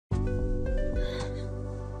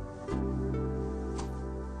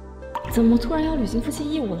怎么突然要履行夫妻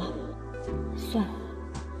义务了？算了，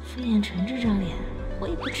傅彦辰这张脸，我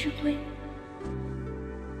也不吃亏。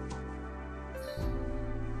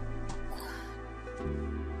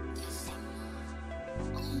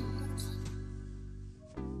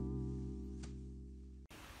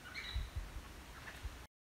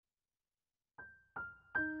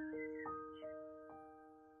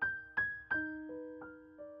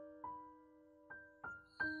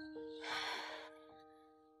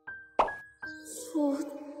傅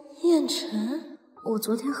彦辰，我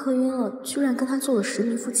昨天喝晕了，居然跟他做了实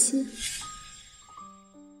名夫妻。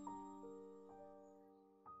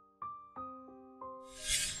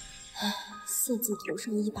色字头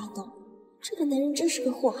上一把刀，这个男人真是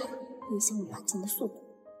个祸害，影响我拔剑的速度。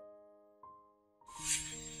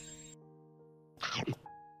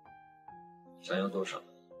想要多少？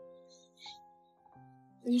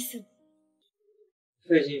你死！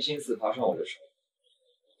费尽心思爬上我的手，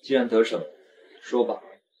既然得逞，说吧，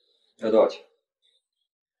要多少钱？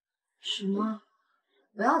什么？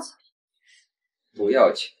不要钱？不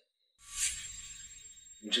要钱？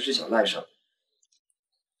你这是想赖上？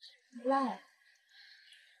赖？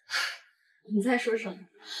你在说什么？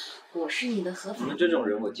我是你的合法。你们这种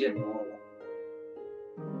人我见多了。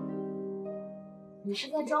你是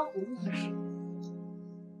在装糊涂还是？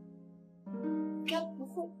该不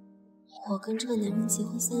会？我跟这个男人结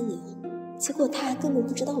婚3年，结果他还根本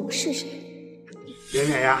不知道我是谁。绵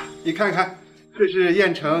绵呀，你看看，这是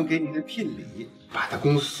燕城给你的聘礼。爸的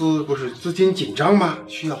公司不是资金紧张吗？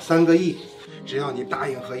需要3个亿，只要你答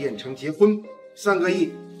应和燕城结婚，3个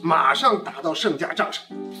亿马上打到盛家账上。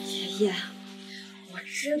爷爷，我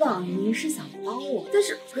知道您是想帮我，但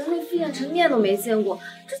是我连傅彦辰面都没见过，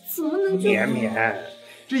这怎么能就……绵绵，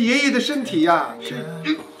这爷爷的身体呀，是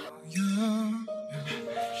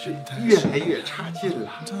越来越差劲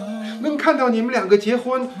了。能看到你们2个结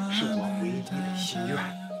婚，是我唯一的心愿。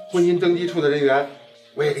婚姻登记处的人员，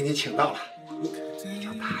我也给你请到了，你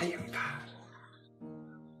就答应他。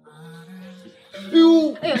哎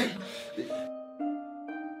呦，哎呦！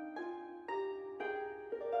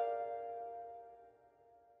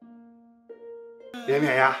绵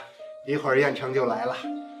绵呀，一会儿燕城就来了，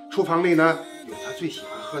厨房里呢有他最喜欢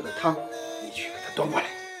喝的汤，你去给他端过来。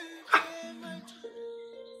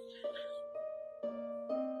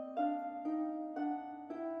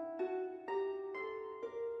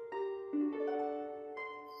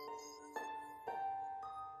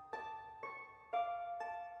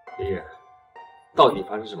爷爷，到底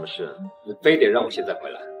发生什么事？你非得让我现在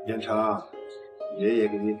回来？燕城，爷爷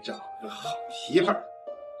给你找个好媳妇儿，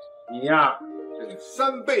你呀，这是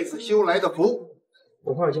3辈子修来的福。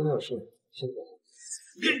我华尔街没有事，先走。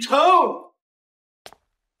燕城，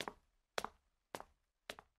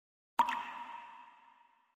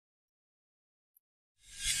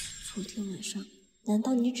昨天晚上，难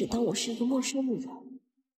道你只当我是一个陌生的人？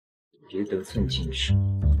别得寸进尺。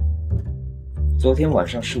昨天晚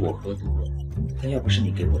上是我喝多了，但要不是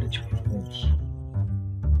你给我的酒有问题，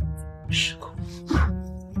失控。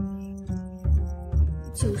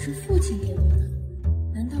酒是父亲给我的，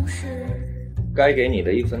难道是？该给你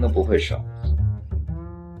的1分都不会少，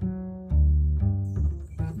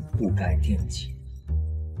不该惦记，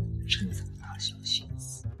真怎么大小心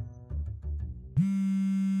思？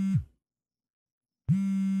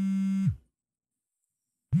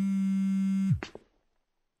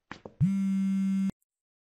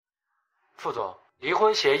副总，离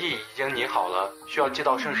婚协议已经拟好了，需要寄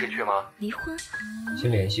到盛世去吗？离婚？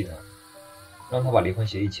先联系他，让他把离婚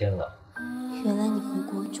协议签了。原来你回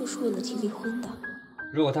国就是为了提离婚的。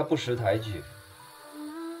如果他不识抬举，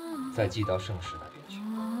再寄到盛世那边去。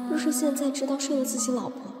若是现在知道睡了自己老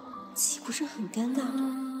婆，岂不是很尴尬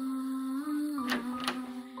吗？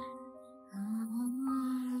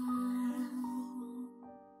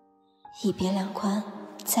一别两宽，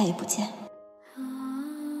再也不见。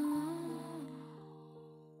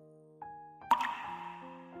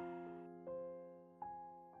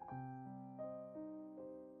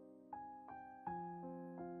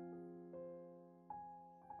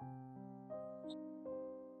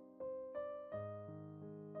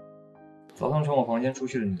早上从我房间出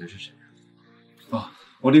去的女的是谁？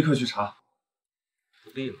我立刻去查。不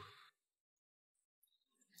必了，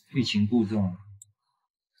欲擒故纵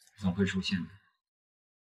总会出现的。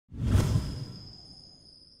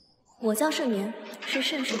我叫盛年，是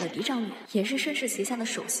盛世的嫡长女，也是盛世旗下的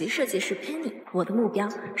首席设计师 Penny。我的目标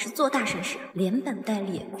是做大盛世，连本带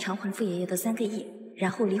利偿还傅爷爷的3个亿，然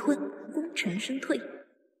后离婚，功成身退。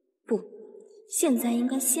不，现在应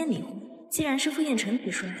该先离婚。既然是傅彦辰提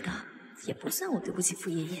出来的，也不算我对不起傅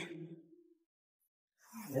爷爷。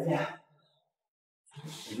绵绵，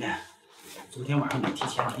绵绵，昨天晚上你提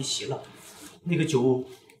前离席了，那个酒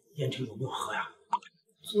燕城有没有喝呀？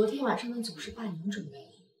昨天晚上的酒是伴娘准备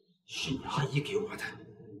的，是你阿姨给我的。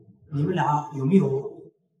你们俩有没有？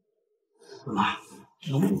妈，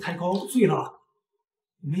浓度太高，醉了，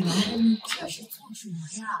没能。你这是做什么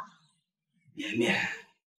呀？绵绵，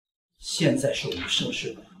现在是我们盛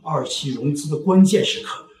世2期融资的关键时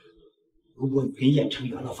刻，如果你跟燕城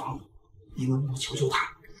圆了房，你能不能求求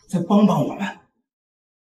他，再帮帮我们？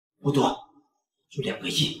不多，就2个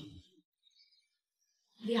亿。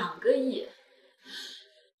2个亿？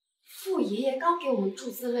傅爷爷刚给我们注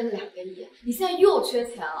资了2个亿，你现在又缺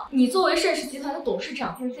钱了。你作为盛世集团的董事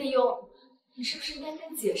长兼 CEO， 你是不是应该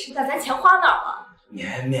跟解释一下咱钱花哪儿了？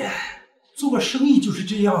绵绵，做个生意就是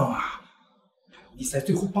这样啊，你在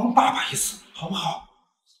最后帮爸爸一次，好不好？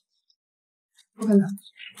不可能，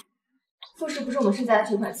傅氏不是我们盛家的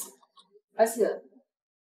提款机，而且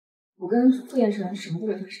我跟傅彦辰什么都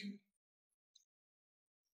没发生。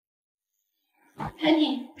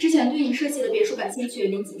Penny， 之前对你设计的别墅感兴趣，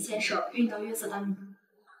林锦先生运到约瑟当女朋友。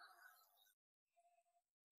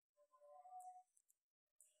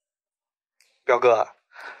表哥，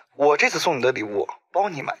我这次送你的礼物包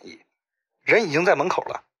你满意，人已经在门口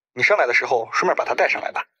了，你上来的时候顺便把他带上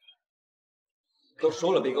来吧。都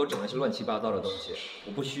说了别给我整那些乱七八糟的东西，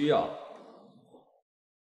我不需要。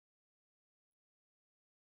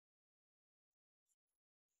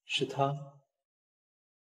是他，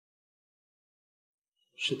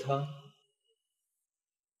是他，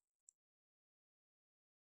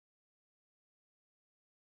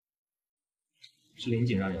是林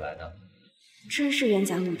锦让你来的。真是冤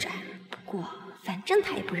家路窄，不过反正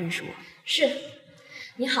他也不认识我。是，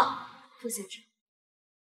你好，傅先生。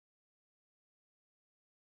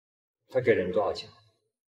他给了你多少钱？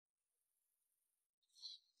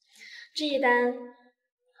这一单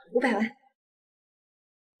500万。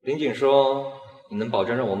林锦说你能保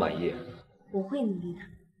证让我满意。我会努力的。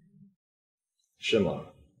是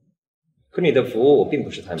吗？可你的服务我并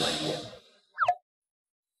不是太满意。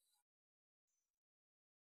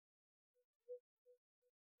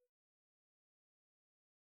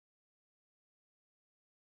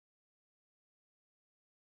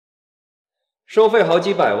收费好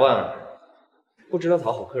几百万，不知道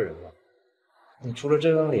讨好客人吗？你除了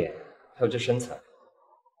这张脸，还有这身材，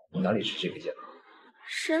你哪里是这个价？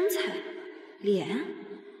身材、脸，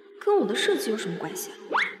跟我的设计有什么关系啊？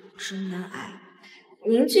真难挨。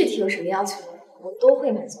您具体有什么要求，我都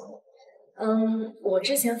会满足你。我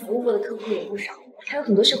之前服务过的客户也不少，还有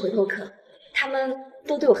很多是回头客，他们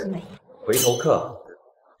都对我很满意。回头客？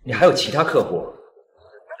你还有其他客户？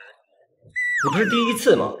你不是第一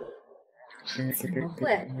次吗？怎么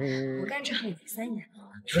会？我干这行已经3年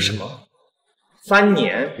了。你说什么？3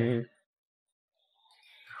年？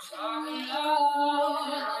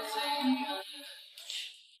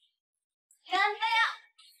干杯啊！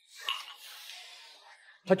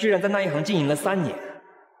他居然在那一行经营了3年，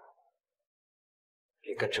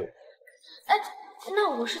别跟着我。哎，那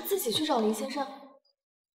我是自己去找林先生。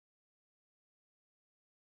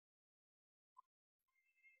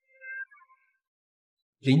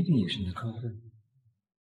林锦也是你的客户？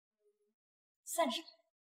算是。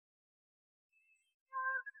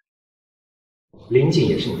林锦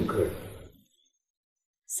也是你的客人？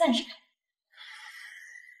算是。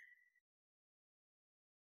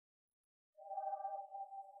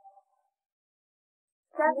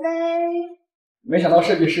干杯！没想到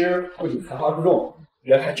设计师不仅才华出众，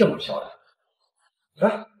人还这么漂亮。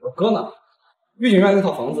哎，我哥呢？御景院那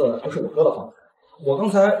套房子都是我哥的房子，我刚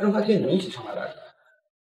才让他跟你们一起上来来着。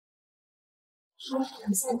说你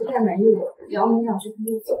现在不太满意我，聊你2句他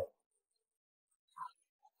就走。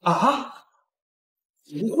啊？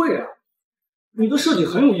不会啊，你的设计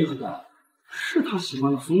很有艺术感，是他喜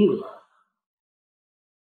欢的风格。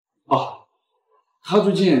哦，他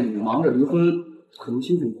最近忙着离婚，可能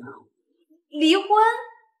心情不太好。离婚？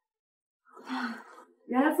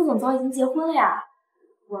原来副总早已经结婚了呀！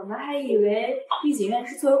我们还以为御景院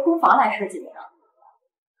是作为婚房来设计的呢。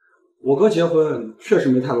我哥结婚确实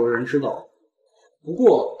没太多人知道，不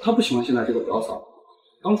过他不喜欢现在这个表嫂，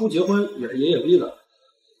当初结婚也是爷爷逼的，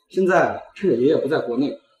现在趁着爷爷不在国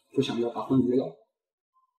内，就想要把婚离了。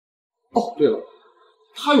哦，对了，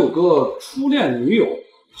他有个初恋女友，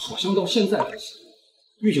好像到现在还行。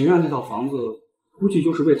御景院那套房子估计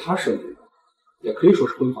就是为他设计的，也可以说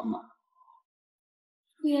是婚房吧。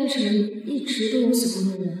傅彦辰一直都有喜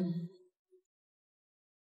欢的人。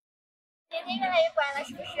天天越来越乖了，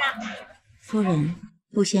是不是啊？夫人，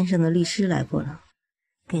傅先生的律师来过了，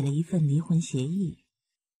给了一份离婚协议。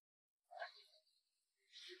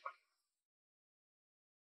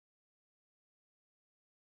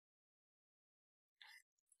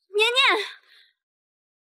年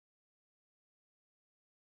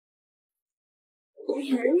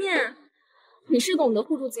年，年年，你是懂得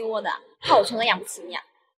护住紧我的，怕我穷的养不起你啊？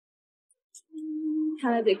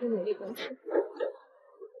看来得更努力工作。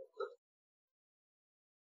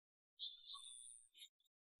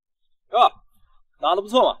哟，拿的不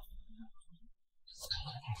错嘛。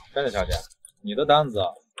真的，小姐，你的单子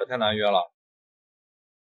可太难约了。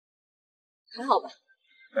还好吧。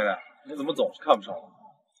妹妹，你怎么总是看不上我？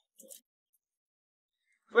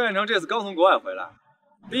傅彦成这次刚从国外回来，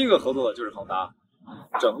第一个合作的就是恒达。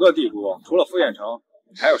整个帝都除了傅彦成，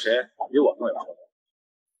还有谁比我更有说头？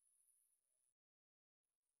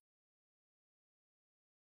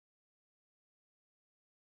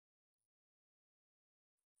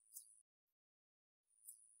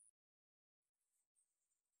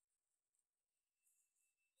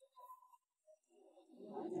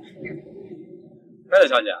妹子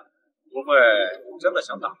小姐，不会真的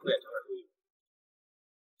想打傅彦成的主意？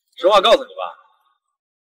实话告诉你吧，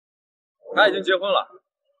他已经结婚了。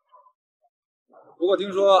不过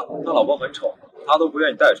听说他老婆很丑，他都不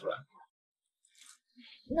愿意带出来。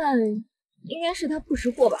那应该是他不识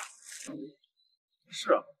货吧？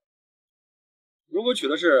是啊，如果娶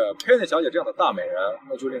的是佩内小姐这样的大美人，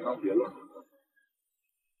那就另当别论了。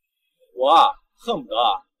我啊，恨不得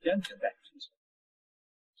天天带你出去。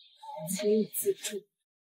请你自重。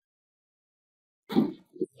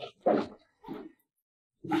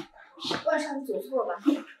晚上你走错了吧？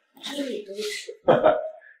这里都是。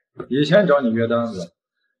以前找你约单子，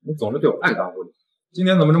你总是对我爱答不理。今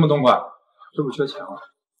天怎么这么痛快？是不是缺钱了？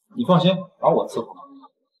你放心，把我伺候好，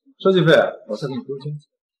设计费我再给你多交。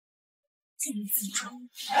请你自重。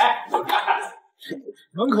哎，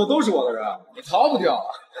门口都是我的人，你逃不掉。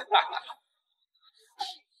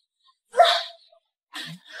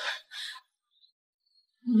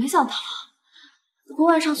我没想到，国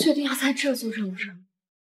外上确定要在这做这种事。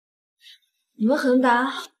你们恒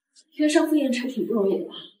达约上傅彦成挺不容易的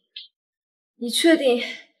吧？你确定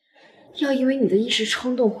要因为你的一时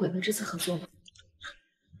冲动毁了这次合作吗？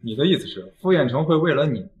你的意思是傅彦成会为了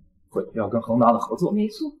你毁掉跟恒达的合作？没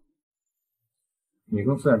错。你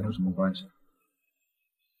跟傅彦成什么关系？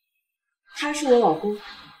他是我老公。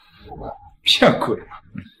骗鬼！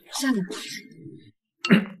下面。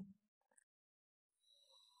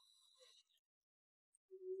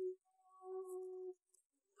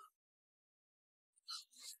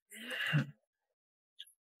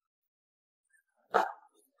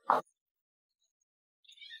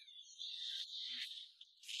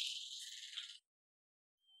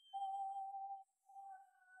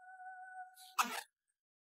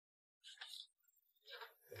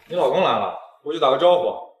你老公来了，过去打个招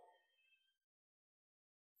呼。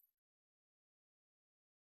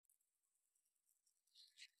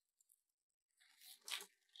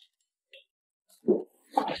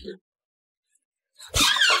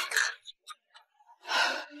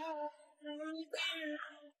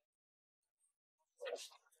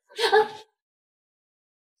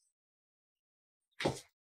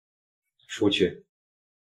出去。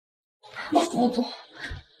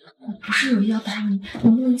我不是有意要打扰你，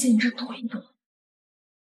能不能借你这躲一躲？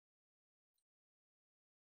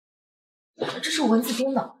这是蚊子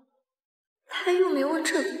叮的，他又没问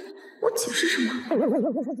这里，我解释什么？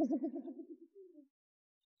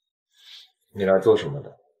你来做什么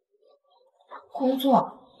的？工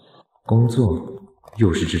作。工作？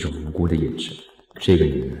又是这种无辜的眼神，这个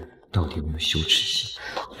女人到底有没有羞耻心？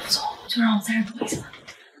副总，就让我在这躲一下吧。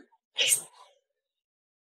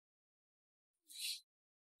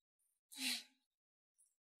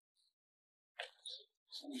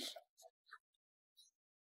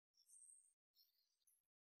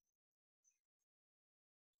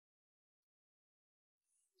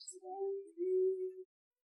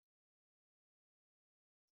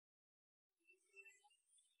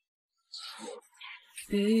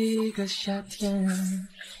一个夏天，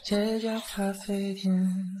街角咖啡店，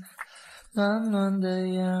暖暖的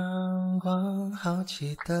阳光，好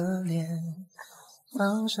奇的脸，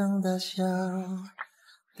放声大笑，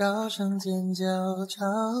高声尖叫，吵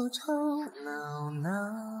吵闹闹。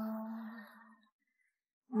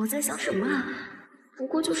我在想什么啊？不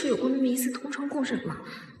过就是有过那么一次同床共枕嘛，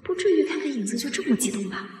不至于看看影子就这么激动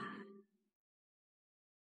吧？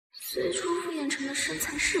最初傅彦成的身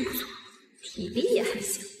材是不错，体力也还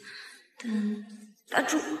行，但打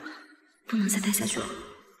住，不能再待下去了。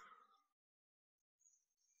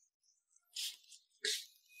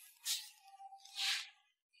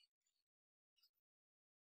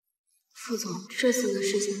副总，这次的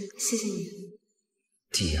事情谢谢你。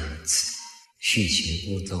第二次欲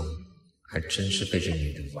擒故纵，还真是被这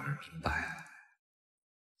女的玩明白了。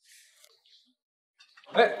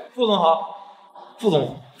哎，副总好。副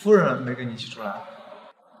总，夫人没跟你一起出来？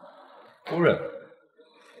夫人，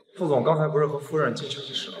副总刚才不是和夫人进休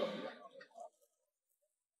息室了？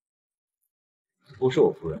不是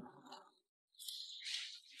我夫人。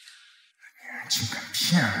竟敢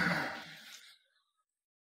骗人！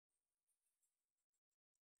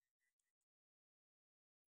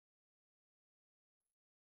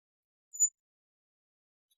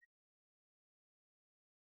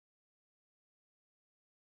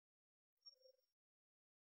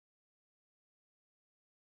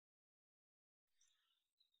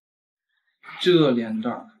这脸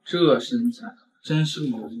蛋，这身材，真是个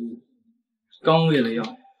有物。刚喂了药，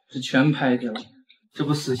这全拍下来，这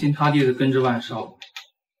不死心塌地的跟着万少。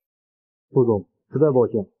副总，实在抱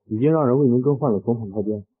歉，已经让人为您更换了总统套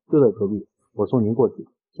间，就在隔壁，我送您过去。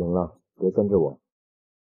行了，别跟着我。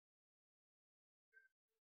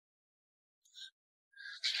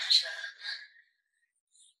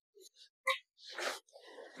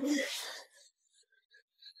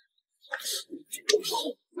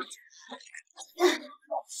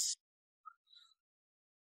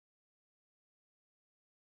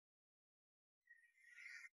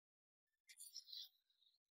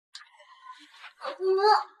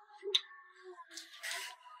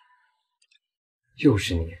又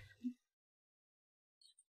是你，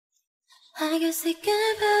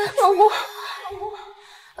老公。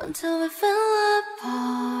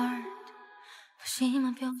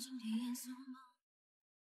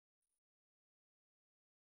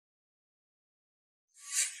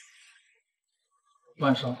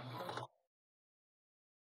万少，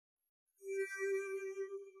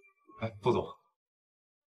哎，副总，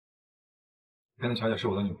边的小姐是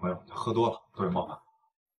我的女朋友，她喝多了，多有冒犯。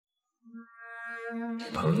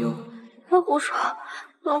朋友？他胡说，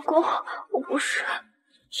老公，我不是。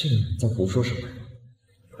这个人在胡说什么呀？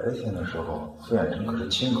白天的时候，傅远征可是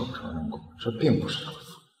亲口承认过，这并不是他的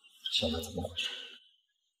错。现在怎么回事？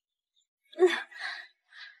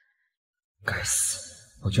该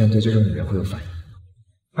死！我居然对这种女人会有反应。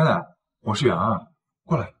奶奶，我是远安，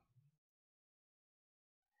过来。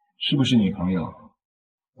是不是女朋友？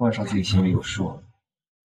万少自己心里有数。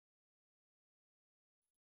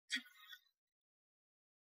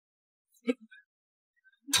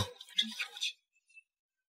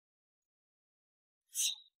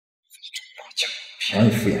便宜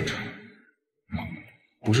傅远征，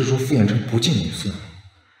不是说傅远征不近女色吗？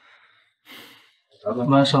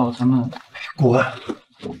万少，咱们滚！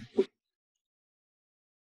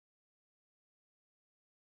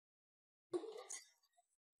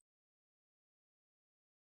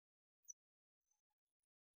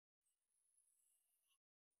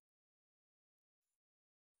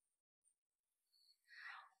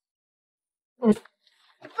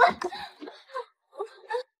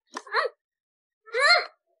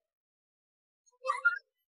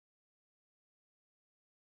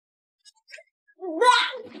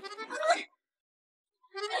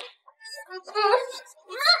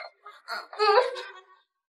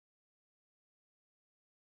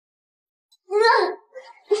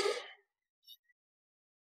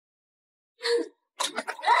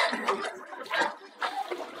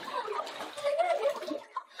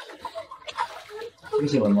清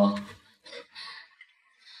醒了吗？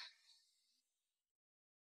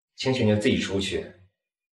清醒就自己出去。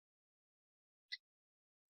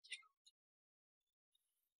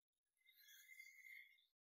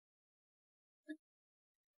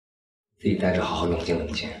自己带着好好冷静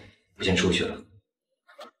冷静，我先出去了。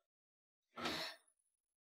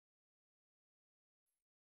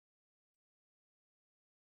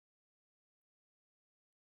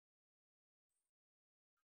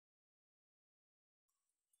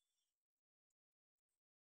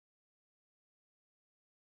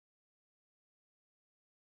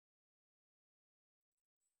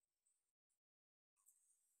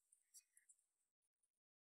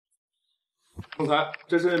总裁，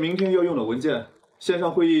这是明天要用的文件，线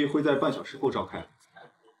上会议会在半小时后召开。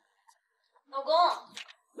老公，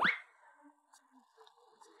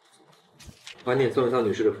晚点送一套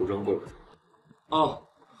女士的服装过来。哦，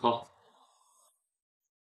好。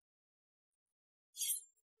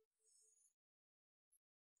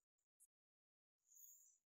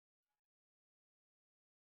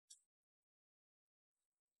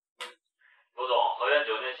卢总，河源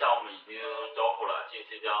酒店项目已经交付了，近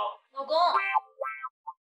期将。老公。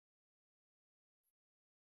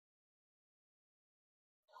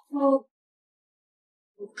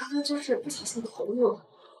我刚刚真是不小心投入了。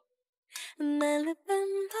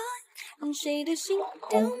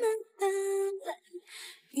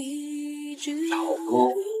老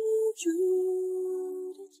公，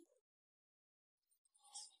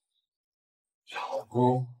老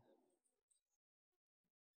公，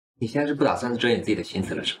你现在是不打算遮掩自己的心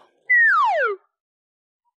思了是吗？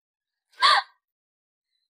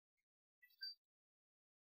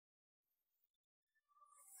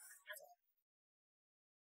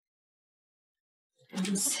对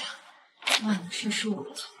不起，昨晚的事是我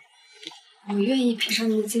的错，我愿意赔偿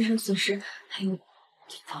你的精神损失，还有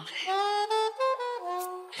停房费。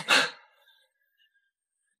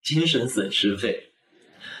精神损失费？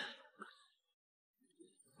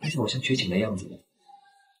而且我像缺钱的样子吗？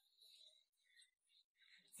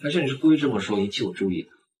还是你是故意这么说，引起我注意的？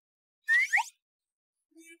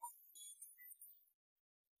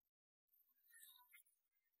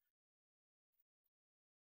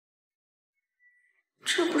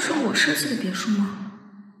这不是我设计的别墅吗？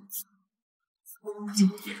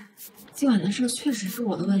今晚的事确实是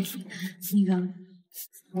我的问题，那个，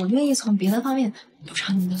我愿意从别的方面补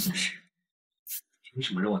偿你的损失。凭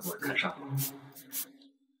什么让我这么看上我？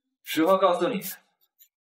实话告诉你，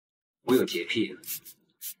我有洁癖，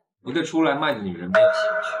我对出来卖的女人没有兴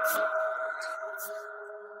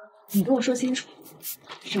趣。你跟我说清楚，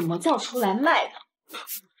什么叫出来卖的？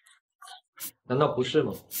难道不是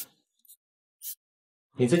吗？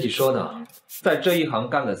你自己说的，在这一行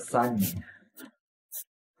干了3年，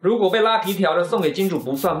如果被拉皮条的送给金主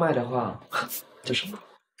不算卖的话，叫什么？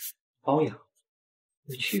包养？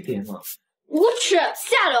有区别吗？无耻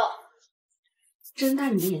下流！睁大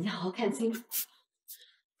你的眼睛，好好看清楚，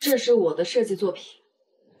这是我的设计作品，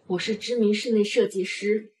我是知名室内设计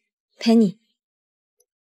师陪你。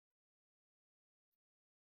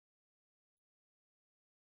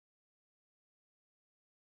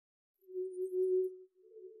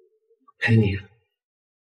陪你。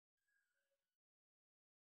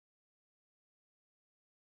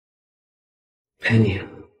陪你。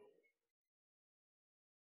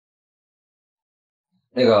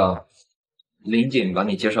那个林景把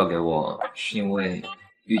你介绍给我，是因为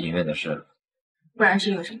御景院的事。不然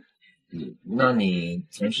是因为什么？那你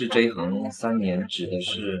从事这一行3年，指的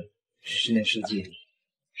是室内设计？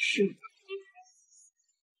是。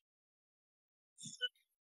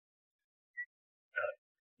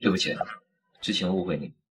对不起，之前误会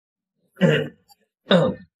你。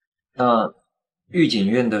那御景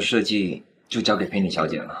院的设计就交给佩妮小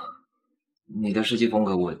姐了。你的设计风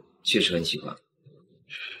格我确实很喜欢。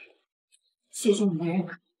谢谢你的认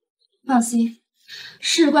可。放心，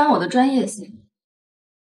事关我的专业性。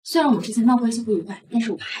虽然我们之前闹过一些不愉快，但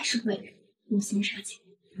是我还是会用心设计。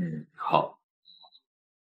好。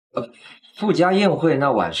附加宴会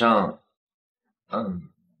那晚上，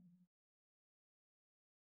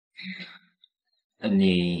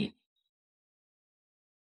你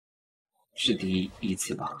是第一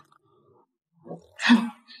次吧？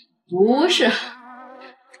不是。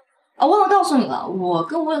忘了告诉你了，我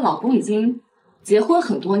跟我老公已经结婚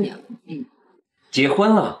很多年了。结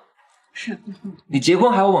婚了？是。你结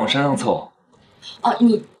婚还要往身上凑？哦，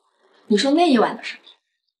你说那一晚的事？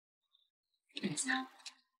等一下，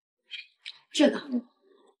这个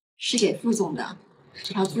是给副总的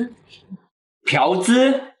嫖资。嫖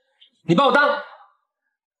资？你把我当……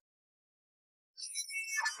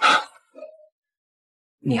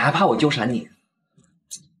你还怕我纠缠你？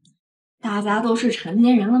大家都是成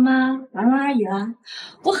年人了吗？玩玩而已啦。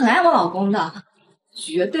我很爱我老公的，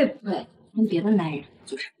绝对不会跟别的男人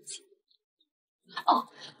纠缠不清。哦，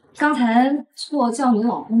刚才错叫你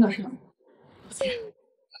老公的是吗？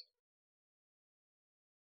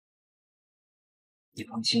你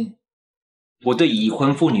放心，我对已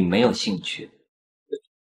婚妇女没有兴趣。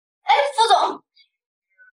哎，副总，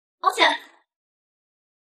抱歉。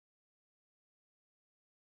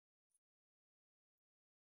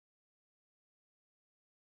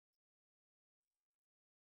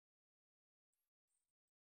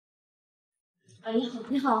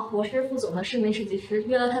你好，我是副总的室内设计师，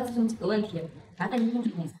约了他咨询几个问题，麻烦您用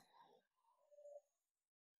一下。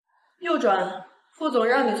右转，副总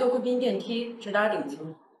让你坐贵宾电梯，直达顶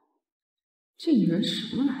层。这女人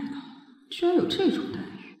什么来头？居然有这种待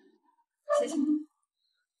遇！谢谢。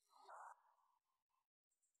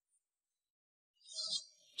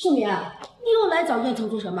盛明，你又来找燕城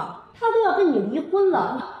做什么？他都要跟你离婚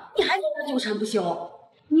了，你还跟他纠缠不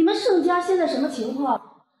休？你们盛家现在什么情况？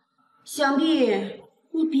想必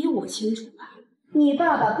你比我清楚吧？你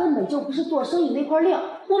爸爸根本就不是做生意那块料，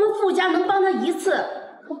我们傅家能帮他一次，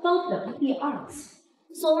可帮不了他第2次。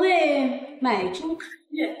所谓买猪看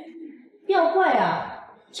月，要怪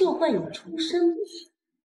啊，就怪你出身不好。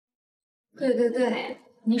对，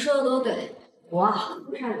您说的都对，我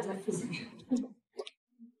不差点在父亲上。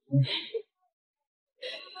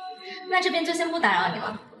那这边就先不打扰你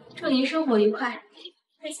了，祝您生活愉快，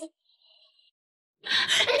再见。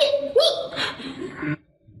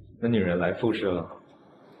那女人来复试了，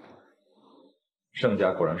盛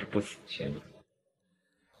家果然是不死心。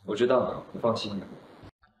我知道，你放心，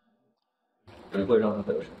不会让他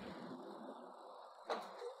得逞。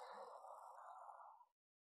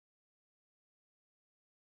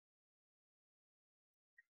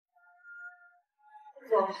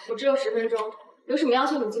我只有10分钟，有什么要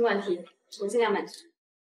求你尽管提，我尽量满足。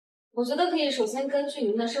我觉得可以首先根据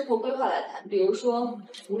您的生活规划来谈，比如说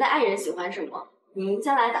您的爱人喜欢什么，您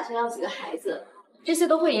将来打算要几个孩子，这些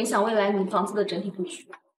都会影响未来您房子的整体布局。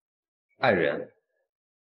爱人、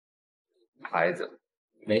孩子，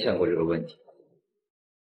没想过这个问题。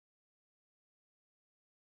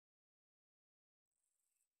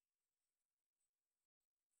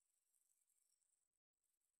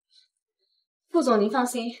副总，您放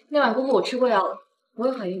心，那晚过后我吃过药了，不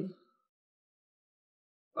会怀孕。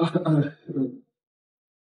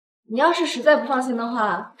你要是实在不放心的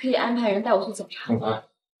话，可以安排人带我去检查。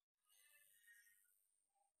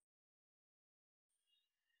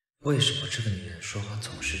为什么这个女人说话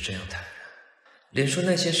总是这样坦然，连说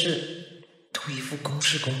那些事都一副公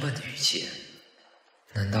事公办的语气？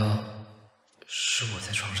难道是我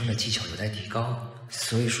在床上的技巧有待提高，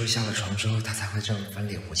所以说下了床之后她才会这样翻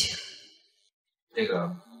脸无情？那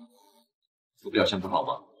个，我表现不好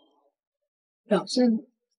吗？表现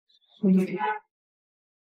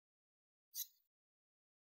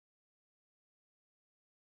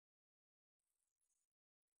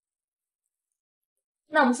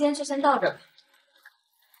那我们今天就先到这儿。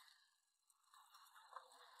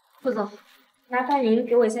副总，麻烦您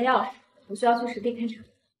给我一下钥匙，我需要去实地勘察。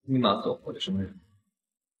密码锁或者生日？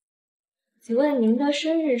请问您的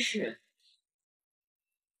生日是？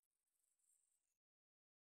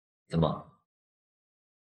怎么？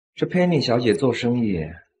这 Penny 小姐做生意，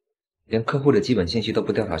连客户的基本信息都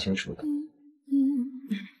不调查清楚的。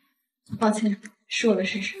抱歉，是我的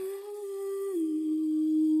事实。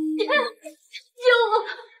救我！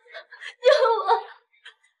救我！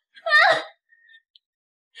啊！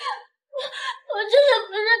我真的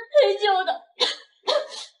不是退休的，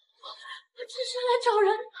我只是来找人。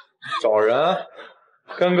找人？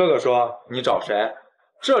跟哥哥说，你找谁？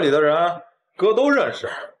这里的人哥都认识，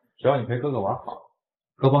只要你陪哥哥玩好，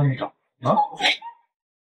哥帮你找啊。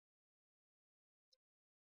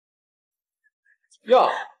哟，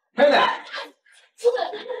黑奶，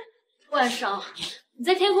万少，你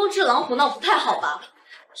在天空掷狼虎，那不太好吧？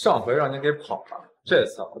上回让你给跑了，这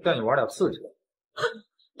次我带你玩点刺激的。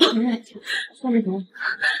下面怎么？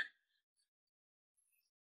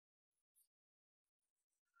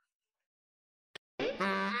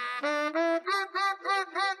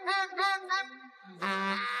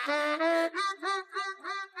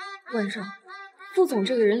万少，副总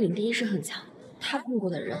这个人领地意识很强，他碰过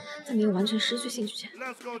的人在没有完全失去兴趣前，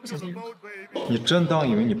不想变人。你真当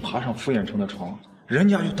以为你爬上傅衍成的床，人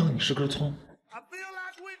家就当你是根葱？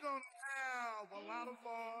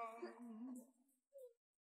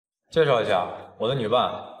介绍一下，我的女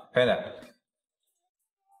伴黑奶。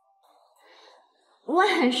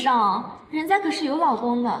万少，人家可是有老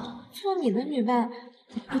公的，做你的女伴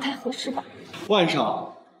不太合适吧？万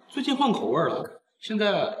少，最近换口味了，现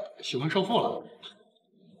在喜欢少妇了。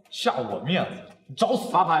下我面子，你找死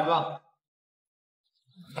发牌吧！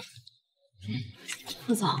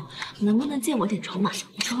副总，能不能借我点筹码？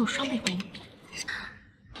我之后双倍还你。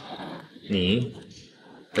你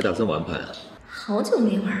还打算玩牌啊？好久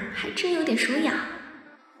没玩，还真有点手痒。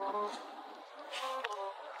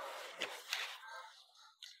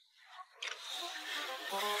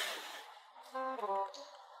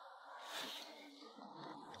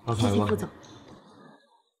谢谢副总。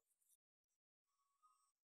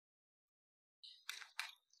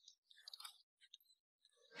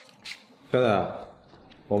现在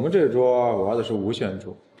我们这桌玩的是无限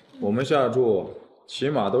注，我们下注起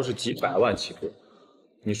码都是几百万起步，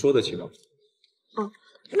你说得起吗？哦，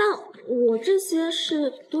那我这些是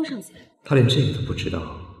多少钱？他连这个都不知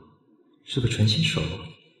道，是个纯新手，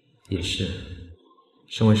也是，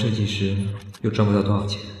身为设计师又赚不到多少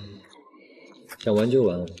钱。想玩就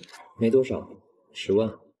玩，没多少，10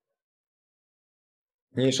万。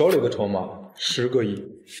你手里的筹码10个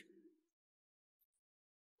亿。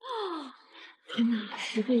天哪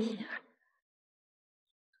，10个亿！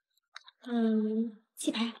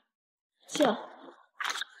弃牌，弃了。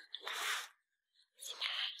弃牌，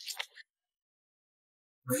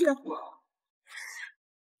不是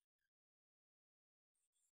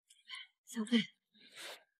小费。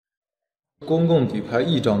公共底牌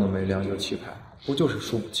1张都没亮就弃牌，不就是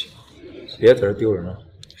输不起吗？别在这丢人了。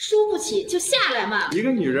输不起就下来嘛。一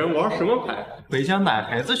个女人玩什么牌？回家奶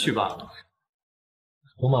孩子去吧。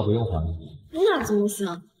筹码不用还。那怎么行？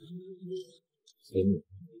随你。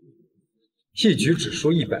一局只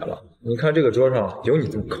输100了，你看这个桌上有你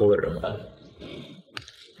这么抠的人吗？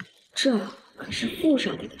这可是傅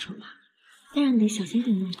少给的筹码，当然得小心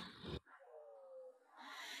点用了。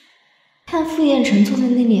看傅彦辰坐在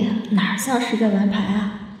那里，哪像是在玩牌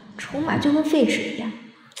啊？筹码就跟废纸一样。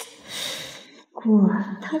不过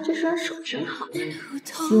他这双手真好，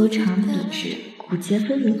修长笔直，骨节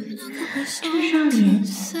分明，这张脸。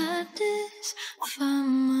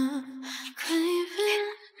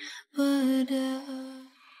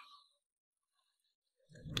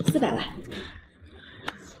400万。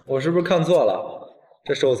我是不是看错了？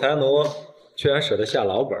这守财奴居然舍得下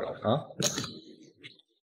老本了啊！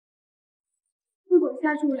如果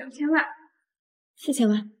下注2000万，4000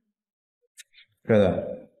万。真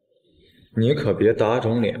的，你可别打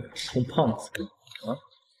肿脸充胖子啊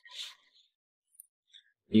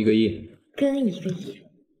！1个亿，跟1个亿。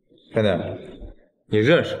真的，你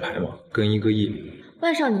认识牌吗？跟1个亿。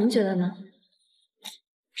万少，您觉得呢？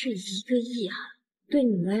这1个亿啊，对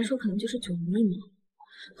你们来说可能就是9牛一毛，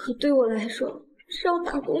可对我来说是要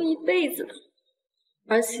打工一辈子的。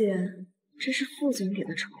而且这是副总给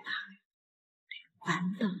的筹码，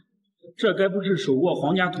完的。这该不是手握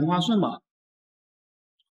皇家同花顺吧？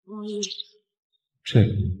这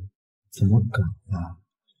怎么敢啊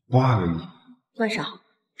？8个亿！万少，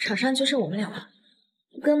场上就剩我们俩了，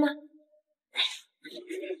不跟吗？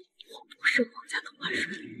我不是皇家同花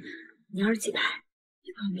顺，你要是记牌，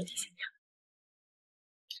别把我没提醒上。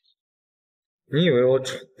你以为我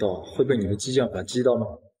蠢到会被你的激将法激到吗？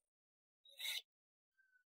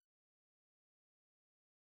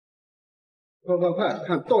快，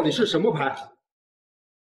看到底是什么牌？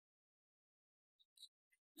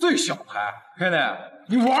最小牌，黑奶，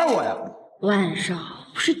你玩我呀？万少，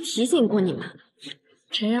不是提醒过你们，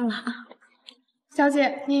承认了啊。小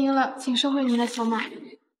姐，您赢了，请收回您的筹码。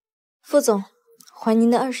副总，还您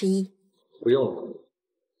的20亿。不用了，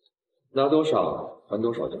拿多少还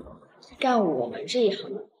多少就好。干我们这一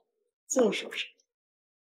行的最守时。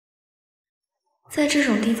在这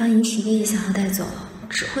种地方引起利益想要带走，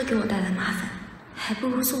只会给我带来麻烦，还不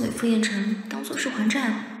如送给傅彦辰当做是还债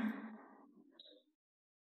了。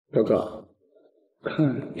表哥，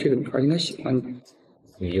看这个女孩应该喜欢你。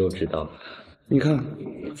你又知道？你看，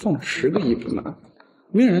放了10个亿不拿，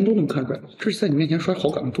明眼人都能看出来，这是在你面前摔好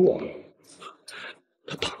感度啊。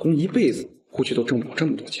他打工一辈子，估计都挣不了这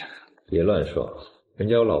么多钱。别乱说，人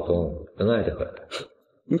家有老公，恩爱的很。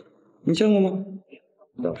你见过吗？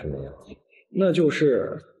倒是没有。那就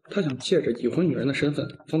是他想借着已婚女人的身份，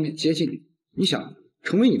方便接近你。你想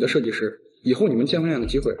成为你的设计师，以后你们见面的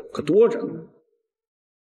机会可多着呢。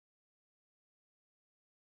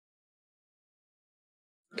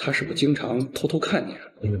他是不是经常偷偷看你？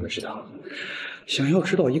你怎么知道？想要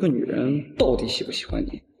知道一个女人到底喜不喜欢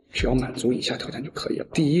你，只要满足以下条件就可以了。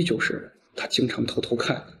第一就是他经常偷偷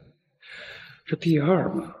看你，这第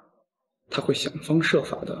二嘛，他会想方设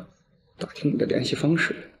法的打听你的联系方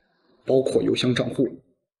式，包括邮箱账户。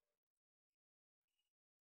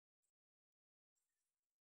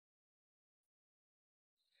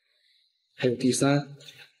还有第三，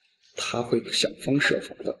他会想方设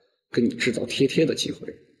法的给你制造贴的机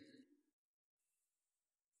会。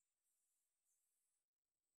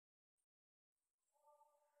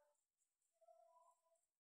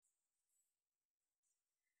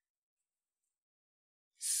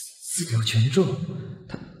4条全中，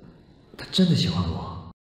他真的喜欢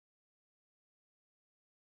我。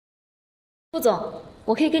副总，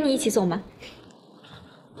我可以跟你一起走吗？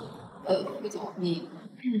副总，你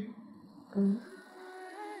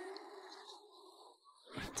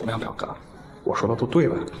怎么样，表哥？我说的都对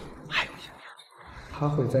吧？还有一点，他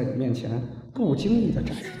会在你面前不经意的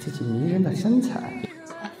展示自己迷人的身材。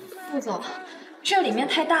副总，这里面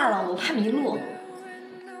太大了，我怕迷路。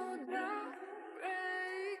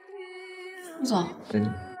副总，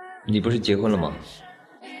你不是结婚了吗？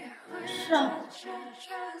是啊。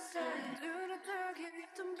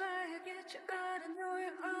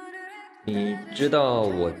你知道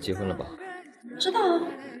我结婚了吧？知道啊。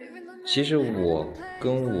其实我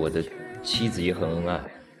跟我的妻子也很恩爱。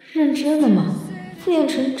认真的吗？傅彦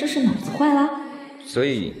辰这是脑子坏了？所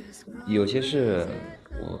以有些事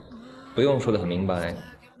我不用说得很明白，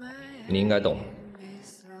你应该懂。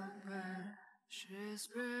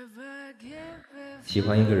喜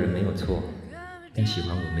欢一个人没有错，但喜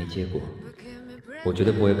欢我没结果，我绝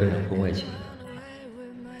对不会跟人婚外情，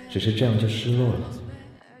只是这样就失落了。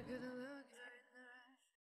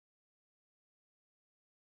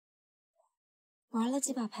玩了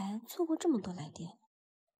几把牌，错过这么多来电。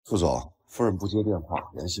副总，夫人不接电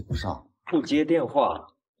话，联系不上，不接电话，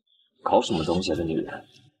搞什么东西啊？这女人，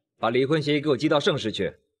把离婚协议给我寄到盛世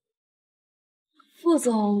去。副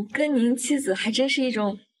总跟您妻子还真是一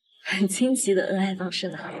种很亲奇的恩爱方式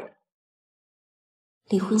呢。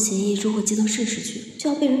离婚协议如果寄到盛世去，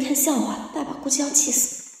就要被人看笑话，爸爸估计要气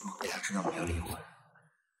死。被他知道我们要离婚，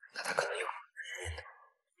那他可能有别人的。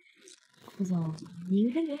副总，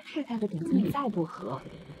您跟您太太的点子再不合，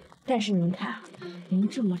但是您看，您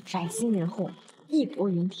这么宅心仁厚、义薄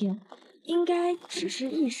云天，应该只是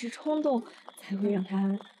一时冲动才会让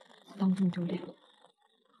他当众就亮。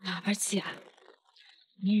而且啊，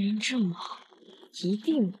您人这么好，一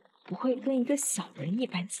定不会跟一个小人一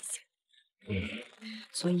般计较。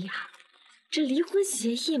所以啊，这离婚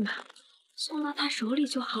协议嘛，送到他手里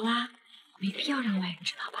就好啦，没必要让外人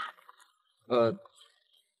知道吧？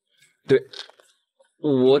对，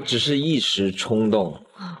我只是一时冲动。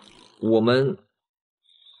我们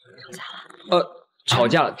吵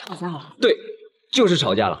架了。吵架了？对，就是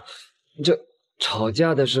吵架了。这吵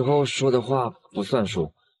架的时候说的话不算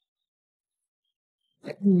数。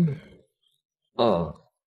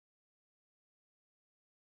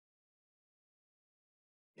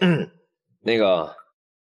那个，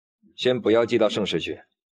先不要寄到盛世去。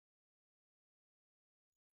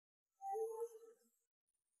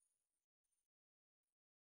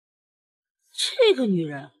这个女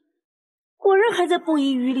人果然还在不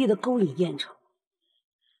遗余力的勾引燕城。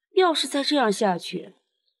要是再这样下去，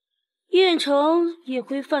燕城也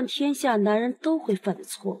会犯天下男人都会犯的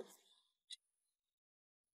错误。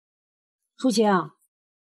楚晴，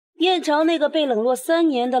燕城那个被冷落3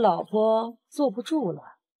年的老婆坐不住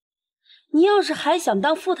了。你要是还想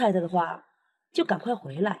当富太太的话，就赶快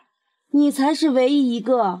回来，你才是唯一一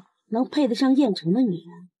个能配得上燕城的女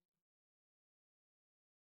人。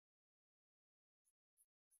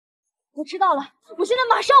我知道了，我现在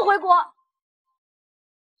马上回国。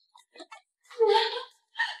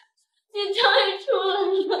你终于出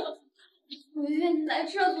来了！我月你来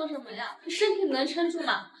这做什么呀？你身体能撑住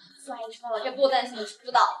吗？苏阿姨知道了该多担心，你知不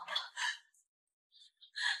知道？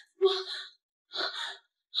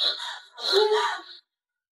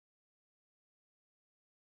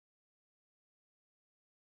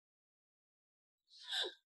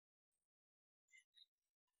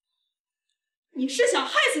你是想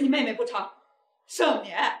害死你妹妹不成？盛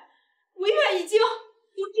年，我月已经都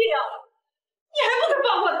这样了，你还不肯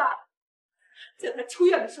放过她？在她出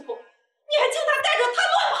院的时候，你还经常带着她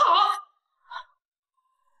乱跑。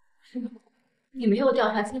你没有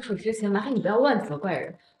调查清楚之前，麻烦你不要乱责怪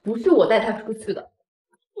人。不是我带她出去的。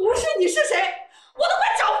不是你是谁？我都快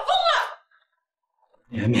找疯了！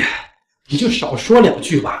绵绵，你就少说2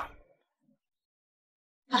句吧。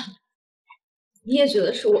你也觉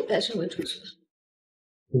得是我带盛伟出去的？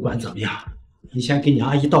不管怎么样，你先给你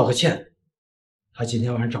阿姨道个歉。她今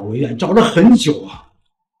天晚上找维院找了很久啊。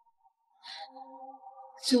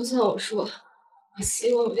就算我说，我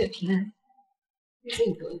希望我也平安，毕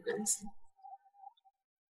竟只有一个人心。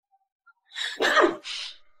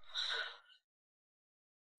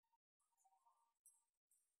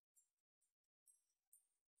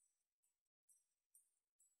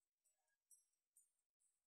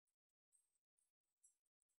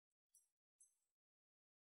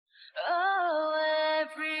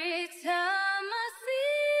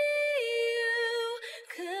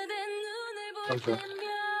上车。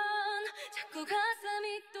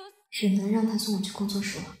只能让他送我去工作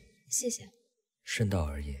室了，谢谢。顺道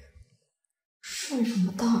而已。顺什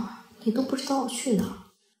么道啊？你都不知道我去哪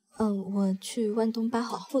儿。我去万东8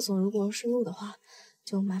号。副总如果顺路的话，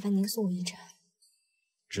就麻烦您送我一程。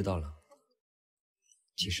知道了。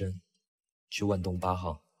起身，去万东8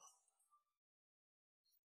号。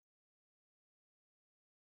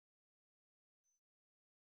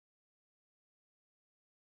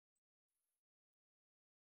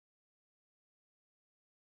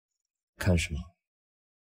看什么？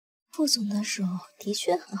副总的手的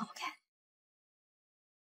确很好看。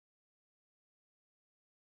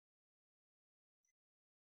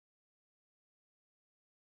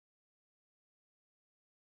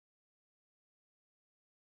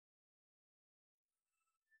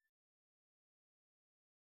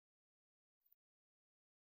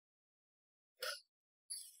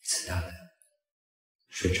死大的，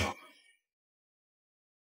睡着了。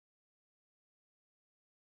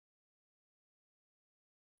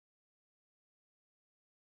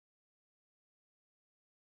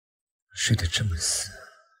睡得这么死，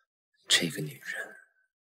这个女人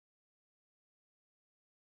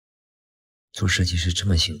做设计师这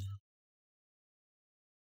么幸福。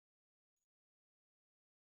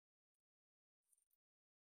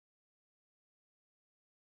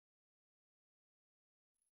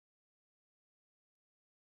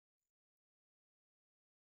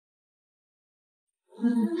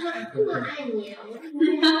我爱你。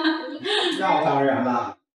那当然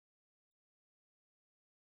了。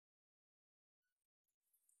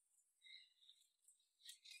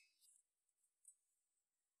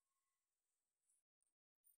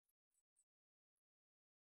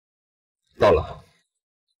到了。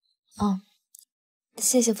哦，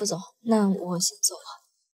谢谢副总，那我先走了。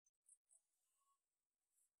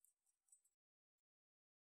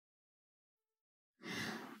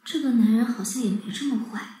这个男人好像也没这么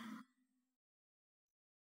坏。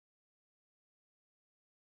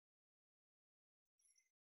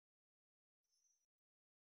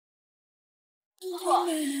不错，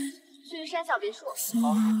去山小别墅。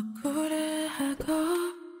好。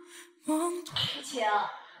雨晴，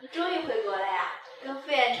你终于回国了呀？跟傅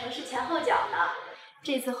彦成是前后脚呢。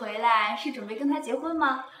这次回来是准备跟他结婚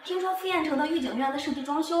吗？听说傅彦成的御景院的设计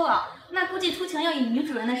装修了，那估计出晴要以女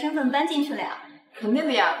主人的身份搬进去了呀。肯定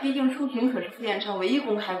的呀，毕竟出晴可是傅彦成唯一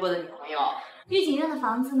公开过的女朋友。御景院的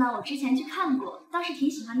房子呢，我之前去看过，倒是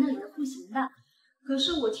挺喜欢那里的户型的。可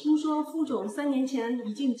是我听说傅总3年前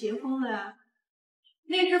已经结婚了呀。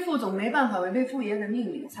那是傅总没办法违背傅爷的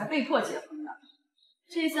命令，才被迫结婚的。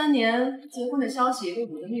这3年结婚的消息被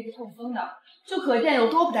捂得密不透风的，就可见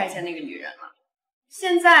有多不待见那个女人了。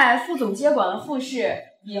现在傅总接管了傅氏，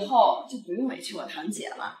以后就不用委屈我堂姐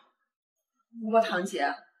了。不过堂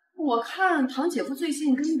姐，我看堂姐夫最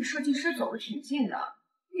近跟那个设计师走得挺近的，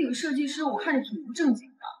那个设计师我看着挺不正经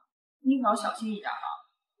的，你可要小心一点啊。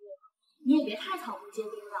你也别太草木皆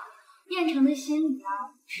兵了，燕城的心里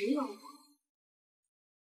啊，只有我。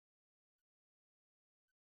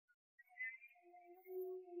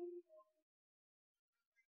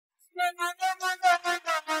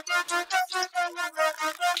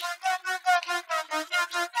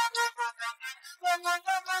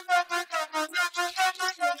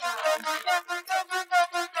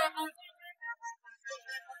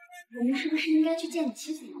我们是不是应该去见你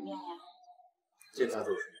妻子一面呀？见他做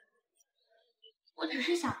什么？我只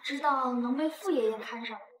是想知道能被傅爷爷看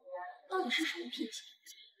上的女人到底是什么脾气。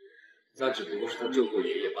那只不过是他救过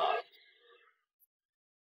爷爷罢了。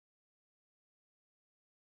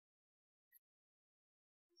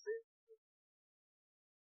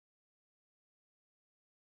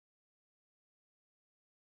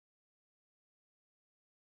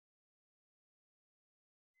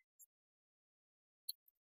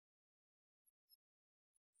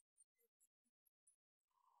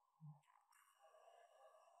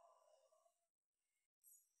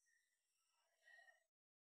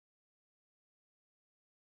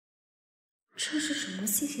这是什么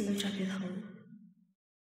细型的炸鱼汤？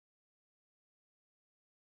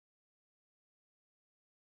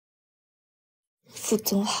副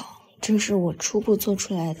总好，这是我初步做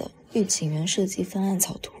出来的御景园设计方案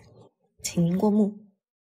草图，请您过目。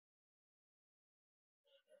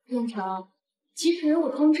燕城，其实我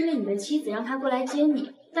通知了你的妻子，让她过来接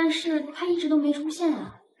你，但是她一直都没出现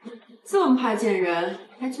啊。这么怕见人，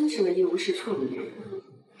还真是个一无是处的女人。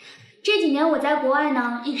这几年我在国外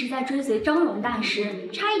呢，一直在追随张荣大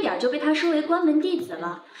师，差一点就被他收为关门弟子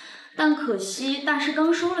了。但可惜大师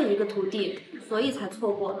刚收了一个徒弟，所以才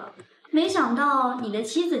错过了。没想到你的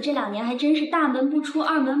妻子这2年还真是大门不出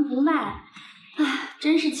二门不迈，唉，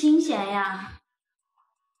真是清闲呀。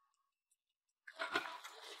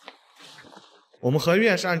我们合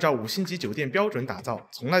院是按照5星级酒店标准打造，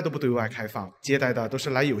从来都不对外开放，接待的都是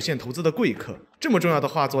来有限投资的贵客。这么重要的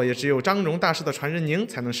画作，也只有张荣大师的传人您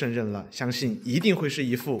才能胜任了，相信一定会是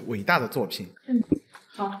一幅伟大的作品。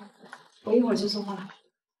好，我一会儿去送画。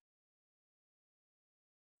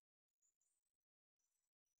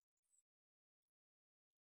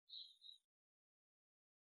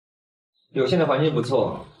有限的环境不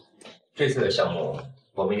错，这次的项目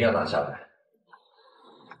我们一定要拿下来。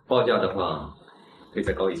报价的话，可以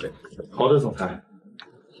再高1倍。好的，总裁。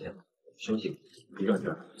行，休息，一个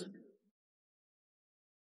人。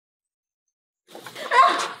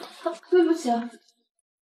对不起啊。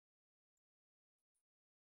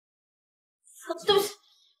对不起。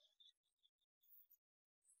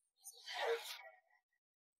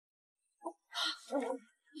不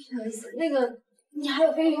好意思，那个你还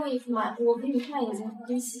有备用衣服吗？我给你换一件，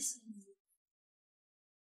对不起。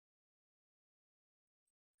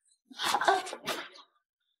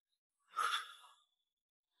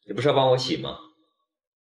你不是要帮我洗吗？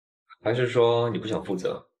还是说你不想负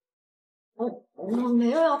责？我没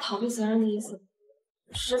有要逃避责任的意思，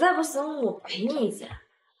实在不行我赔你一件。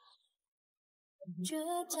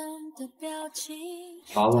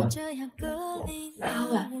好了。好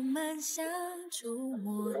了。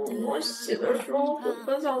我洗的时候会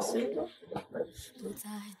分享心的。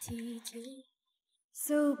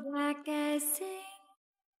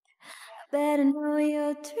Better know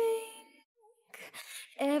your drink.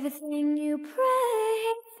 Everything you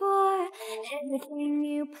pray for, everything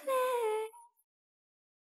you play.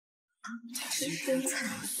 是身材、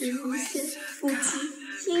无限、腹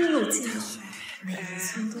肌，应有尽有，每一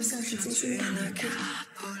寸都像是精心打磨过。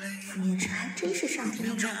傅彦辰还真是上天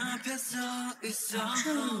的宠儿。早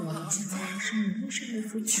上的我现在还是母生的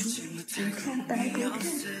夫妻，不看白不看。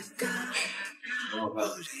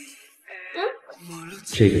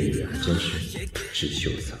这个女人还真是不知羞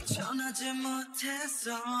涩。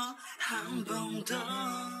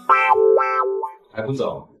还不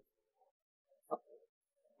走？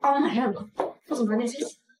二王马上走，副总早点休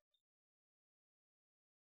息。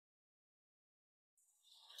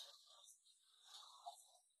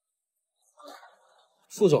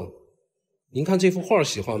副总，您看这幅画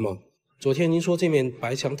喜欢吗？昨天您说这面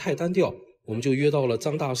白墙太单调，我们就约到了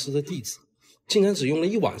张大师的弟子，竟然只用了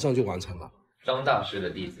1晚上就完成了。张大师的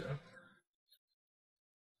弟子，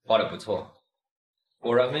画得不错，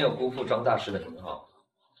果然没有辜负张大师的名号。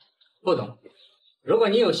副总，如果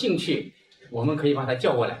您有兴趣，我们可以把他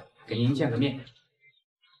叫过来，给您见个面。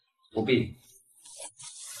不必，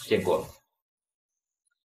见过了。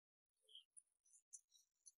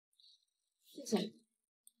副总，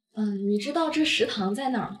你知道这食堂在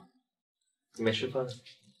哪儿吗？你没吃饭？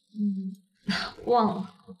忘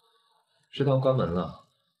了。食堂关门了，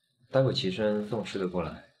待会起身送吃的过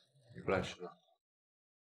来，你不来吃了？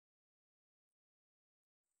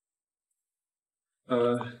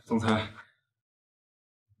总裁，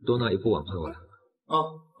多拿一副碗筷过来。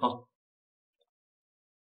哦，好。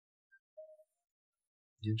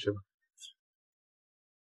你先吃吧。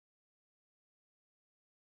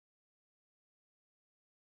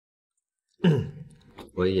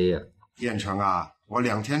喂，爷爷。彦成啊，我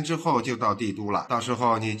2天之后就到帝都了，到时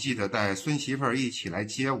候你记得带孙媳妇儿一起来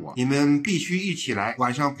接我，你们必须一起来，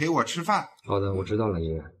晚上陪我吃饭。好的，我知道了，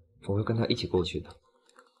爷爷，我会跟他一起过去的。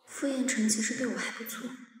傅彦辰其实对我还不错，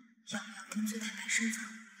要不要干脆坦白深藏？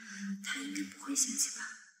他应该不会嫌弃吧？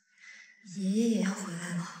爷爷也要回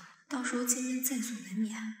来了，到时候见面在所难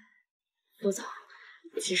免。副总，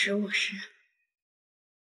其实我是……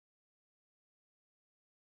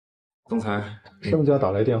总裁，盛家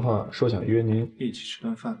打来电话说想约您一起吃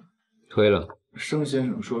顿饭。推了。盛先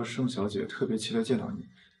生说盛小姐特别期待见到你，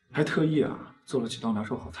还特意做了几道拿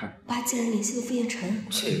手好菜。爸竟然联系了傅彦辰，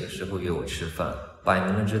这个时候约我吃饭，摆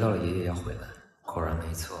明了知道了爷爷要回来。果然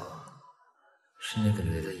没错，是那个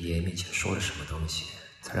女的在爷爷面前说了什么东西，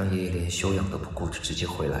才让爷爷连修养都不顾就直接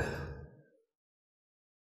回来了。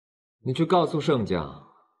你去告诉盛家，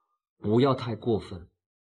不要太过分，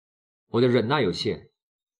我的忍耐有限。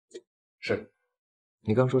是。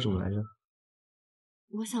你刚说什么来着？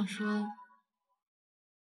我想说，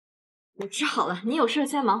我治好了，你有事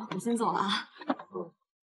先忙，我先走了啊。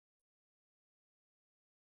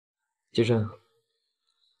杰生，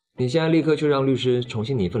你现在立刻去让律师重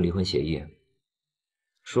新拟一份离婚协议，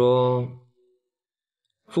说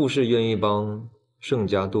傅氏愿意帮盛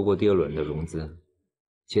家度过第2轮的融资，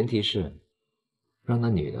前提是让那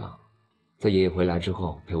女的在爷爷回来之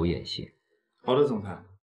后陪我演戏。好的，总裁。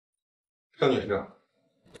盛女士，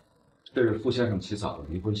这是傅先生起草的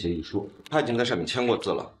离婚协议书，他已经在上面签过字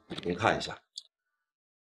了，您看一下。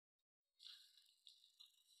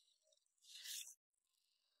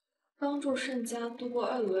帮助盛家度过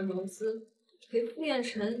2轮融资，陪傅彦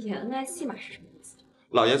辰演恩爱戏码是什么意思？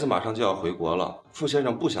老爷子马上就要回国了，傅先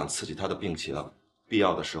生不想刺激他的病情，必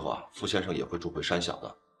要的时候傅先生也会住回山小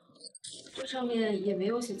的。这上面也没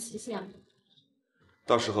有写期限。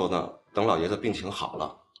到时候呢，等老爷子病情好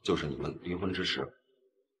了，就是你们离婚之时。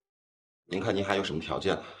您看您还有什么条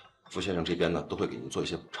件，傅先生这边呢都会给您做一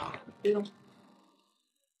些补偿。不用。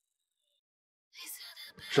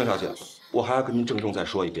盛小姐，我还要跟您郑重再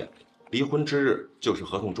说一遍，离婚之日就是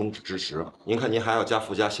合同终止之时。您看您还要加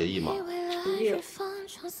附加协议吗？不用。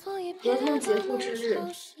合同结束之日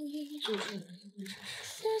就是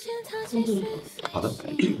好的。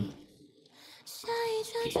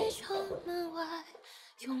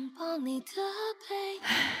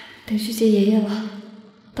得去接爷爷了，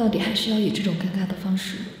到底还是要以这种尴尬的方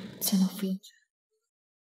式见到傅彦辰。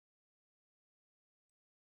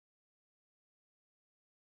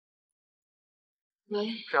喂，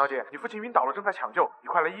沈小姐，你父亲晕倒了，正在抢救，你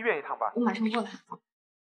快来医院一趟吧。我马上过来。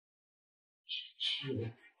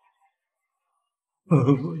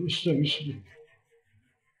盛世，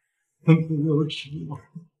不要吃我！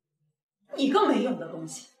你个没用的东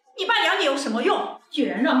西！你爸养你有什么用？居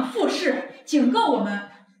然让傅氏警告我们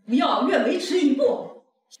不要越雷池一步。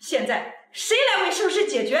现在谁来为盛世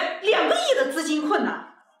解决2个亿的资金困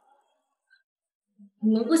难？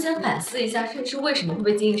你们不先反思一下盛世为什么会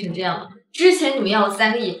被经营成这样吗？之前你们要了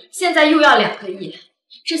3个亿，现在又要2个亿，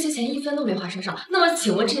这些钱1分都没花身上。那么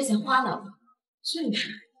请问这些钱花哪了？孙女士，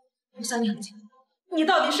我想你很清楚。你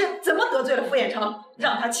到底是怎么得罪了傅彦成，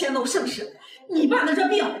让他迁怒盛世？你爸的这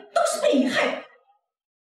病都是被你害的。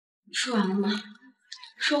说完了吗？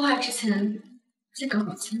说话之前先搞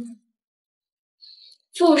搞清楚。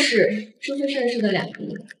傅氏出去盛世的2个亿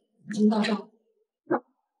已经到账了。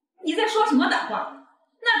你在说什么大话？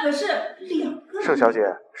那可是2个亿。盛小姐，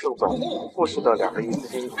盛总，傅氏的2个亿资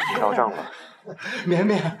金已经到账了。绵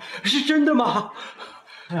绵，是真的吗？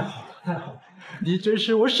太好了，太好了，你真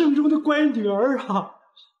是我生中的乖女儿啊！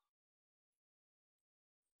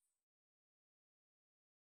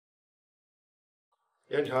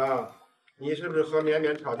彦成，你是不是和绵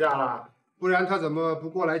绵吵架了？不然他怎么不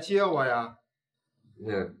过来接我呀？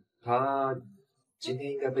那他今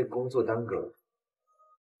天应该被工作耽搁了。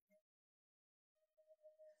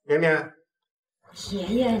绵绵，爷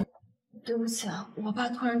爷，对不起啊，我爸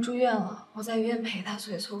突然住院了，我在医院陪他，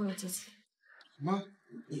所以错过了这次。什么？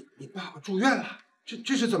你爸爸住院了？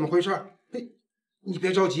这是怎么回事？你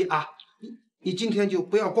别着急啊，你今天就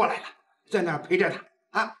不要过来了，在那儿陪着他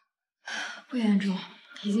啊。不严重，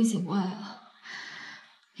已经醒过来了。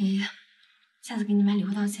爷爷，下次给你买礼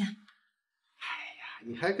物道歉。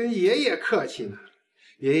你还跟爷爷客气呢，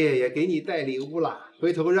爷爷也给你带礼物了，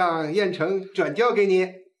回头让彦成转交给你。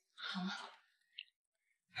好。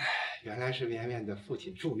原来是绵绵的父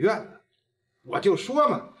亲住院了，我就说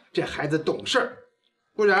嘛，这孩子懂事儿，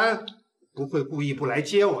不然不会故意不来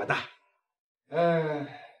接我的。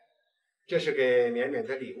这是给绵绵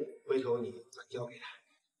的礼物，回头你转交给他。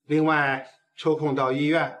另外，抽空到医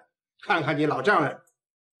院看看你老丈人。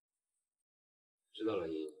知道了，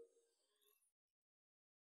爷爷。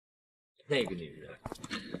那个女人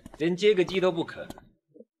连接个鸡都不肯，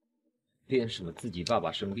编什么自己爸爸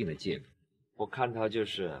生病的借口。我看她就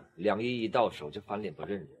是2亿一到手就翻脸不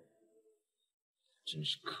认人，真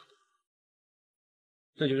是可恶。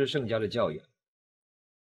这就是盛家的教养。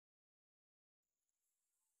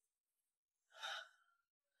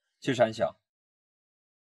去山小。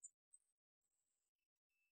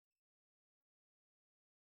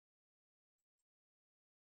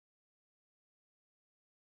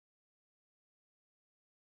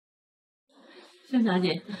盛小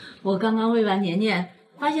姐，我刚刚喂完年年，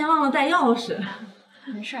发现忘了带钥匙。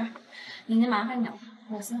没事儿，年年麻烦你了，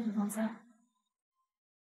我先回房间。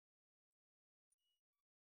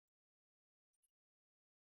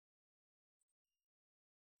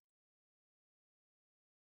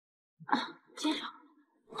啊，先生，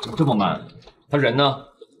怎么这么慢？他人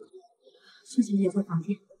呢？盛小姐在房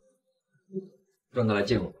间。让他来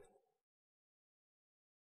见我。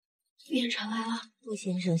燕城来了。傅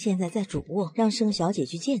先生现在在主卧，让盛小姐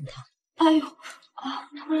去见他。哎呦啊！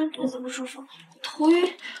突然肚子不舒服，头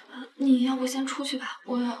晕，你要不先出去吧，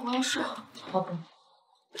我要睡。好的。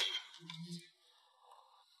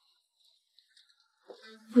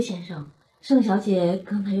傅先生，盛小姐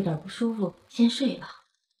刚才有点不舒服，先睡了。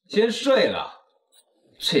先睡了？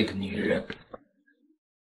这个女人。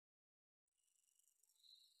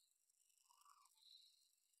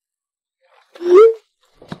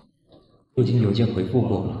我已经邮件回复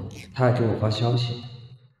过了，他还给我发消息，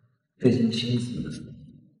费尽心思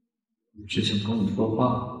只想跟我说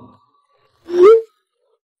话。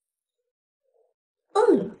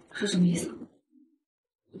是什么意思？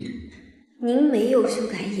您没有修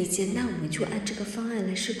改意见，那我们就按这个方案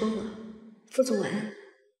来施工了。副总晚安。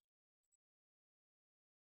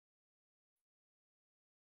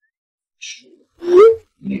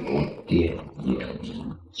有点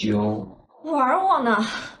研究。玩我呢？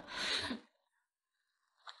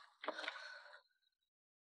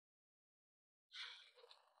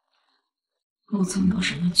顾总有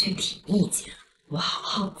什么具体意见，我好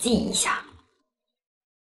好记一下。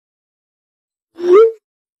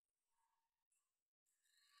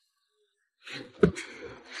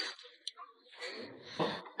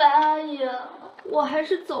大爷，我还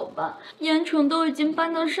是走吧。燕城都已经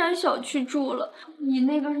搬到山小去住了，你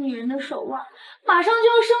那个女人的手腕马上就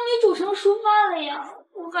要生米煮成熟饭了呀！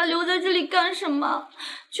我还留在这里干什么？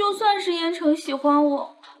就算是燕城喜欢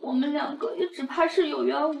我，我们2个也只怕是有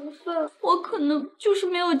缘无分。我可能就是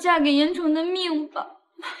没有嫁给燕城的命吧。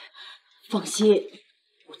放心，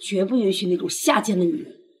我绝不允许那种下贱的女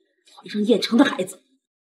人怀上燕城的孩子。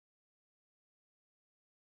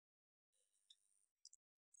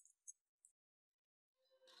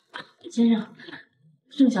先生，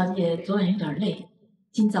盛小姐昨晚有点累，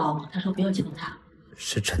今早她说不要见她。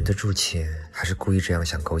是沉得住气，还是故意这样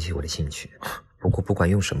想勾起我的兴趣？不过不管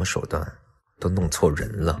用什么手段，都弄错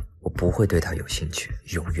人了。我不会对她有兴趣，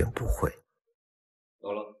永远不会。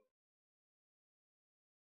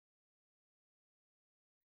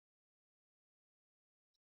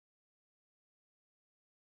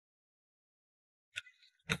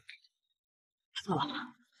坐吧。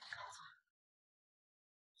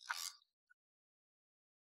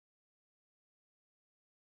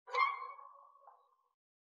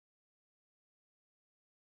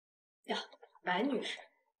呀，白女士，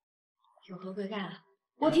有何贵干啊？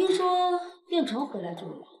我听说燕城回来这里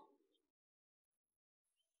了，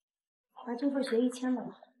把这份协议签了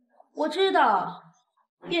吧。我知道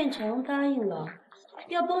燕城答应了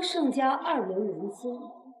要帮盛家2轮融资，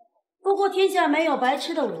不过天下没有白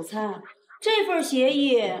吃的午餐，这份协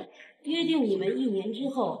议约定你们1年之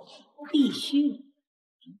后必须，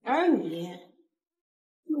而你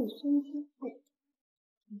入孙之后。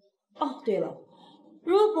哦，对了，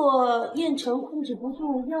如果燕城控制不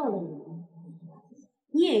住要了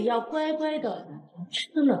你也要乖乖的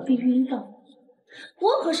吃了避孕药。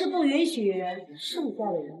我可是不允许盛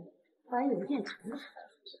家的人怀有燕城的。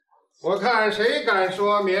我看谁敢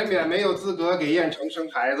说绵绵没有资格给燕城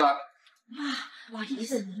生孩子？不好意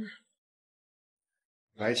思。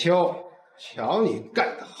白秋，瞧你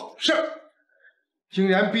干的好事儿，竟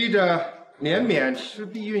然逼着绵绵吃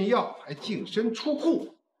避孕药，还净身出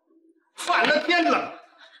户，反了天了！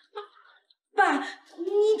爸，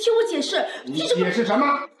你听我解释。你解释什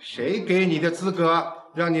么？谁给你的资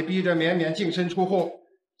格让你逼着绵绵净身出户？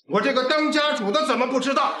我这个当家主的怎么不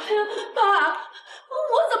知道？哎呀，爸，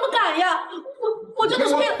我怎么敢呀？我真的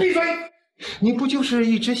是为了……闭嘴！你不就是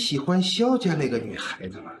一直喜欢萧家那个女孩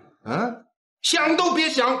子吗？啊，想都别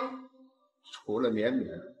想！除了绵绵，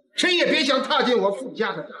谁也别想踏进我傅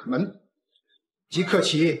家的大门。即刻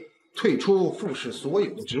起退出傅氏所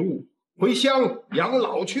有的职务，回乡养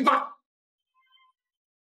老去吧。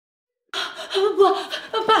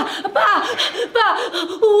爸，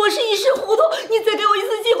我是一时糊涂，你再给我一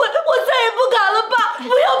次机会，我再也不敢了。爸，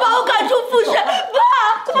不要把我赶出傅氏！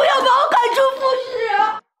爸，不要把我赶出傅氏！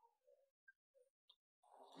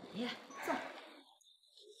爷爷，坐。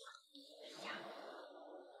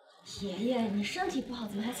爷爷，你身体不好，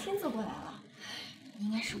怎么还亲自过来了？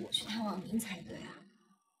应该是我去探望您才对啊。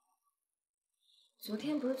昨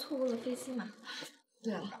天不是错过了飞机吗？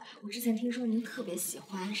对了，我之前听说您特别喜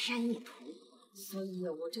欢善意图，所以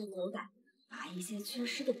我就有胆把一些缺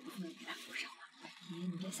失的部分给它补上了。爷爷，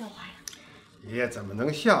你别笑话呀。爷爷怎么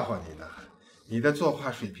能笑话你呢？你的作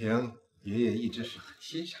画水平，爷爷一直是很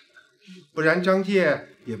欣赏的，不然张介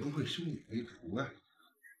也不会收你为徒啊。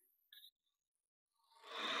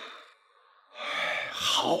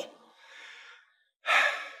好，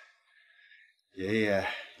爷爷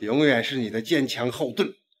永远是你的坚强后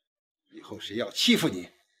盾。以后谁要欺负你，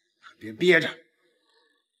可别憋着。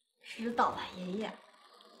知道了，爷爷。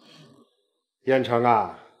燕城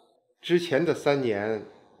啊，之前的3年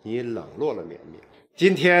你冷落了绵绵，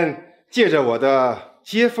今天借着我的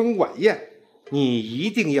接风晚宴，你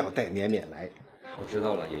一定要带绵绵来。我知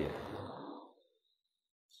道了，爷爷。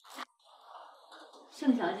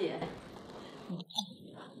盛小姐，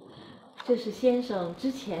这是先生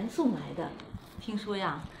之前送来的，听说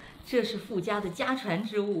呀，这是傅家的家传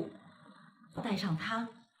之物。带上它，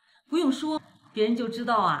不用说，别人就知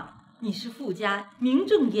道啊，你是傅家名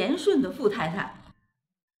正言顺的傅太太。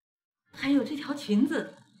还有这条裙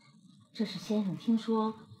子，这是先生听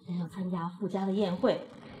说人要参加傅家的宴会，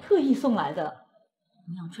特意送来的。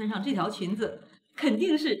你要穿上这条裙子，肯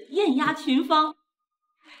定是艳压群芳。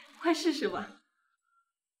快试试吧。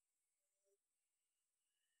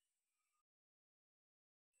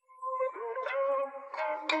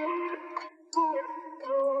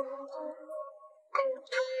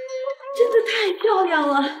真的太漂亮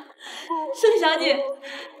了，盛小姐，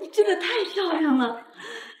你真的太漂亮了。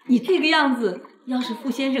你这个样子，要是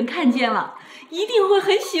傅先生看见了，一定会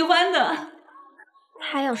很喜欢的。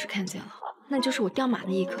他要是看见了，那就是我掉马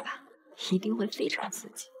的一刻吧，一定会非常刺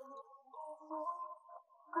激。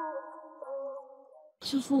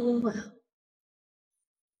是傅公公。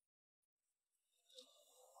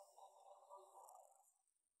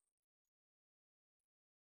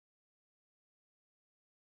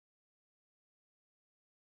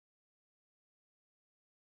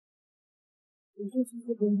你就去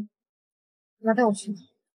这边，你要带我去哪？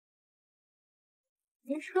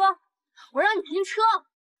停车！我让你停车！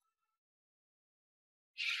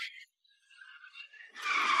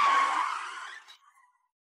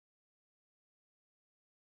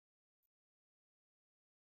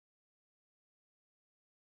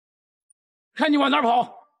看你往哪儿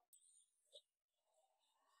跑！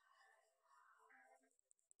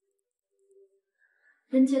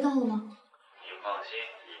人接到了吗？您放心，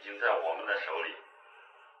已经在我们的手里。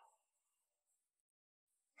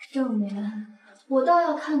盛年，我倒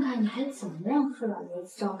要看看你还怎么让傅老爷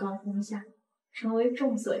子昭高峰下，成为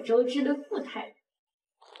众所周知的傅太太。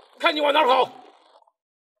看你往哪儿跑！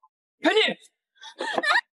看你！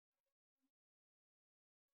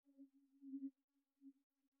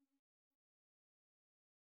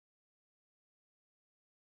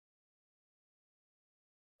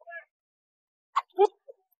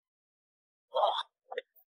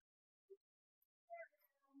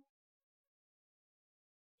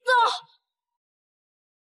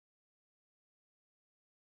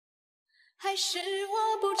还是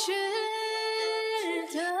我不值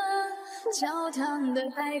得？教堂的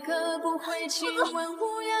白鸽不会亲吻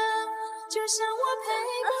乌鸦，就像我配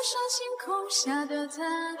不上星空下的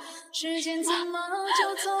他。时间怎么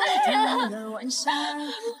就走到了晚上？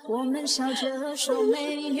我们笑着说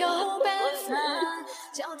没有办法。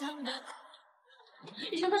教堂的。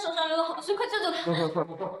医生，他手上流了好多血，快救救他！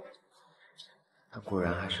快！他果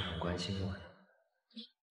然还是很关心我的。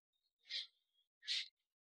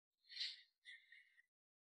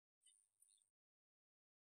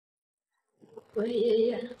我的爷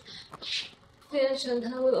爷，傅彦辰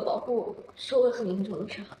他为了保护我，受了很严重的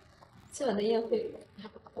伤。今晚的宴会，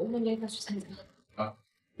我妹妹她去参加。啊，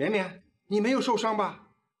绵绵，你没有受伤吧？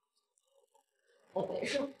我没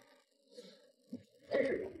事，但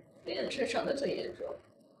是傅彦辰伤得很严重，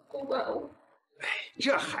不怪我。哎，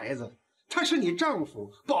这孩子，他是你丈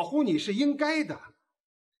夫，保护你是应该的。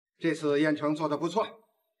这次燕城做得不错，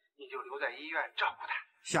你就留在医院照顾他。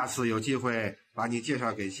下次有机会把你介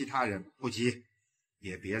绍给其他人，不急，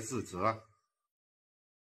也别自责。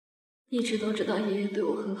一直都知道爷爷对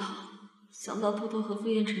我很好，想到偷偷和傅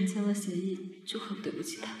彦辰签了协议，就很对不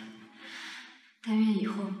起他。但愿以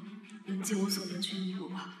后能尽我所能去弥补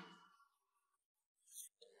吧。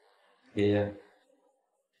爷爷，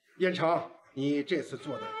燕城，你这次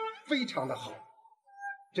做的非常的好，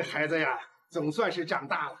这孩子呀，总算是长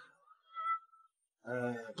大了。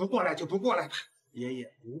不过来就不过来吧，爷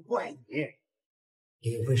爷不怪你。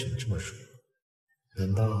爷爷为什么这么说？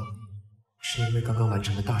难道是因为刚刚完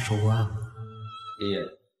成的大收案吗？爷爷，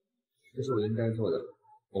这是我应该做的，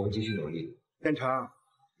我会继续努力。燕城，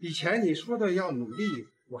以前你说的要努力，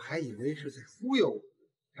我还以为是在忽悠我，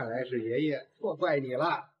看来是爷爷错怪你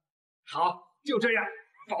了。好，就这样，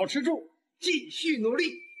保持住，继续努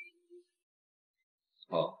力。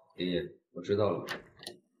好，爷爷，我知道了。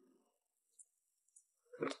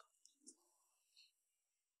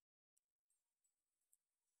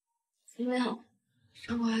怎么样？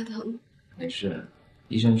伤口还疼吗？没事，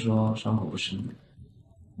医生说伤口不深，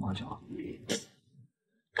麻就好。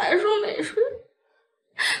还说没事？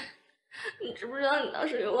你知不知道你当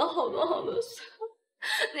时流了好多好多血？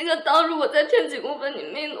那个刀如果再添几公分，你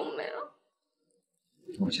命都没了。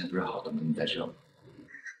我现在不是好端端的在这吗？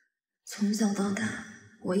从小到大，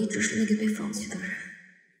我一直是那个被放弃的人，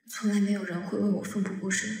从来没有人会为我奋不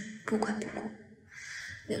顾身、不管不顾，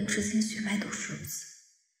连至亲血脉都是如此。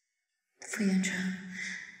傅彦辰，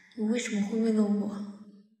你为什么会为了我？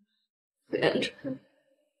傅彦辰，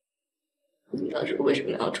你当时为什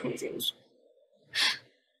么要冲进去？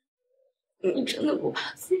你真的不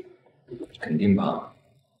怕死？肯定怕。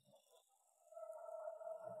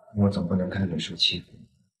我总不能看着你受欺负。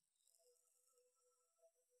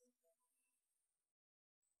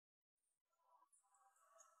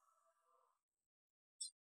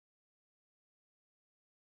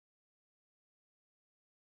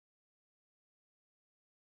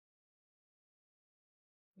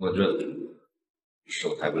我这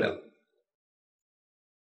手抬不了。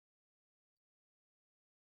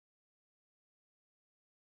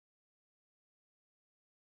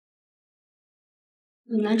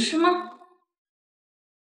你难吃吗？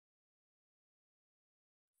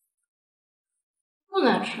不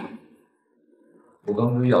难吃。我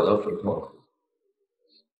刚不是咬到舌头了，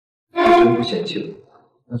你真不嫌弃我？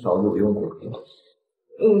那勺子我用过了。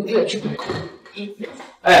越吃。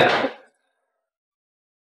哎。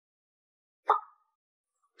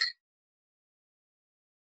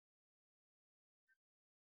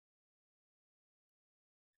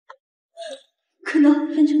可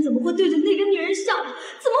能燕城怎么会对着那个女人笑？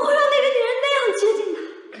怎么会让那个女人那样接近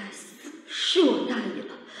他？该死，是我大意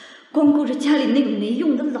了，光顾着家里那个没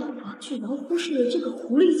用的老婆，居然忽视了这个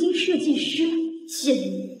狐狸精设计师。贱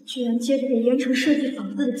女，居然借着给燕城设计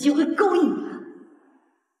房子的机会勾引他。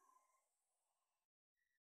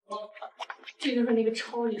这就是那个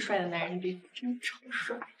超级帅的男人的地方，真超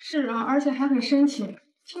帅。是啊，而且还很深情。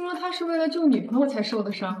听说他是为了救女朋友才受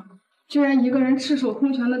的伤。居然一个人赤手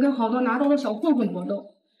空拳的跟好多拿刀的小混混搏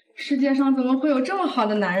斗，世界上怎么会有这么好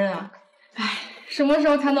的男人啊？哎，什么时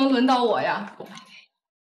候才能轮到我呀？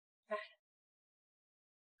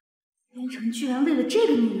燕城居然为了这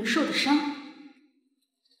个女人受的伤。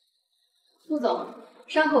陆总，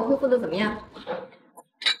伤口恢复的怎么样？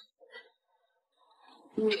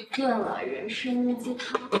你炖了人参鸡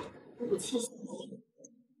汤，补气行不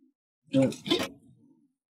行？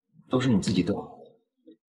都是你自己炖。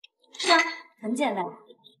是啊，很简单，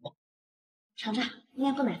尝尝，应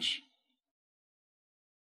该不难吃。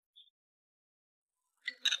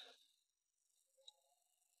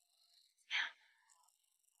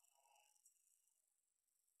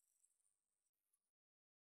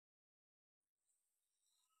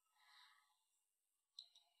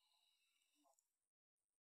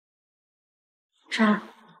啥？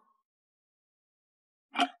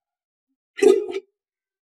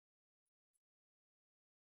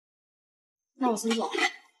那我先走。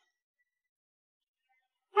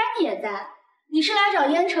你也在？你是来找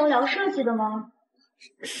燕城聊设计的吗？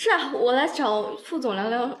是啊，我来找副总聊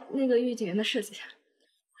聊那个御景园的设计。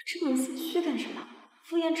我这么心虚干什么？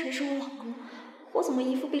傅彦辰是我老公，我怎么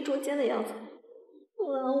一副被捉奸的样子？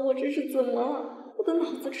我这是怎么了？我的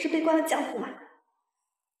脑子这是被关了浆糊吗？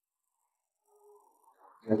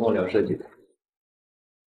来跟我聊设计的。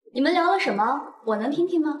你们聊了什么？我能听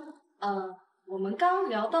听吗？我们刚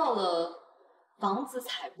聊到了房子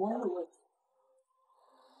采光的问题。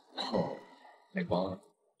哦，采光。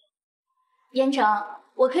燕城，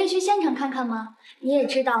我可以去现场看看吗？你也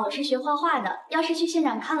知道我是学画画的，要是去现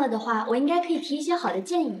场看了的话，我应该可以提一些好的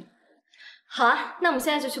建议。好啊，那我们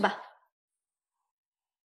现在就去吧。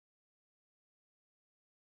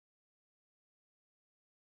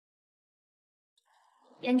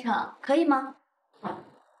燕城，可以吗？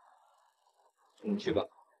你去吧。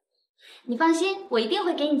你放心，我一定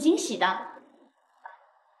会给你惊喜的。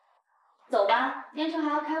走吧，燕城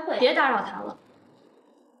还要开会，别打扰他了。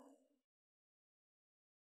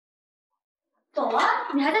走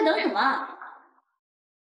啊，你还在等什么？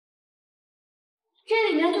这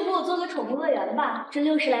里面就给我做个宠物乐园吧，这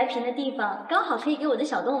60来平的地方，刚好可以给我的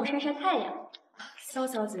小动物晒晒太阳。萧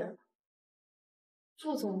小姐，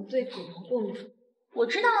副总对狗毛过敏。我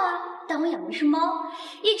知道啊，但我养的是猫，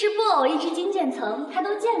一只布偶，一只金渐层，他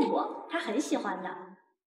都见过，他很喜欢的。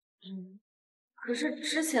可是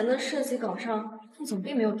之前的设计稿上，副总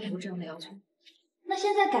并没有提出这样的要求。那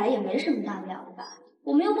现在改也没什么大不了的吧？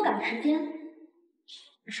我们又不赶时间。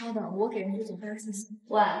稍等，我给任副总发个信息。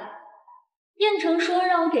喂，燕城说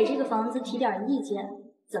让我给这个房子提点意见，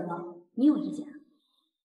怎么？你有意见？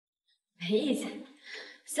没意见。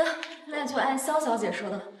行，那就按萧小姐说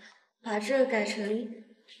的，把这改成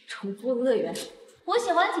宠物乐园。我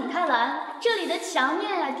喜欢景泰蓝，这里的墙面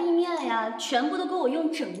呀、地面呀，全部都给我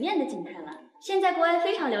用整面的景泰蓝。现在国外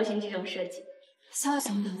非常流行这种设计。萧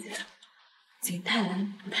小姐，景泰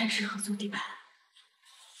蓝不太适合做地板。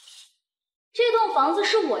这栋房子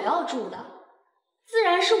是我要住的，自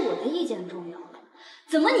然是我的意见重要。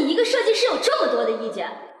怎么你一个设计师有这么多的意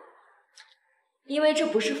见？因为这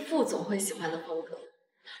不是副总会喜欢的风格，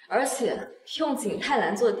而且用景泰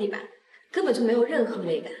蓝做地板根本就没有任何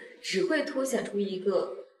美感，只会凸显出一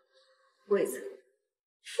个柜子。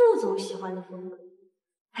副总喜欢的风格。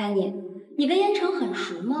Penny，你跟燕城很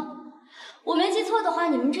熟吗？我没记错的话，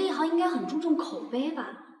你们这一行应该很注重口碑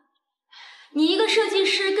吧？你一个设计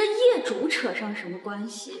师跟业主扯上什么关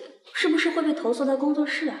系？是不是会被投诉到工作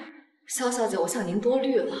室啊？萧小姐，我想您多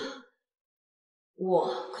虑了。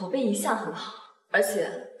我口碑一向很好，而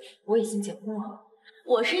且我已经结婚了。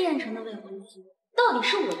我是燕城的未婚妻，到底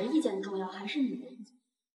是我的意见重要，还是你的意见？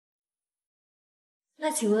那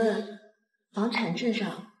请问，房产证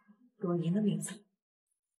上有您的名字？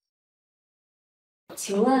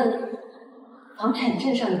请问，房产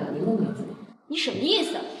证上有您的名字吗？你什么意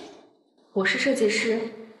思？我是设计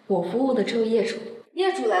师，我服务的只有业主。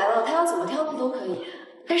业主来了，他要怎么挑剔都可以。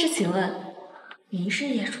但是请问，您是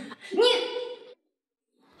业主吗？你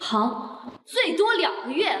好，最多2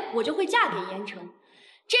个月我就会嫁给燕城。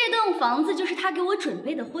这栋房子就是他给我准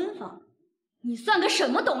备的婚房。你算个什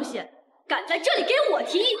么东西？敢在这里给我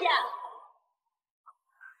提意见？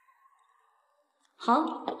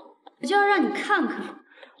好，我就要让你看看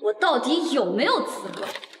我到底有没有资格。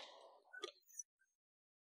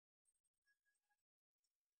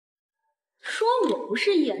说我不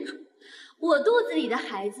是业主，我肚子里的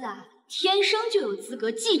孩子啊，天生就有资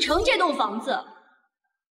格继承这栋房子。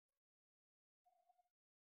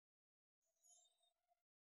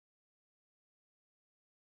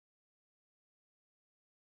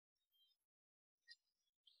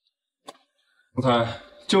总裁，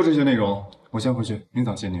就这些内容，我先回去，明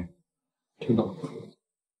早见您。听到。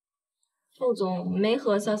副总没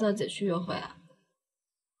和萧小姐去约会啊？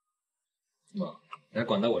还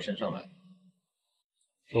管到我身上来？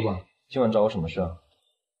说吧，今晚找我什么事啊？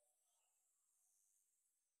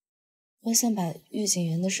我想把御景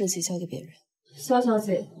园的设计交给别人。萧小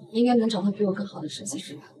姐应该能找到比我更好的设计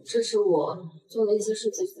师吧？这是我做了一些设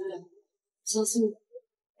计资料，相信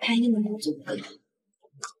她应该能帮我做得更好。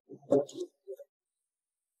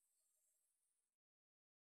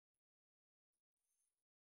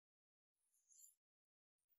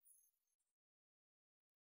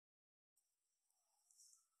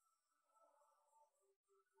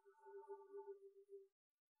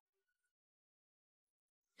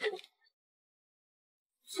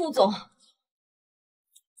副总，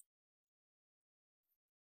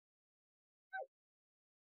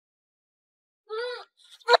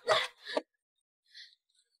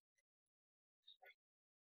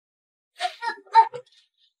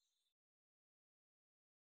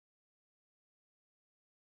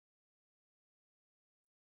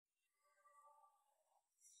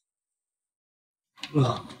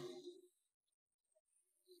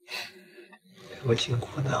我经过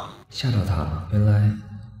的，吓到他了。原来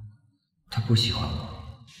他不喜欢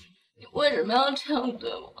我。你为什么要这样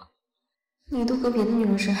对我？你都和别的女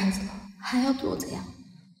人生孩子了，还要对我怎样？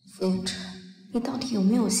傅远辰，你到底有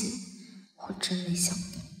没有心？我真没想到，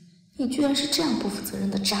你居然是这样不负责任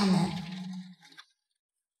的渣男。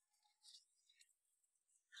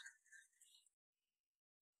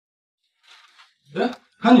哎，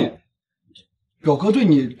韩妮，表哥对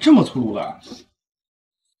你这么粗鲁的？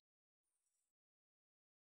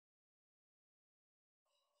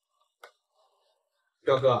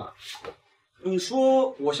表哥，你说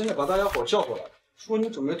我现在把大家伙叫过来，说你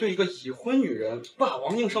准备对一个已婚女人霸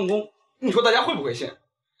王硬上弓，你说大家会不会信？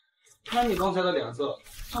看你刚才的脸色，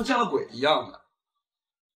像见了鬼一样的。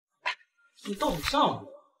哎，你到底上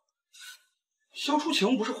不？萧初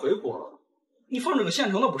晴不是回国了，你放着个现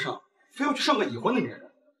成的不上，非要去上个已婚的女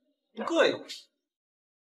人，不膈应吗？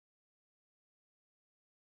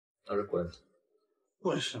倒是滚！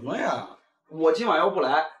滚什么呀？我今晚要不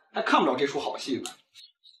来，还看不了这出好戏呢。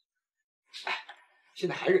哎，现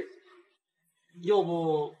在还是，要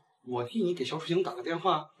不我替你给萧初晴打个电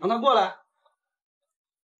话，让她过来。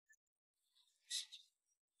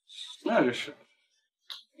那这是，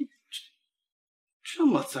这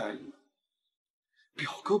么在意，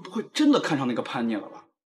表哥不会真的看上那个叛逆了吧？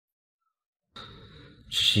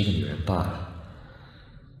只是一个女人罢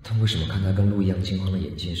了，但为什么看她跟鹿一样金黄的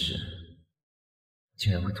眼睛时，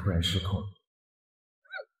竟然会突然失控？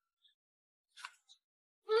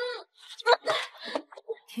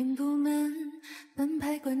填不满门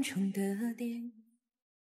派观众的店。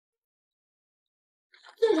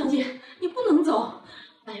郑小姐，你不能走，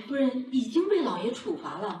白夫人已经被老爷处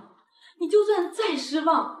罚了，你就算再失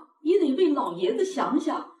望，也得为老爷子想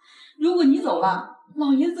想。如果你走了，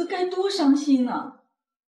老爷子该多伤心呢。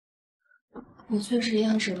我确实也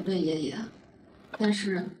很舍不得爷爷，但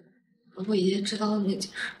是如果爷爷知道了那件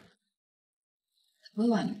事，他会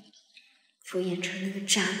挽留我。傅彦成那个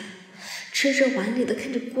渣男，吃着碗里的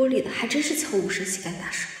看着锅里的，还真是悄无声息干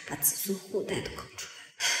大事，把子孙后代都搞出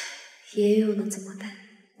来。爷爷又能怎么办？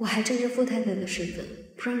我还仗着傅太太的身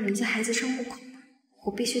份，不让人家孩子上户口吗？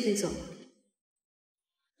我必须得走了。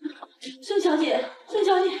盛小姐，盛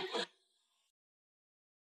小姐，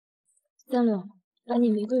三六，把你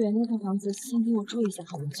玫瑰园那套房子先给我住一下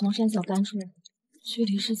好了，从山小搬出来，具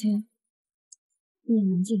体事情一言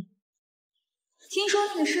难尽。听说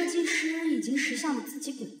那个设计师已经识相的自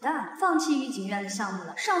己滚蛋，放弃御景院的项目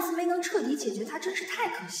了。上次没能彻底解决他，真是太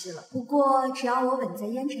可惜了。不过只要我稳在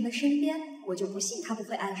燕城的身边，我就不信他不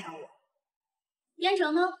会爱上我。燕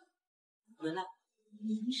城呢？回来。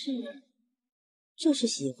您是？这是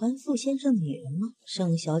喜欢傅先生的女人吗？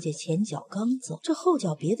盛小姐前脚刚走，这后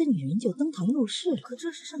脚别的女人就登堂入室了。可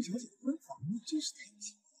这是盛小姐的婚房啊，真是太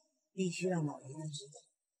奇怪，必须让老爷子知道。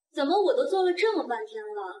怎么我都做了这么半天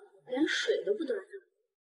了，连水都不端上？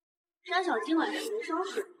张小今晚是没烧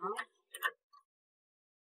水吗？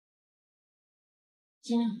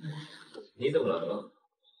今晚回来了。你怎么来了？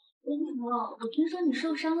林婷，我听说你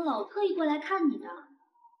受伤了，我特意过来看你的。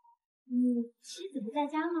你妻子不在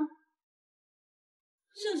家吗？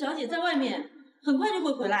盛小姐在外面，很快就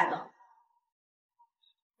会回来的。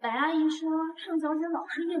白阿姨说，盛小姐老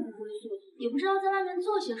是夜不归宿，也不知道在外面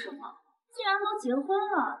做些什么。既然都结婚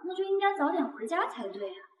了，那就应该早点回家才对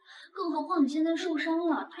呀。更何况你现在受伤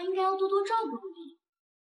了，她应该要多多照顾你。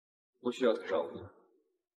不需要他照顾。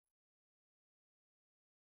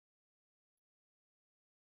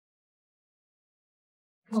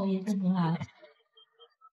老爷子您来了。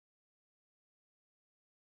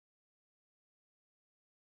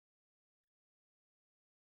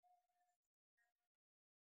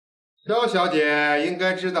萧小姐应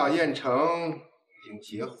该知道燕城已经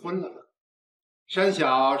结婚了。山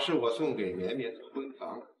小是我送给绵绵的婚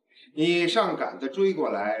房，你上赶着追过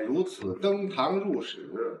来，如此登堂入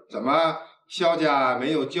室，怎么萧家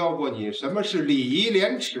没有教过你什么是礼仪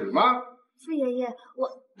廉耻吗？傅爷爷，我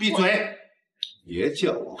闭嘴！别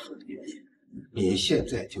叫我傅爷爷，你现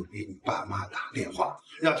在就给你爸妈打电话，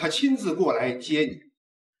让他亲自过来接你。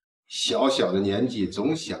小小的年纪，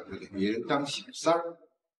总想着给别人当小三儿。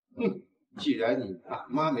既然你爸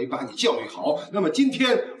妈没把你教育好，那么今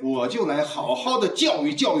天我就来好好的教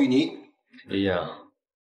育教育你。爷爷，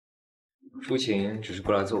初晴只是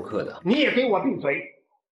过来做客的。你也给我闭嘴！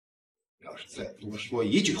要是再多说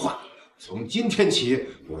一句话，从今天起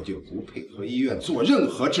我就不配合医院做任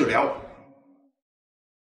何治疗。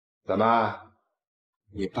怎么，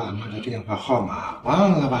你爸妈的电话号码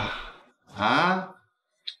忘了吧？啊？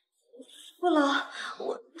傅老，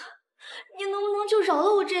你能不能就饶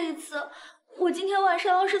了我这一次？我今天晚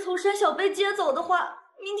上要是从山小被接走的话，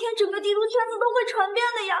明天整个帝都圈子都会传遍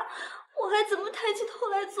的呀，我还怎么抬起头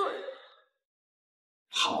来做人？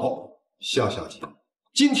好，萧小姐，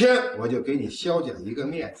今天我就给你萧家一个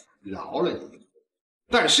面子，饶了你一回。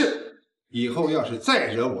但是以后要是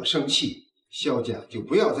再惹我生气，萧家就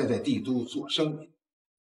不要再在帝都做生意。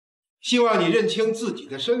希望你认清自己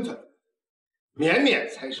的身份，绵绵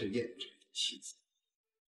才是燕之的妻子。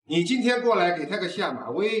你今天过来给他个下马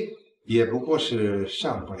威，也不过是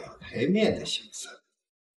上不了台面的小三。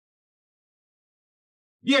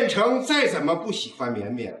燕城再怎么不喜欢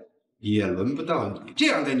绵绵，也轮不到你这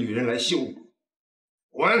样的女人来羞辱。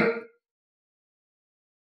滚！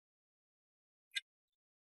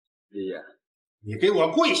爷爷，你给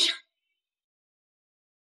我跪下！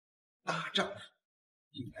大丈夫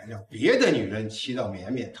竟然让别的女人骑到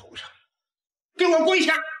绵绵头上，给我跪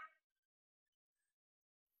下！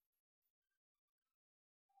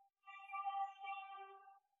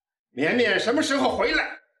绵绵什么时候回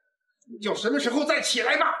来，你就什么时候再起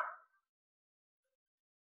来吧。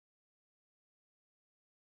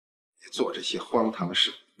别做这些荒唐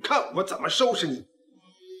事，看我怎么收拾你！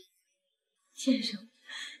先生，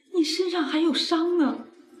你身上还有伤呢，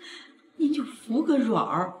您就服个软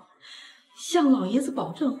儿，向老爷子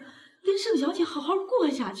保证，跟盛小姐好好过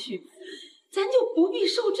下去，咱就不必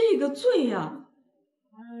受这个罪呀。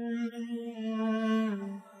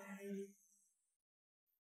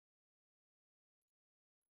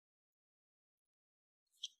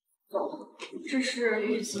走，这是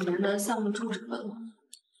预几年的项目终止本，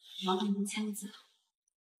麻烦您签字。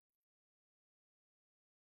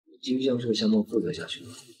继续将这个项目负责下去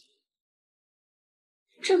吗？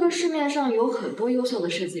这个市面上有很多优秀的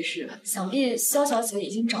设计师，想必萧小姐已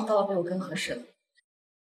经找到了比我更合适的。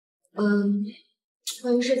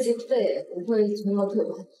关于设计费，我会从头退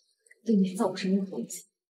还，对你造不成任何影响。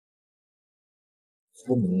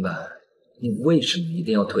不明白你为什么一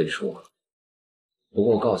定要退出？不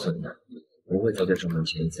过我告诉你，不会在这上面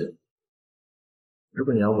签字。如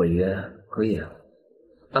果你要违约，可以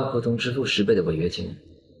按合同支付10倍的违约金。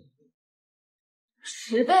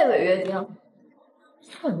10倍违约金？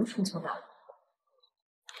算什么春秋大法？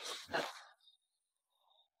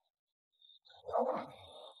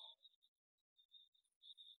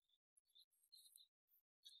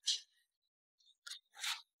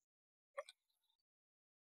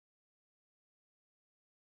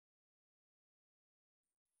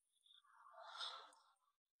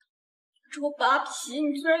周扒皮，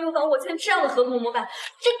你居然诱导我签这样的合同模板，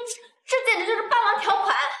这简直就是霸王条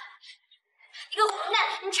款！你个混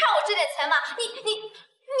蛋，你差我这点钱吗？你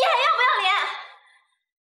还要不要脸？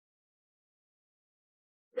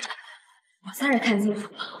我算是看清楚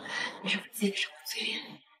了，你是我见识过最厉害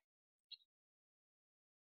的。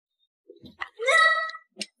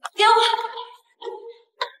给我！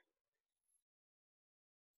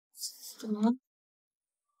怎么了？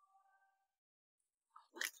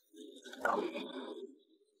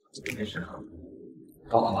没事，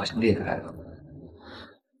高考好像裂开了，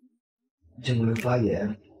肩部发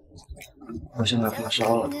炎，好像还发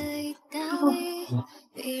烧了。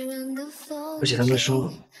而且他们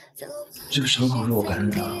说这个伤口是我感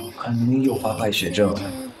染的，很容易诱发败血症。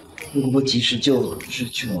如果不及时救治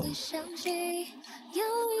就……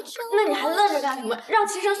那你还愣着干什么？让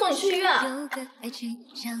齐晨送你去医院啊！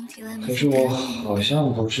可是我好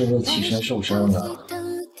像不是为齐晨受伤的。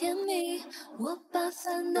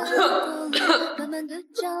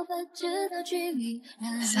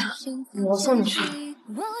行，我送你去。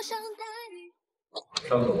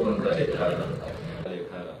伤口不能再裂开了，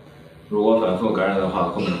如果反复感染的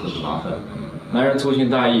话，后面会很麻烦。男人粗心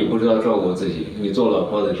大意，不知道照顾自己，你做老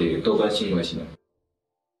婆的得多关心关心。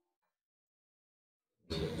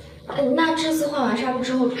那这次换完纱布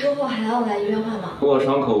之后还要来医院换吗？如果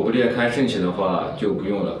伤口不裂开渗血的话，就不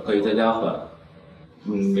用了，可以在家换。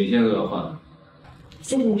每天都要换。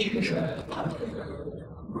谢谢你，陈叔。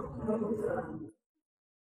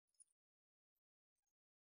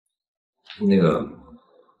那个，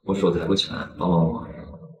我手抬不起来，帮帮我。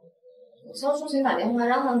我肖淑琴打电话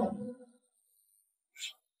让他们。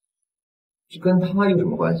这跟他有什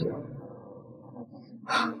么关系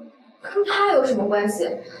啊？跟他有什么关系？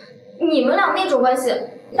你们俩那种关系，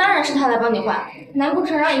当然是他来帮你换，难不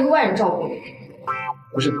成让一个外人照顾你？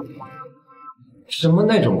不是，什么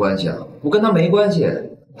那种关系啊？我跟他没关系。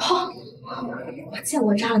我见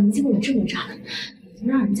过渣了，没见过你这么渣的。你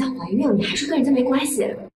让人家怀孕了，你还说跟人家没关系？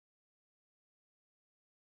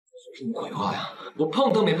什么鬼话呀！我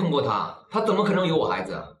碰都没碰过他，他怎么可能有我孩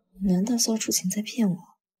子？难道萧楚晴在骗我？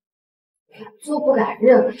敢做不敢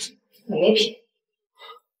认，你没品。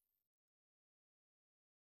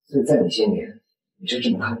所以在那些年，你是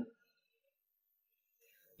这么看的，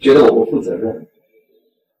觉得我不负责任，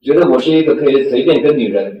觉得我是一个可以随便跟女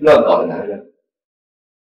人乱搞的男人。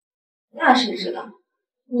那谁知道？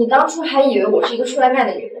你当初还以为我是一个出来卖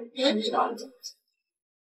的女人，谁知道你怎么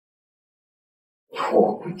做？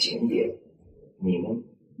我不检点，你呢？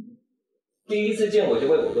第一次见我就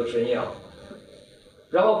为我做春药，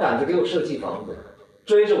然后赶着给我设计房子，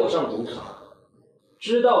追着我上赌场，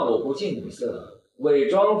知道我不近女色，伪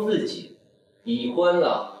装自己已婚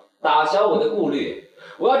了，打消我的顾虑。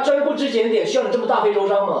我要真不知检点，需要你这么大费周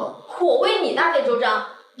章吗？我为你大费周章，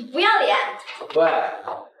你不要脸！喂，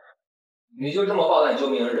你就这么报答你救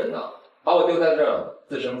命恩人呢？把我丢在这儿，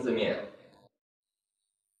自生自灭。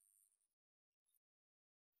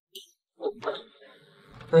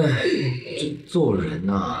哎，这做人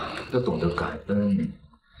呐，要懂得感恩。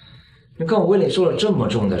你看我为你受了这么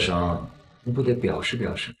重的伤，你不得表示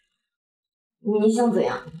表示？你想怎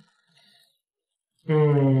样？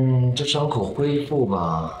这伤口恢复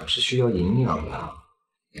吧，是需要营养的。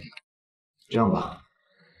这样吧，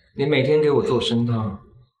你每天给我做参汤，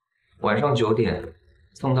晚上9点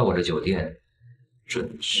送到我的酒店，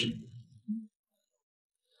准时。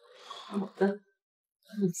好的。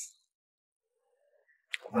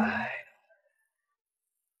乖。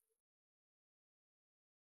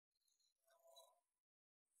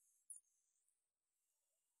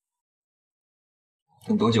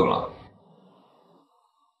等多久了？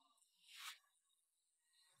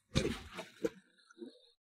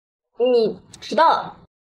你迟到了。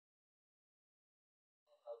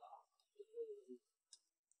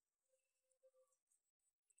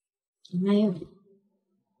没有。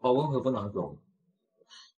保温盒不拿走。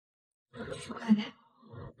快点。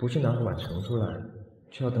不去拿个碗盛出来，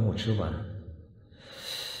却要等我吃完。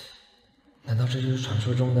难道这就是传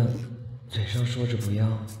说中的嘴上说着不要，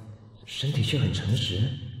身体却很诚实？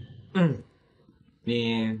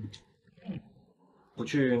你不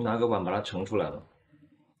去拿个碗把它盛出来了？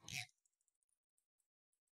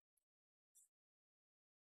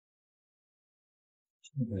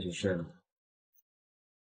这么快就睡了？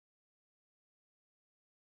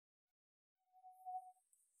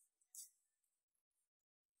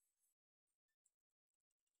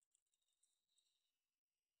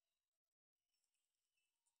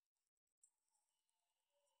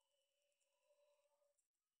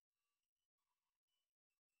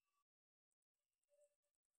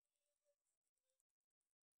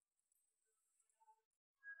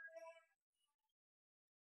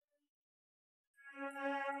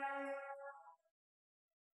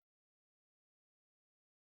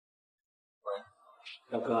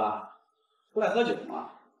小哥，过来喝酒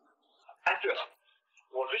吗？哎，对了，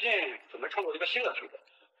我最近准备创作一个新的剧本。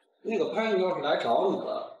那个拍女要是来找你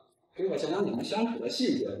了，给我讲讲你们相处的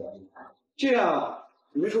细节吧，这样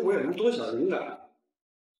没准我也能多小灵感。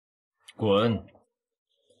滚！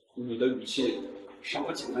你的语气伤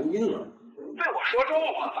我几分音了。被我说中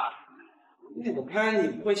了吧？那个拍你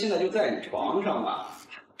不会现在就在你床上吧？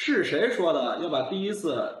是谁说的要把第一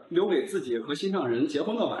次留给自己和心上人结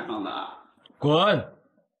婚的晚上的？滚！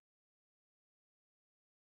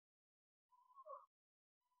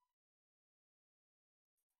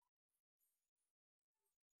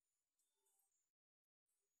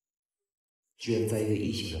居然在一个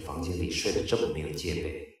异性的房间里睡得这么没有戒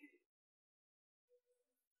备。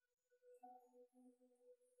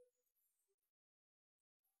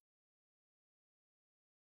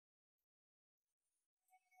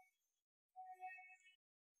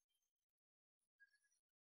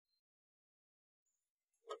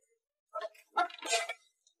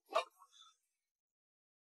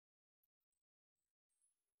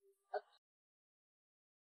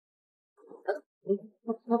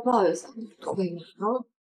不好意思，腿麻了。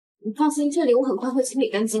你放心，这里我很快会清理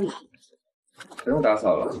干净的。不用打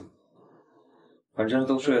扫了，反正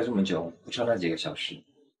都睡了这么久，不差那几个小时，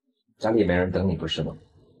家里也没人等你不是吗？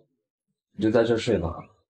你就在这睡吧，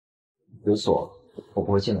有锁，我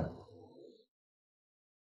不会进来。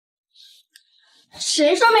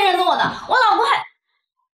谁说没人等我的？我老婆还……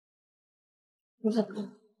你在干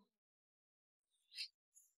嘛？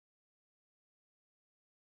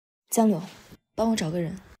江柳，帮我找个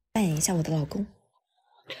人扮演一下我的老公。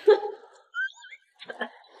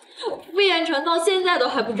傅彦成到现在都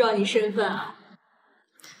还不知道你身份啊！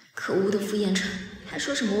可恶的傅彦成，还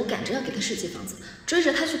说什么我赶着要给他设计房子，追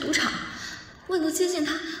着他去赌场，为了接近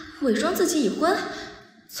他，伪装自己已婚。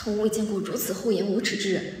从未见过如此厚颜无耻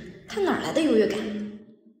之人，他哪来的优越感？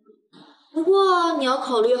不过你要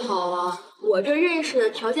考虑好了，我这认识的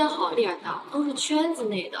条件好点的都是圈子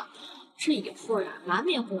内的，这以后呀，难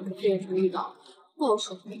免会跟傅彦成遇到，到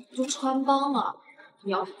时候就穿帮了。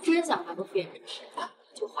你要是真想当个副业人士，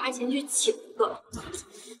就花钱去请一个。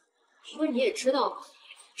不过你也知道，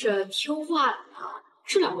这听话的呢，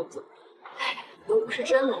质量都不准。哎，又不是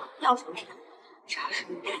真的，要什么啥，只要是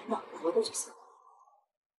你看暖和的就行。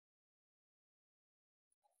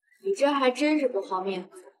你这还真是不好面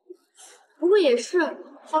子。不过也是，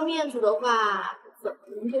好面子的话，怎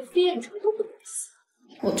么能对飞燕城都不联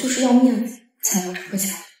系？我就是要面子，才要这么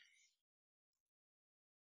想。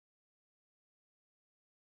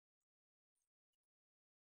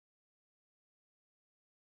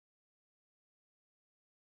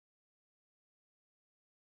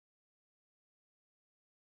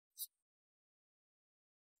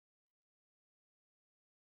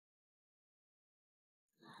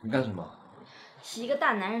你干什么？一个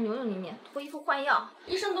大男人扭扭捏捏，脱衣服换药，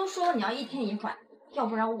医生都说你要1天1换，要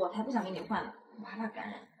不然我才不想给你换呢，我害怕感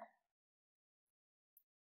染。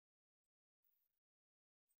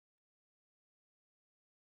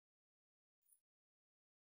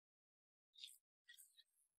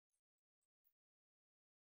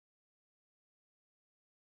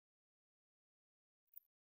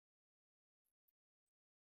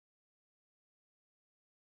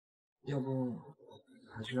要不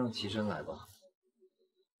还是让齐生来吧。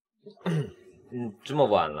这么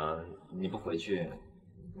晚了，你不回去，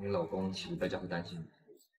你老公岂不在家会担心你？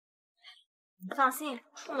你放心，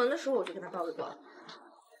出门的时候我就跟他报备过了，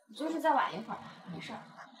你就是再晚一会儿吧，没事儿。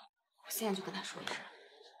我现在就跟他说一声。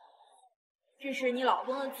这是你老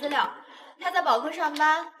公的资料，他在保科上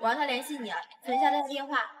班，我让他联系你了，存下他的电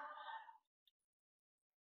话。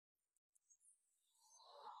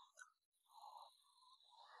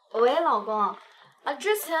喂，老公，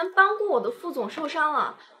之前帮过我的副总受伤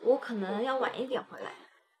了，我可能要晚一点回来。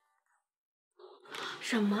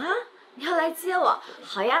什么？你要来接我？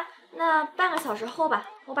好呀，那半个小时后吧，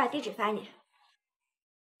我把地址发你。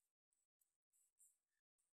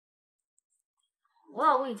我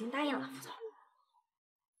老公已经答应了，副总。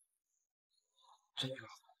真的？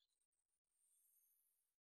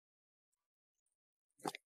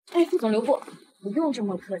哎，副总留步，不用这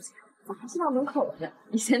么客气，我还是到门口了的。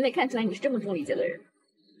以前没看出来你是这么重礼节的人。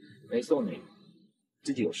没送你，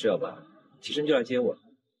自己有事要办，起身就来接我。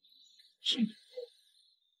是。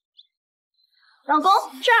老公，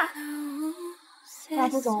这儿。大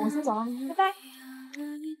副总，我先走了，拜拜。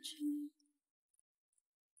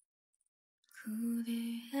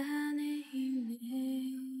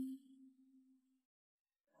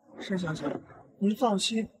盛小姐，您放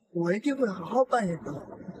心，我一定会好好办业的。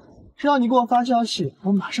只要你给我发消息，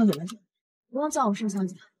我马上就来接。不用叫我盛小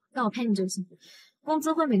姐，让我陪你就行。工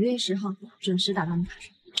资会每个月10号准时打到你卡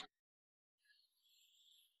上。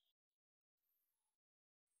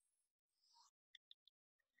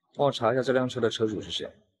帮我查一下这辆车的车主是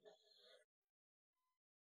谁。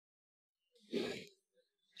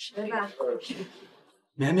谁吧？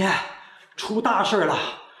绵绵，出大事了！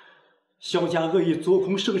萧家恶意做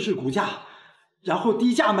空盛世股价，然后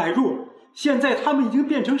低价买入，现在他们已经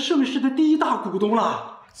变成盛世的第1大股东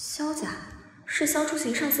了。萧家是萧初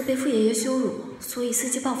行上次被傅爷爷羞辱，所以伺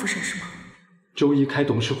机报复盛世吗？周一开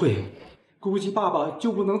董事会，估计爸爸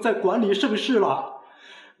就不能再管理盛世了。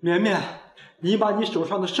绵绵，你把你手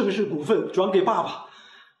上的盛世股份转给爸爸，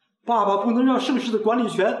爸爸不能让盛世的管理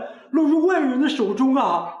权落入外人的手中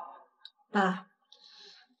啊！爸，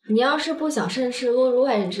你要是不想盛世落入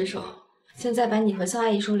外人之手，现在把你和萧阿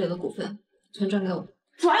姨手里的股份全转给我。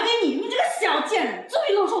转给你，你这个小贱人，终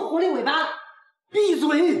于露出狐狸尾巴了！闭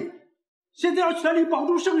嘴！现在要全力保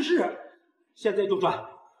住盛世，现在就转，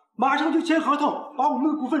马上就签合同，把我们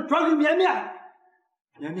的股份转给绵绵。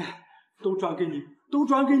绵绵，都转给你，都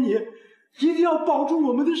转给你，一定要保住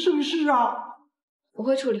我们的盛世啊！我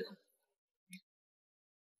会处理。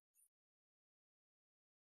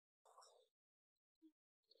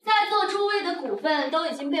在座诸位的股份都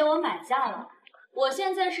已经被我买下了，我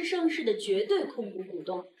现在是盛世的绝对控股股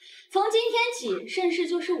东，从今天起，盛世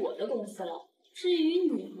就是我的公司了。至于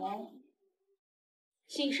你们，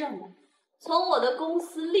姓盛的，从我的公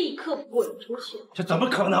司立刻滚出去！这怎么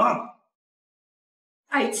可能？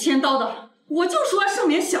爱签刀的，我就说盛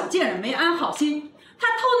眠小贱人没安好心，他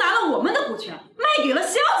偷拿了我们的股权，卖给了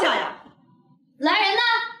萧家呀！来人呐，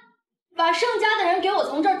把盛家的人给我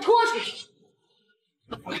从这儿拖出去！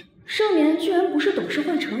盛眠居然不是董事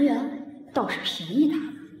会成员，倒是便宜他了。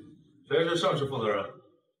谁是盛世负责人？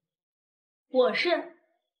我是。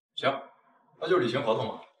行，那就履行合同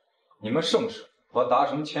吧。你们盛世和达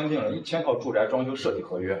成签订了1000套住宅装修设计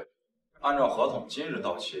合约，按照合同今日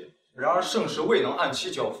到期。然而盛世未能按期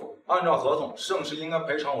交付，按照合同，盛世应该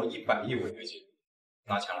赔偿我100亿违约金。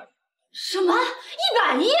拿钱来。什么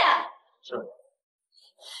？100亿？是。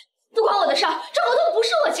不关我的事儿，这合同不是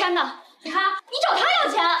我签的。你看，你找他要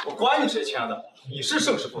钱。我管你谁签的，你是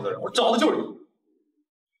盛世负责人，我找的就是你。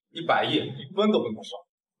100亿，1分都不能少，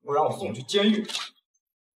不然我送你去监狱。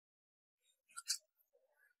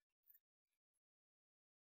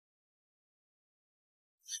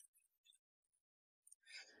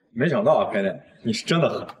没想到啊，佩佩，你是真的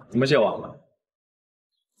狠，怎么写完了？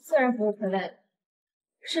自然不会回来的。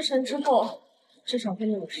事成之后，至少会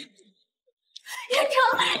有事。元成，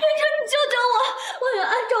你救救我！我原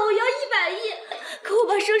按照我要100亿，可我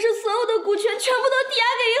把盛世所有的股权全部都抵押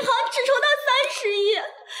给银行，只筹到30亿。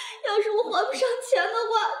要是我还不上钱的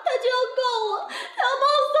话，他就要告我，他要把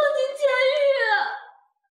我送进监狱。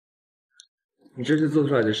你这次做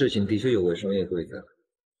出来的事情的确有违商业规则。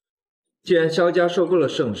既然萧家收购了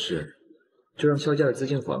盛世，就让萧家的资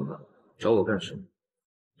金还吧。找我干什么？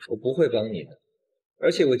我不会帮你的。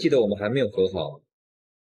而且我记得我们还没有和好，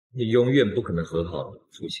你永远不可能和好，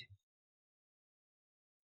父亲。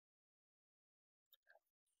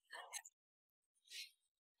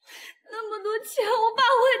那么多钱，我爸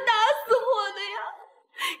会打死我的呀！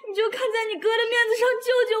你就看在你哥的面子上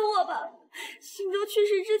救救我吧。新州去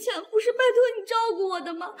世之前，不是拜托你照顾我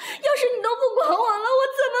的吗？要是你都不管我了，我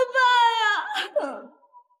怎么办呀？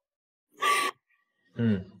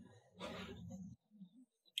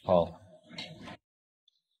好。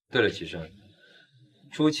对了，齐生，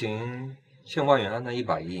出勤欠外援按捺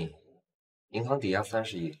100亿，银行抵押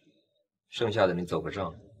30亿，剩下的你走个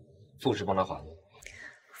账，傅氏帮他还。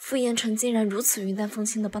傅彦成竟然如此云淡风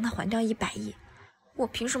轻地帮他还掉100亿，我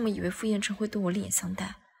凭什么以为傅彦成会对我另眼相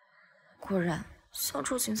待？果然，萧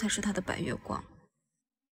初晴才是他的白月光。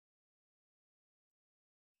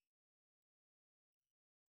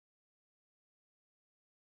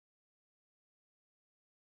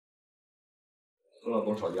和老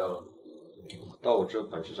公吵架了，到我这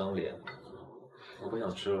板是张脸，我不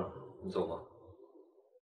想吃了，你走吧。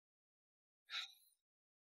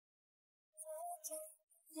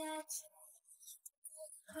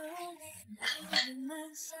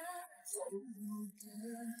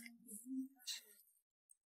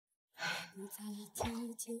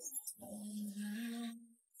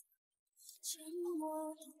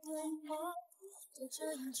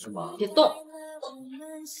干嘛？别动！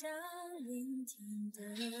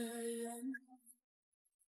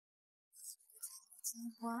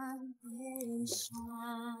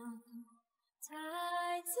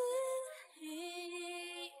太自以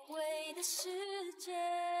为的世界，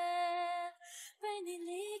被你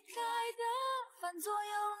离开的反作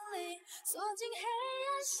用力，锁进黑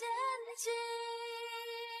暗陷阱。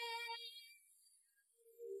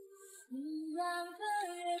明亮的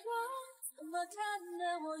月光，怎么看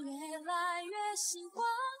得我越来越心慌？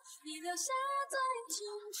你留下最清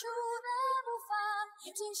楚的步伐，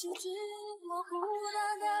追寻只模糊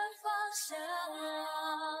的方向。哦，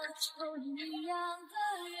一样的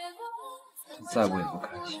月光，你再我也不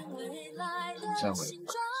开心，你再我也不开心。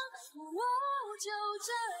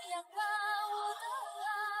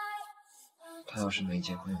他要是没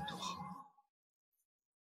结婚有多好。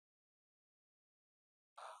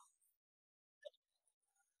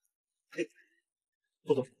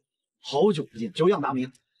副总，好久不见，久仰大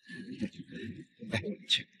名。哎，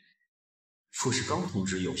请。富士刚通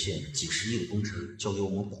知有限几十亿的工程交给我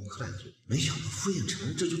们广科来做，没想到傅彦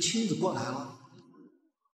成这就亲自过来了。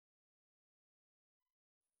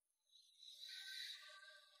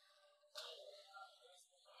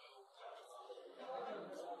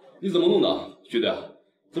你怎么弄的，兄弟？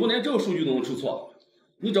怎么连这个数据都能出错？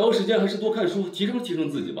你找个时间还是多看书，提升提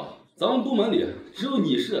升自己吧。咱们部门里只有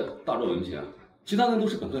你是大专文凭，其他人都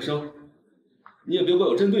是本科生。你也别怪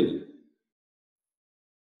我针对你。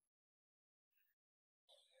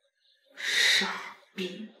傻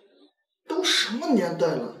逼！都什么年代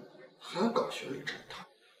了，还搞学历侦探，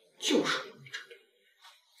就是有你这个，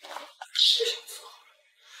是想伺候了。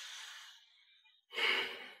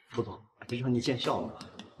副总，别说你见笑了，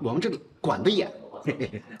我们这里管得严。嘿嘿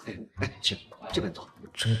嘿嘿，哎，请这边坐。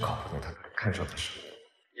真搞不懂他看上的是。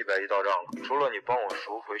100亿到账了，除了你帮我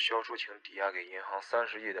赎回萧淑琴抵押给银行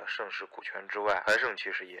30亿的盛世股权之外，还剩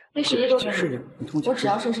70亿。那10亿都给你，我只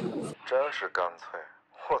要盛世的股份。真是干脆，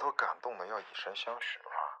我都感动的要以身相许了。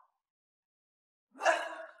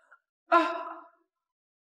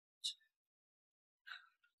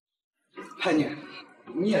佩妮，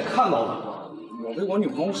你也看到了，我被我女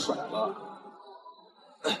朋友甩了，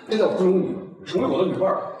那叫不容易，成为我的女伴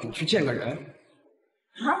儿，你去见个人。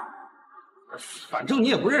啊？反正你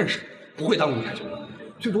也不认识，不会耽误你太久，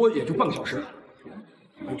最多也就半个小时。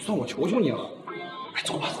算我求求你了，哎，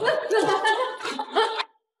走吧。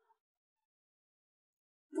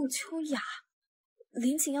陆秋雅，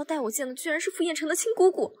林景要带我见的居然是傅彦成的亲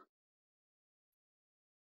姑姑。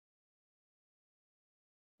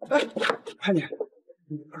哎，潘妮，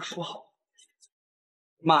你不是说好？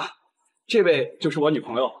妈，这位就是我女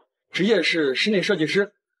朋友，职业是室内设计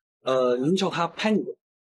师，您叫她潘妮。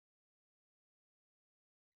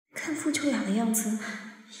看傅秋雅的样子，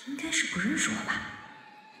应该是不认识我吧？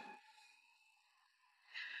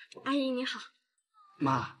阿姨你好。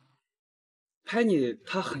妈，潘妮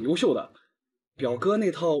她很优秀的，表哥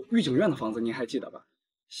那套御景院的房子您还记得吧？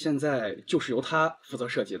现在就是由她负责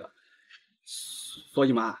设计的，所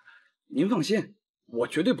以妈，您放心，我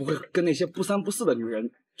绝对不会跟那些不三不四的女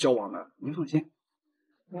人交往的，您放心。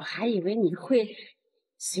我还以为你会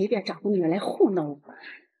随便找个女人来糊弄我。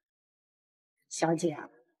小姐，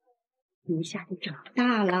你一下子长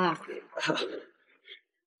大了。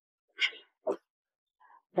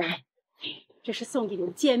来，这是送给你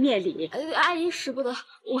的见面礼。阿姨使不得，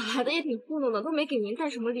我来的也挺糊弄的，都没给您带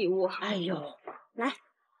什么礼物。哎呦，来，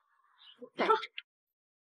带着，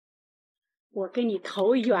我跟你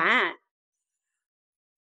投缘。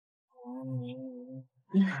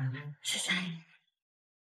你好，谢谢阿姨。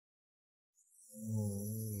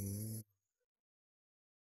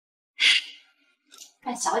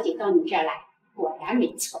看小姐到你这儿来，果然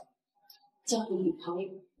没错，交个女朋友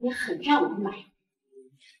也很让我满意。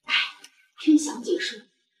哎，听小姐说，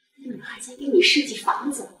你还在给你设计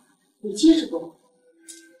房子，你接着不？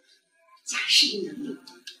家世的能力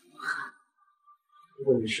好。如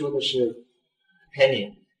果你说的是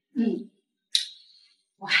Penny，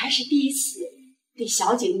 我还是第一次对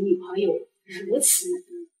小姐的女朋友如此满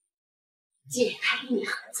意。既然还跟你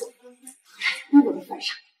合作，看在我的份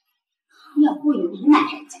上，你要过于为难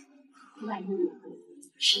人家，万一你们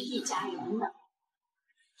是一家人呢？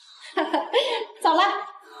走了。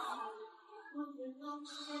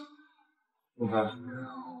你看，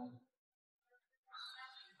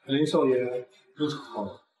林少爷入场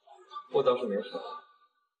了，我倒是没说，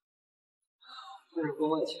这是婚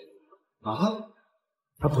外情啊？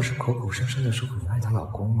她不是口口声声的说很爱她老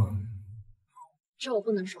公吗？这我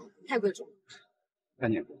不能收，太贵重了。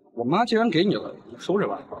潘妮，我妈既然给你了，你收着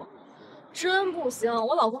吧。真不行，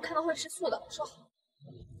我老公看到会吃醋的。说好。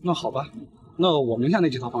那好吧，那我名下那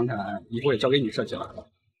几套房产以后也交给你设计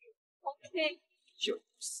了。OK。就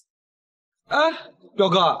是。哎，表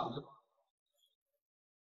哥。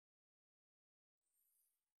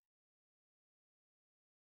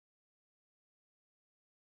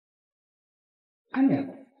潘妮，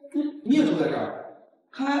你也住在这儿？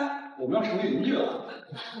看来我们要成为邻居了。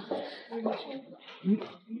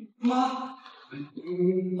妈，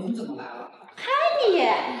你怎么来了？潘妮，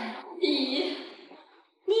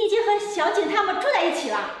你已经和小景他们住在一起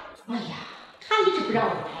了？哎呀，他一直不让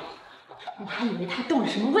我来，我还以为他动了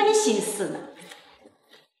什么歪心思呢。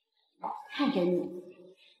看着你，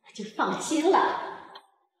我就放心了。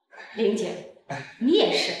玲姐，你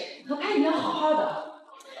也是，和潘妮要好好的。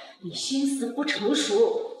你心思不成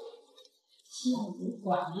熟，先不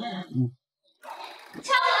管。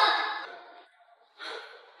敲门。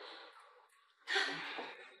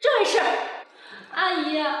这位是阿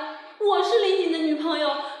姨，我是林锦的女朋友。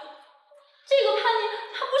这个潘妮，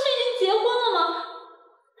她不是已经结婚了吗？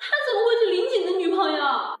她怎么会是林锦的女朋友？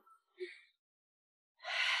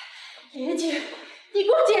林锦，你给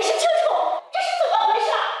我解释清楚，这是怎么回事？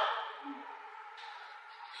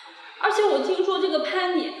而且我听说这个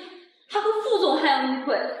潘妮，她和副总还有一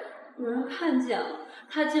腿，有人看见了，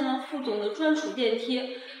她进了副总的专属电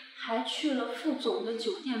梯，还去了副总的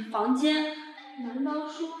酒店房间。难道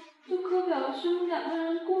说不可表兄两个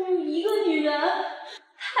人共用一个女人？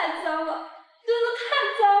太脏了，真的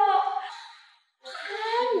太脏了！潘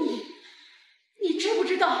妮，你知不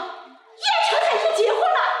知道叶晨他已经结婚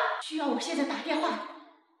了？需要我现在打电话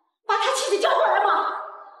把他妻子叫过来吗？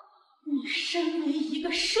你身为一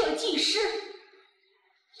个设计师，应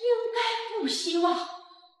该不希望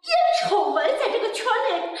因丑闻在这个圈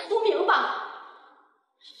内出名吧？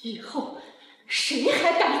以后谁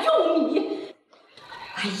还敢用你？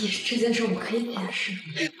阿姨，这件事我可以解释。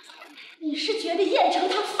你是觉得燕城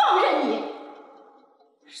他放任你，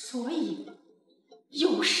所以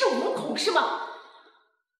有恃无恐是吗？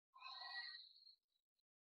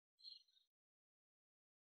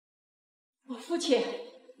我父亲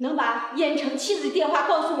能把燕城妻子的电话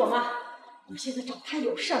告诉我吗？我现在找他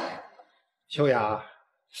有事儿。秋雅，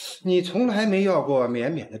你从来没要过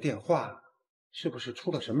绵绵的电话，是不是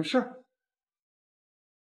出了什么事儿？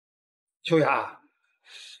秋雅，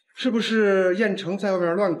是不是燕城在外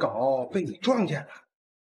面乱搞，被你撞见了？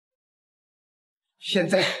现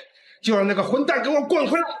在就让那个混蛋给我滚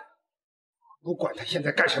回来！不管他现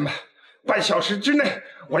在干什么，半小时之内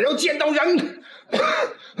我要见到人。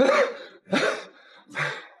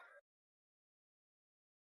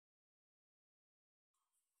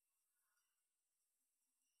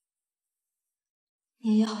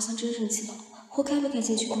爷爷好像真生气了，我该不该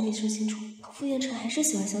进去跟李生清楚？可傅彦辰还是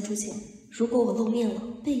喜欢萧初晴，如果我露面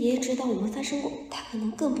了，被爷爷知道我们发生过，他可能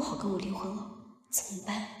更不好跟我离婚了，怎么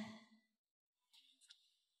办？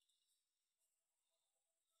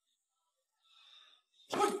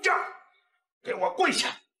混账！给我跪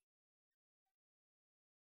下！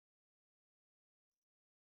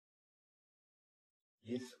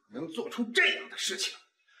你怎么能做出这样的事情？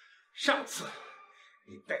上次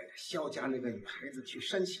你带着萧家那个女孩子去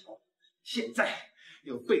山小，现在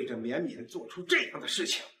又背着绵绵做出这样的事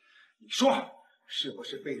情，你说是不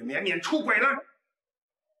是背着绵绵出轨了？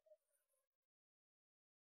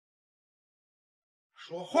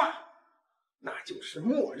说话，那就是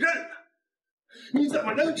默认了。你怎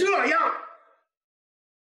么能这样？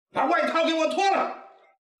把外套给我脱了！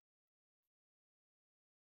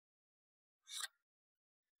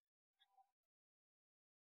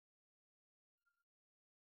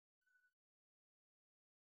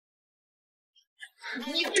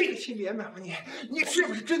你对得起绵绵吗？你是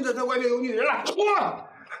不是真的在外面有女人了？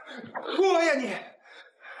脱呀你！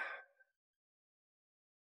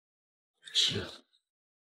是，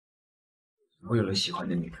我有了喜欢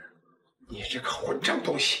的女人。你这个混账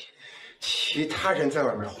东西！其他人在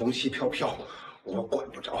外面红旗飘飘，我管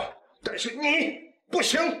不着，但是你不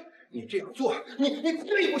行！你这样做，你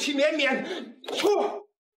对不起绵绵。错！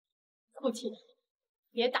父亲，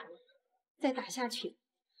别打了，再打下去，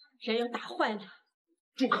人要打坏了。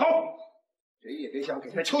住口！谁也别想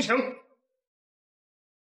给他求情。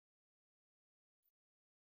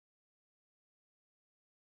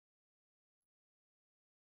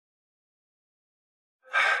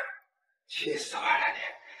气死我了你！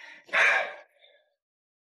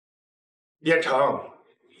燕城，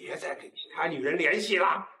别再跟其他女人联系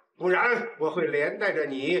了，不然我会连带着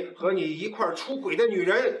你和你一块出轨的女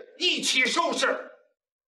人一起收拾。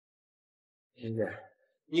爷爷，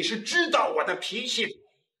你是知道我的脾气，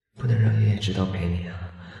不能让爷爷知道陪你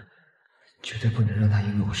啊，绝对不能让他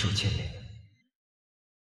因为我受牵连。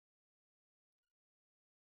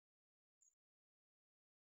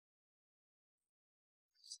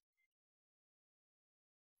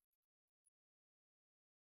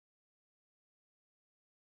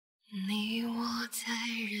你我在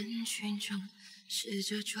人群中，试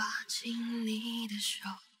着抓紧你的手。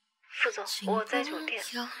副总，我在酒店，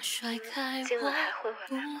今晚还会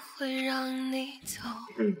回来吗？不会让你走。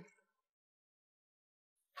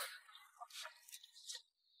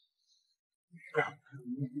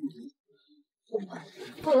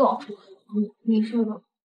副总，你睡吧。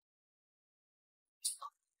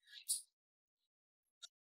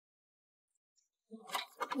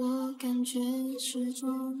我感觉始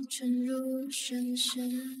终沉入深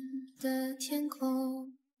深的天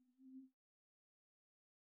空。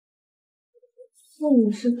父母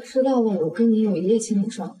是不知道我跟你有一夜情的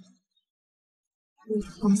事儿，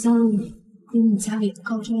好像跟你家里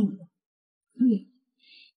告状了。你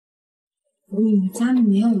们家里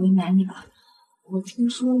没有为难你吧？我听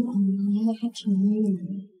说你爷爷还挺威严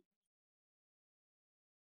的。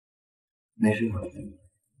没事，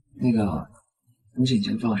那个东西你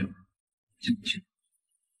先放上，先回去。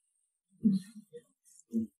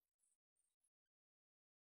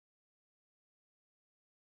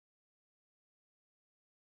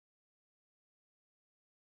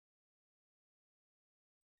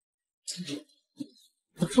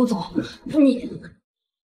副总，你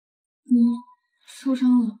受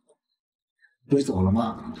伤了？不是走了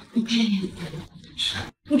吗？你看一眼，是。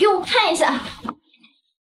你给我看一下。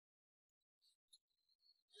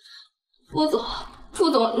副总，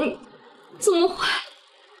你怎么会？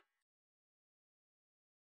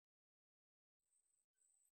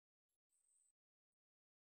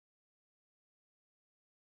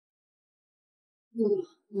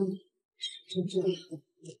就这样。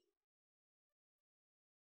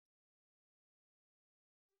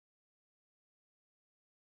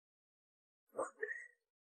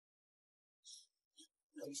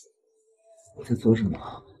我在做什么？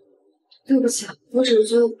对不起，我只是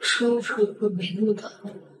觉得我说出会没那么疼。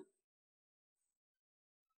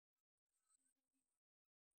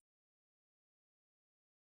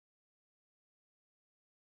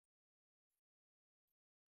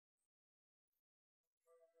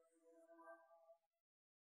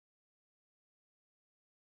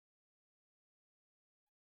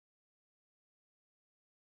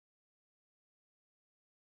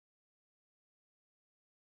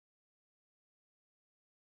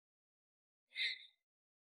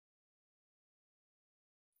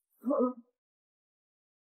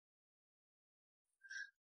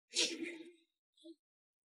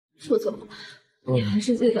副总，你还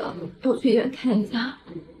是记得陪我去医院看一下，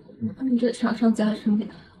你这肠上加生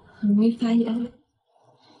很容易发炎。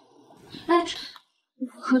哎，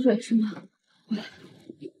喝水是吗？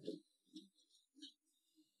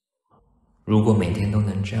如果每天都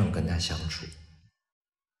能这样跟他相处，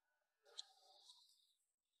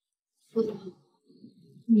副总，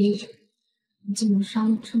你怎么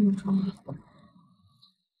伤得这么重啊？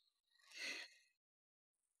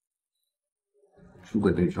出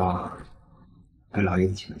轨被抓，被老爷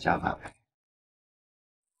子请了假饭。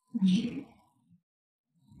你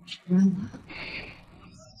承认了？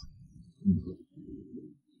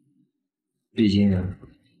毕竟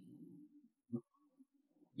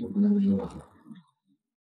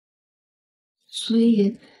所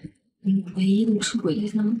以你唯一的出轨对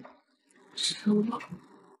象是我。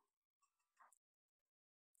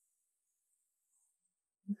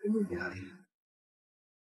别压力。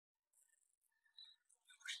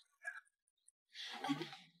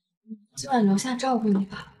今晚留下照顾你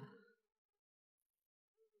吧。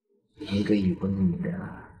一个已婚的女人，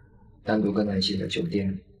单独跟男性的酒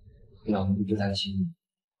店，老公不担心。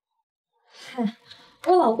嗨，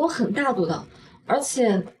我老公很大度的，而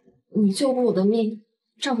且你救过我的命，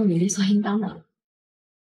照顾你理所应当的。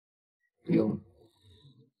不用，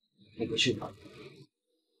你回去吧。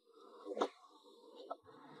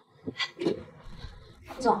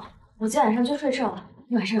副总，我今晚上就睡这了，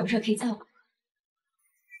你晚上有事可以叫我。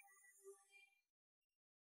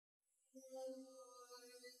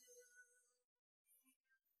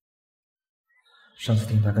上次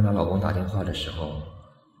听她跟她老公打电话的时候，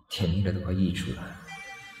甜蜜的都快溢出来。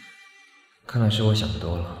看来是我想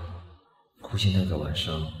多了，估计那个晚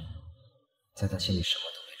上，在她心里什么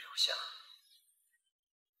都没留下。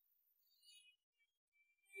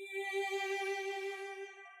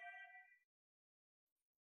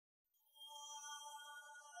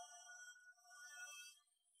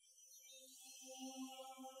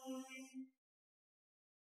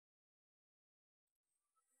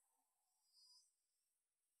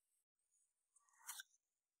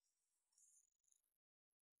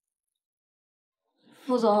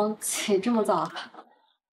副总起这么早啊？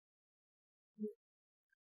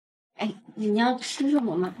哎，你要吃什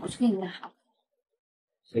么吗？我去给你拿。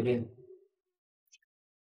随便。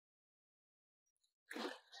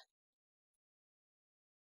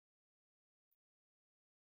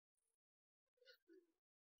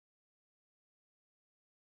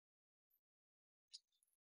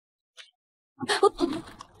不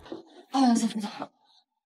好意思，副总。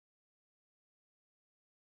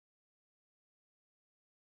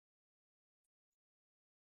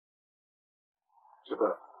这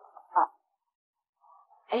个。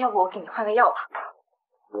哎，要不我给你换个药吧？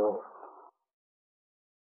不用。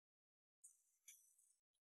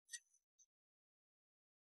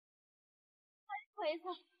不好意思，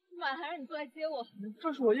今晚还让你过来接我。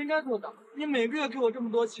这是我应该做的。你每个月给我这么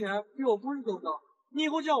多钱，比我工资都高。你以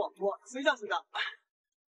后叫老婆，随叫随到。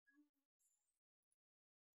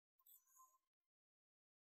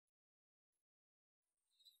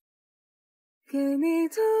给你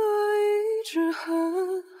的爱一直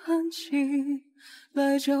很安静，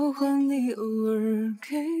来交换你偶尔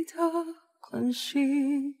给的关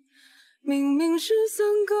心。明明是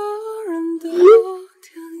3个人的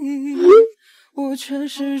电影，我却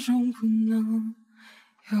始终不能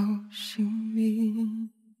有姓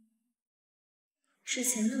名。之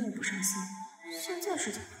前那么不伤心，现在是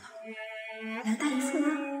怎么了？来大姨夫了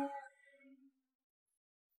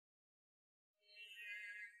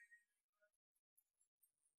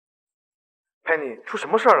？Penny， 出什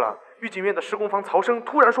么事儿了？御景院的施工方曹生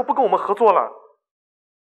突然说不跟我们合作了。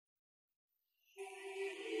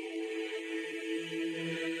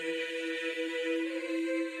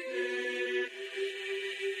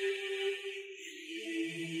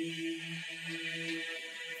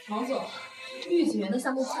曹总，御景园的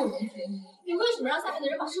项目不允许，你为什么让下面的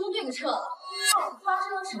人把施工队给撤了？到底发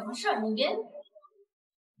生了什么事儿？你别……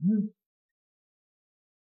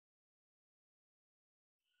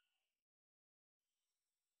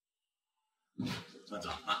慢走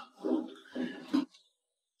啊！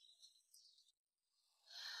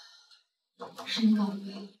是你搞的。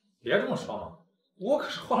别这么说嘛，我可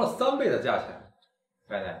是花了3倍的价钱。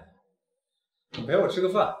奶奶，你陪我吃个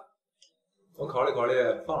饭，我考虑考虑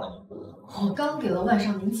放了你。我刚给了万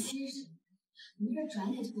少您70，您这转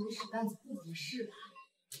眼就给我使绊子，不合适吧？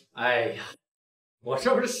哎呀，我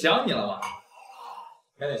这不是想你了吗？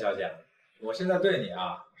奶奶小姐，我现在对你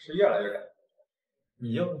啊是越来越感动。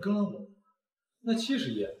你要不跟了我，那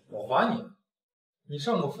70亿我还你，你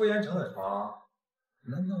上过傅延成的床，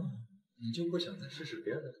难道你就不想再试试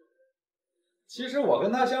别人的床？其实我跟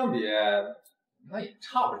他相比，那也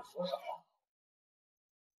差不了多少。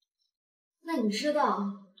那你知道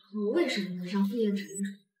我为什么能上傅彦成的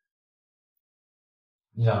床？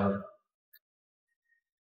你想说什么？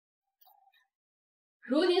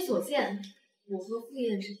如你所见，我和傅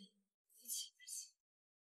彦成一起而行。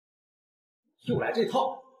又来这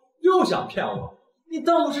套，又想骗我？你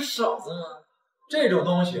当我是傻子吗？这种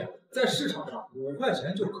东西在市场上5块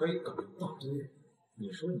钱就可以搞一大堆。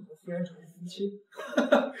你说你和傅延成是夫妻？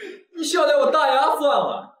你笑掉我大牙算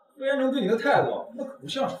了。傅延成对你的态度，那可不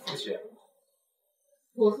像是夫妻。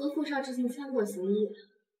我和傅少之前签过协议，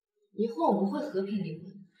以后我们会和平离婚，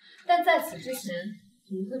但在此之前，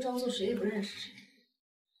我们会装作谁也不认识谁。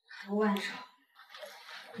还有万少，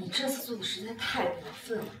你这次做的实在太过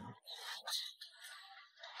分了。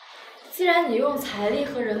既然你用财力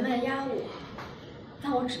和人脉压我，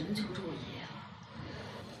那我只能求助我爷爷了。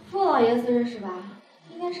傅老爷子认识吧？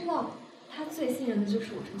应该知道，他最信任的就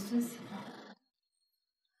是我这个孙媳妇。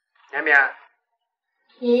绵绵，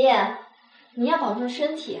爷爷，你要保重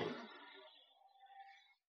身体。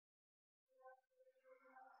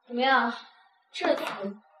怎么样？这次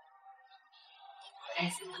你开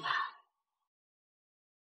心了吧？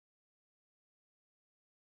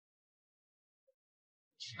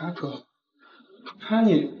阿哥，看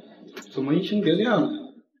你怎么移情别恋了呀？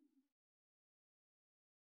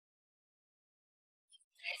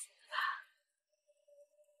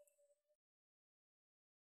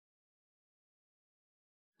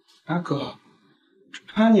阿哥，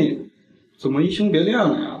看你怎么移情别恋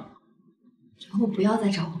了呀？以后不要再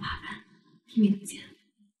找我麻烦，听没听见？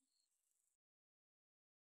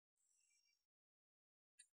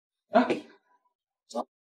哎，走。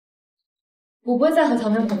我不会再和乔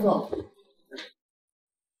妹合作。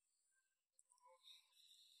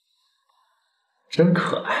真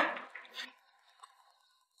可爱。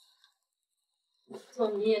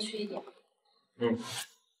走，你也去一点。嗯。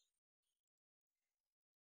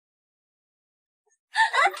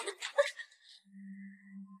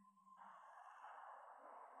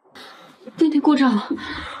电梯故障了。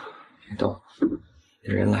别动，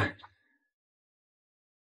有人来。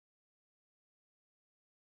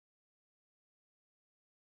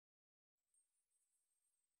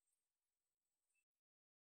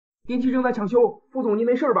电梯正在抢修，副总您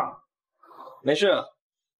没事吧？没事，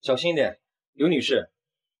小心一点，刘女士。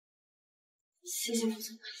谢谢副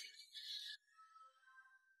总关心。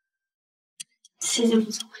谢谢副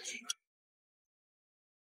总关心。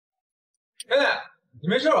奶奶，你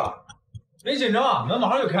没事吧？别紧张啊，门马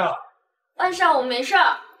上就开了。万少，我没事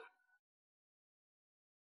儿。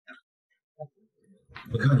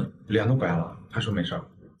我看你脸都白了，还说没事儿。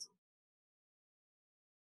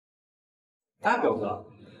哎，表哥，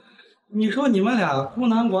你说你们俩孤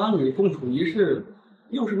男寡女共处一室，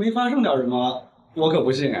要是没发生点什么，我可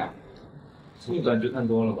不信啊。你短剧看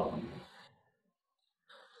多了吧？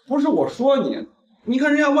不是我说你，你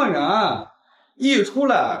看人家万源一出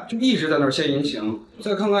来就一直在那儿献殷勤，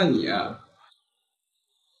再看看你，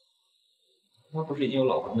他不是已经有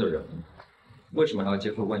老公的人吗？为什么还要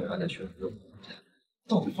接受万源的选择？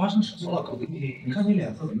到底发生什么了，哥？你看你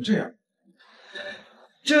脸色怎么这样？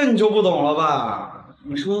这你就不懂了吧？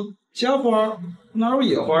你说家花哪有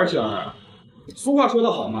野花香啊？俗话说得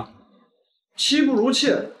好嘛，妻不如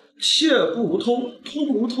妾，妾不如偷，偷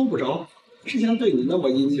不如偷不着。之前对你那么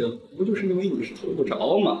殷勤，不就是因为你是偷不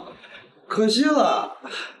着吗？可惜了，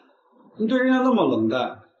你对人家那么冷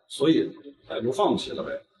淡，所以才就放弃了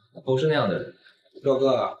呗。不是那样的人，表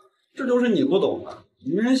哥，这就是你不懂了。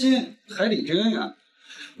女人心，海底针呀。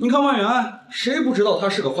你看万源，谁不知道他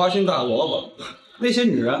是个花心大萝卜？那些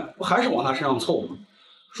女人不还是往他身上凑吗？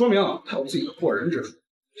说明他有自己的过人之处。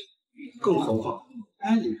更何况，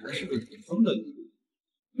安妮还是个已婚的女人，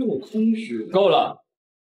又空虚。够了，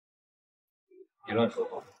别乱说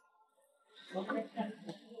话。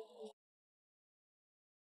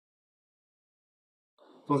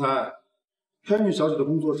总裁，潘女小姐的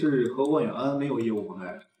工作室和万远安没有业务往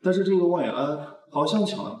来，但是这个万远安好像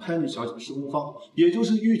抢了潘女小姐的施工方，也就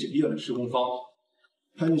是Yhdj医院的施工方。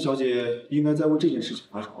潘女小姐应该在为这件事情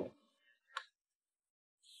发愁。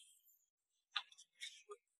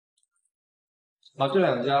把这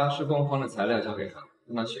2家施工方的材料交给他，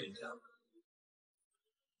让他选一下。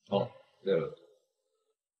哦，对了，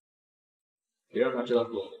别让他知道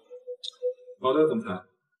是我。好的，总裁。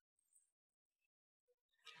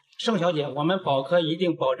盛小姐，我们保科一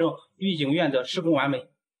定保证御景院的施工完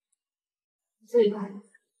美。最快。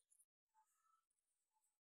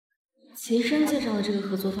齐生介绍的这个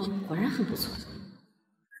合作方果然很不错。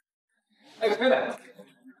哎，黑磊，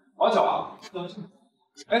好巧啊！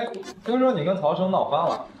哎，听说你跟曹生闹翻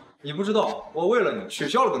了，你不知道，我为了你取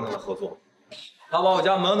消了跟他的合作，他把我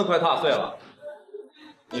家门都快踏碎了。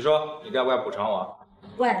你说你该不该补偿我？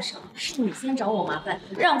万少，是你先找我麻烦，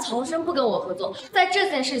让曹生不跟我合作，在这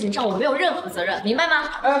件事情上我没有任何责任，明白吗？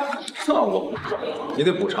哎，这我你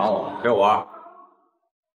得补偿我，陪我玩。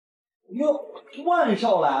哟，万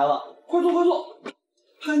少来了，快坐快坐。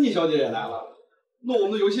潘妮小姐也来了，那我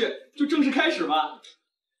们的游戏就正式开始吧。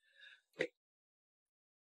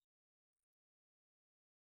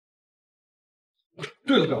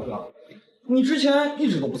对了，表哥，你之前一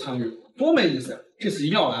直都不参与，多没意思呀！这次一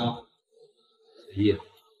定要来啊！一。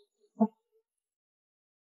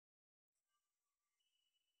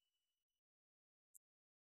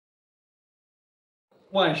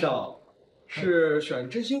万少是选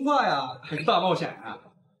真心话呀，还是大冒险呀？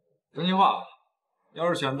真心话，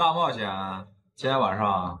要是选大冒险，今天晚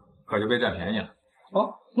上可就被占便宜了。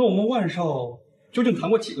好，那我们万少究竟谈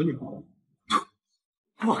过几个女朋友？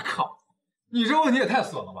我靠，你这问题也太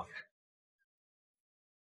损了吧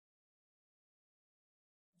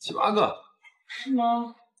！7、8个。是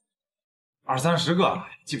吗？20、30个，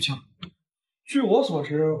记不清。据我所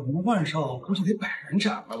知，我们万少估计得100人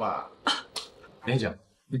斩了吧？林姐，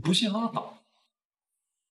你不信拉倒。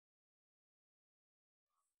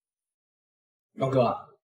表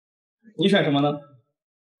哥，你选什么呢？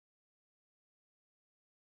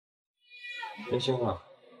真心话。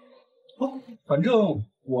哦，反正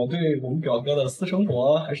我对我们表哥的私生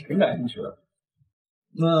活还是挺感兴趣的。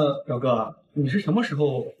那表哥，你是什么时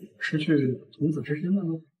候失去童子之身的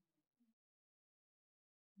呢？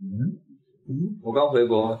我刚回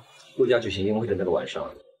国，陆家举行宴会的那个晚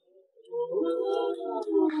上。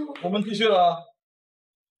我们继续了。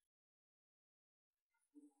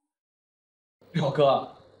表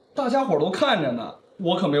哥，大家伙都看着呢，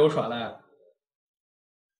我可没有耍赖。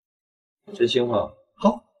真心话。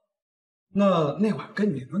好，那晚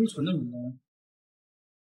跟你温存的女人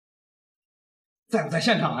在不在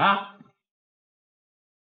现场啊？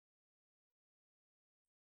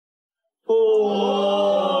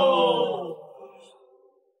哦，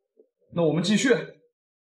那我们继续。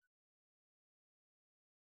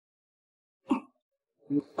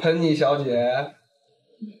喷妮小姐，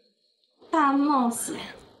大冒险。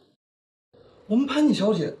我们潘妮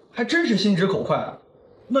小姐还真是心直口快啊！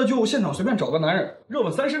那就现场随便找个男人，热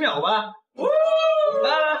吻30秒吧。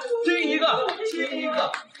来，亲一个，亲一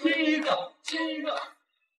个，亲一个，亲一个。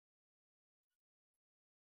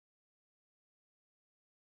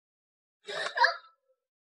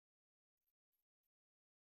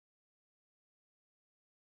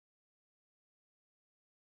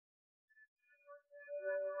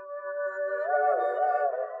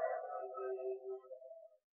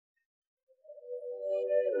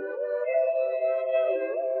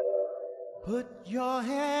Put your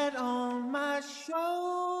head on my shoulder.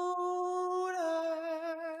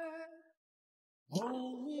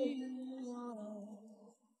 Hold me in your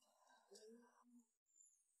arms.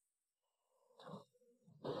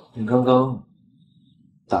 你刚刚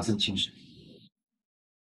打算亲谁？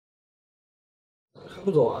还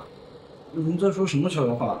不走啊？你们在说什么悄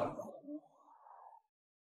悄话呢？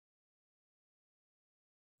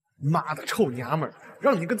妈的臭娘们儿，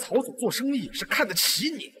让你跟曹总做生意是看得起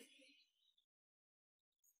你。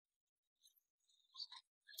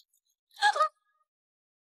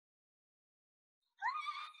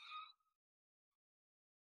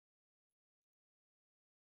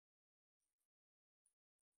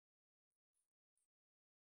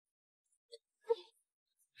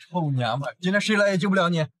臭娘们，今天谁来也救不了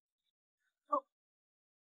你。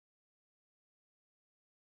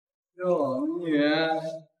哟，女，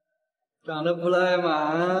长得不赖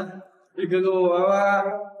嘛，你跟我玩玩。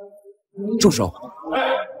住手！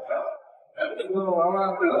你跟我玩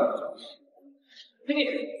玩。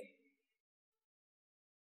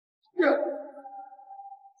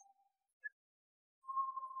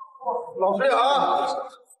老实点啊！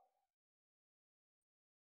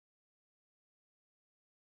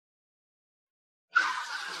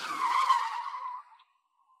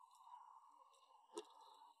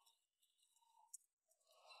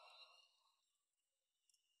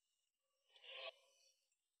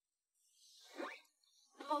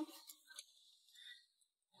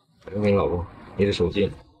打电话给你老公，你的手机。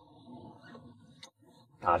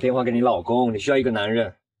打电话给你老公，你需要一个男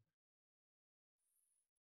人。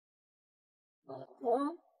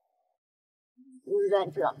不是在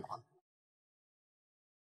这吗？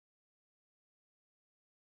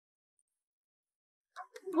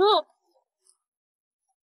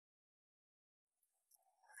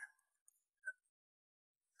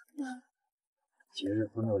节日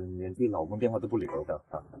都没有人连自己老公电话都不留的。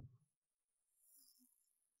他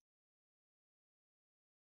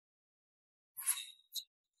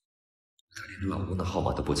连老公的号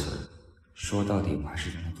码都不存，说到底我还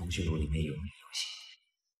是让他通讯录里面有你有信。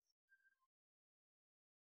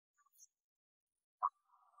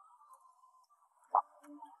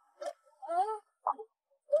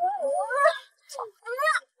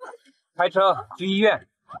开车去医院。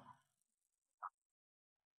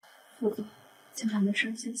副总，警察没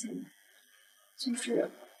事，谢谢你。就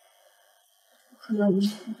是可能你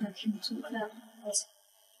把听做不了，抱歉。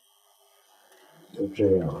就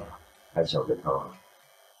这样啊，还想着他？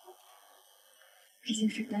毕竟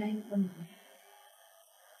是答应过你的。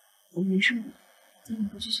我没事了，咱们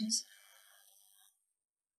回去休息。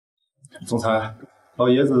总裁，老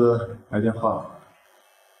爷子来电话了。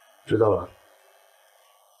知道了。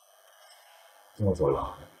那我走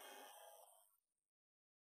了。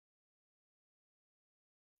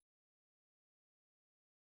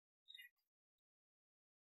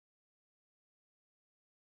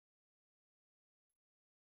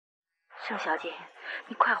盛小姐，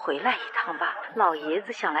你快回来一趟吧，老爷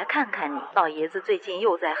子想来看看你。老爷子最近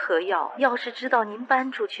又在喝药，要是知道您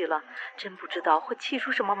搬出去了，真不知道会气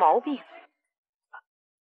出什么毛病。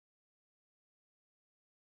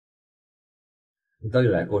你到底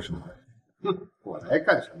来过什么？哼，我来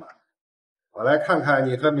干什么？我来看看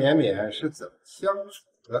你和绵绵是怎么相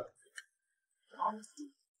处的。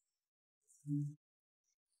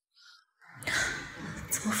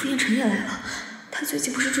怎么傅彦辰也来了？他最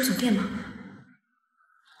近不是住酒店吗？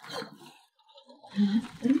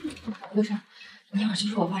刘婶，你一会儿去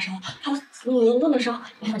说我发烧了，好了，你不能烧，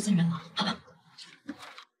一会儿见人了，好吧？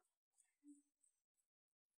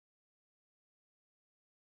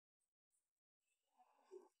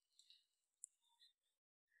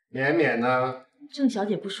绵绵呢？郑小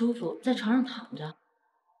姐不舒服，在床上躺着。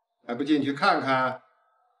还不进去看看？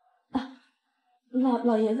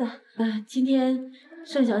老爷子，今天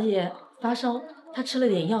盛小姐发烧，她吃了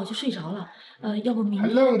点药就睡着了。要不明天？还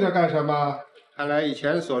愣着干什么？看来以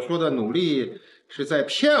前所说的努力是在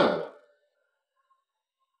骗我。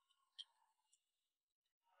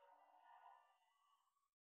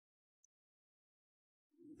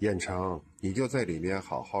彦成，你就在里面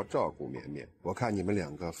好好照顾绵绵。我看你们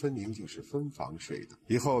两个分明就是分房睡的，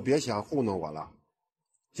以后别想糊弄我了。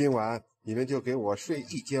今晚你们就给我睡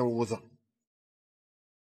一间屋子。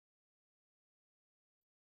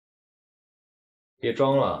别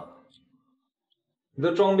装了，你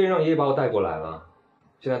都装病让爷爷把我带过来了，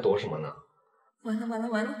现在躲什么呢？完了完了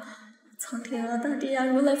完了！苍天啊，大地啊，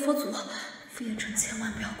如来佛祖，傅彦辰千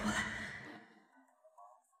万不要过来！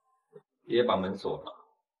爷爷把门锁了。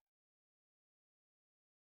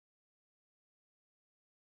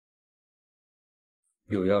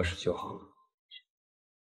有钥匙就好。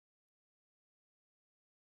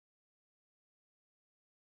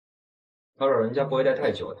他老人家不会待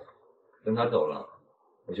太久的，等他走了，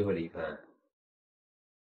我就会离开。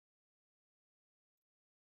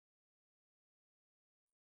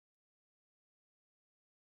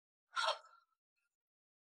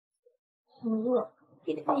好饿，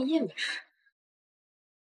一点半夜没吃。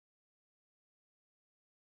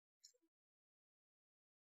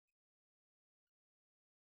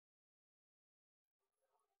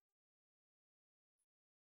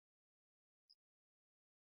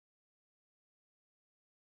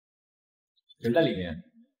谁在里面？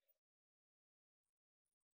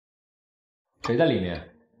谁在里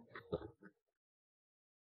面？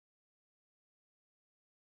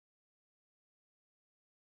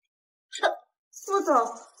副总，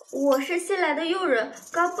我是新来的佣人，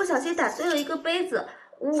刚不小心打碎了一个杯子，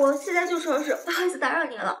我现在就收拾，不好意思打扰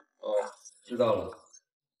您了。哦，知道了。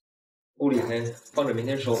屋里黑，放着明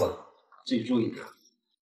天收吧，自己注意点。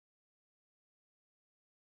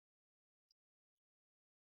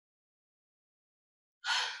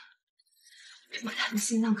这么大的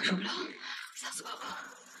心脏可受不了，吓死宝宝了。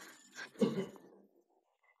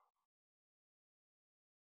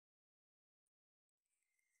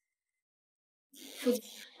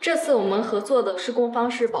这次我们合作的施工方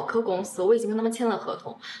是宝科公司，我已经跟他们签了合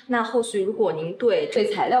同。那后续如果您对这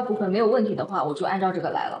材料部分没有问题的话，我就按照这个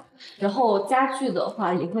来了。然后家具的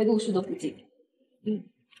话也会陆续的补进。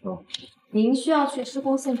您需要去施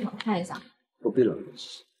工现场看一下。不必了。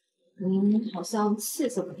您好像气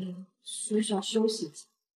色不太好，需要休息一下。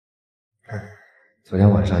昨天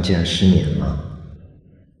晚上竟然失眠了，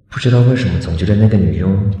不知道为什么总觉得那个女佣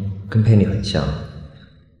跟佩妮很像，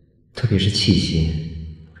特别是气息。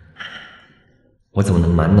我怎么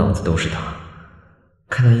能满脑子都是她？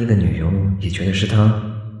看到一个女佣也觉得是她？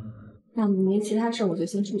那您其他事我就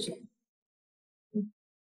先出去了。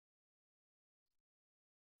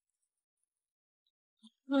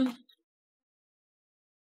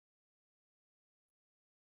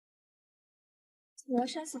我要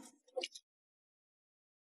删死。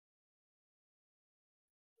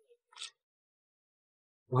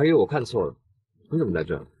我还以为我看错了，你怎么在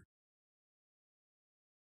这？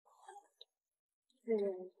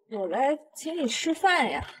我来请你吃饭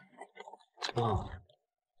呀。啊，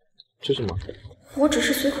吃什么？我只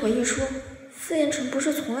是随口一说，傅彦辰不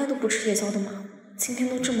是从来都不吃夜宵的吗？今天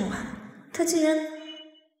都这么晚了，他竟然……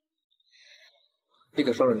一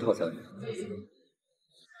个双人套餐。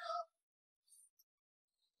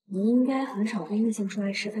你应该很少跟异性出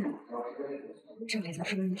来吃饭吧？这里的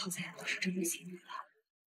双人套餐都是针对情侣的。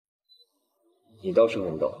你倒是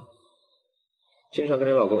很懂，经常跟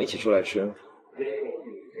你老公一起出来吃。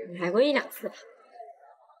来过1、2次吧。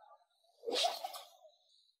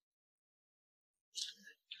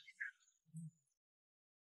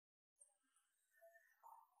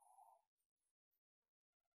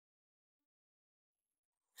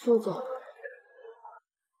傅总，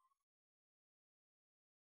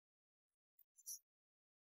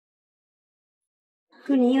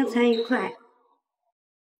祝您用餐愉快。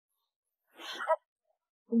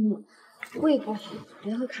胃不好，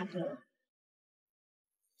别喝咖啡了。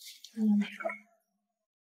牛奶。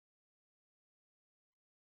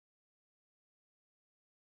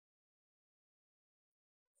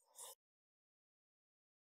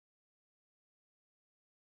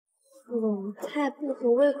傅总，菜不合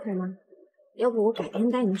胃口吗？要不我改天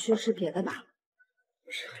带你去吃别的吧。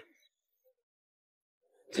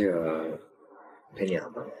这个，陪你啊，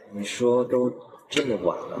你说都这么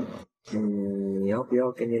晚了，你要不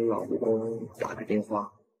要给你老公打个电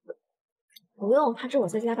话？不用，他知我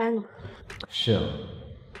在加班呢。是啊，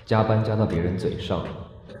加班加到别人嘴上。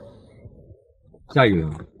下雨了，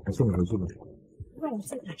我送你回去吧。那我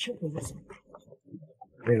自己打车回去。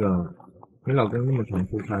那个，你老公那么常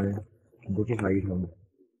出差，你不去他一趟吗？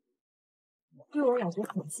对我老公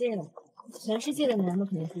很介意，全世界的男人都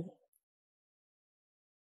可能知道。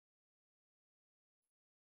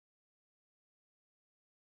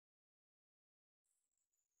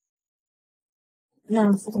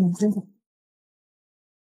那副总先生，什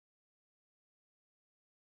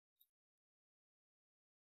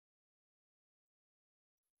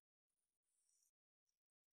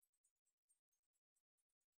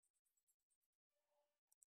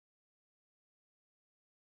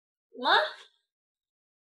么？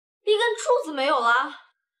一根柱子没有了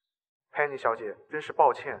？Penny 小姐，真是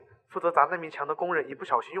抱歉，负责砸那面墙的工人一不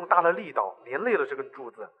小心用大了力道，连累了这根柱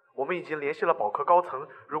子。我们已经联系了保科高层，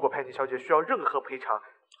如果 Penny 小姐需要任何赔偿，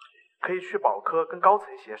可以去保科跟高层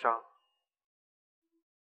协商。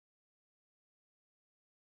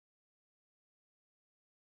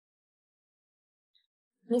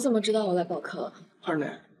你怎么知道我来保科？二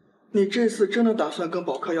奶，你这次真的打算跟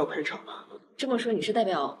保科要赔偿吗？这么说你是代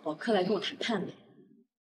表保科来跟我谈判的？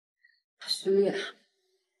徐烈，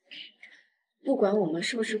不管我们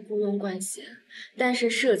是不是雇佣关系，但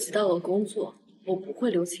是涉及到了工作，我不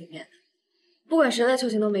会留情面的。不管谁来求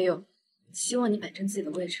情都没用，希望你摆正自己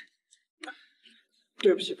的位置。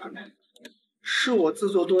对不起，潘妹，是我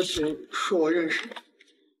自作多情，说我认识你。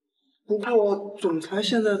不过总裁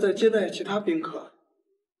现在在接待其他宾客，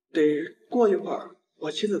得过一会儿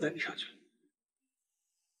我妻子带你上去。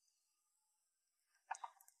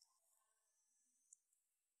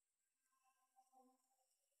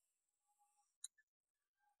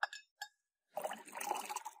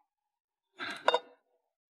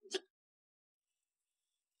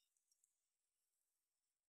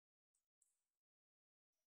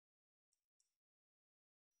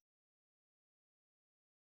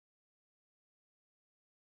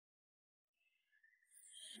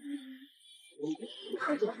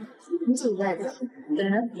你怎么在这？等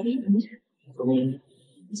人陪你。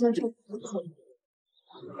你先出。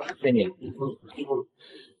陪你。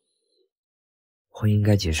婚姻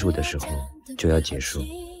该结束的时候就要结束。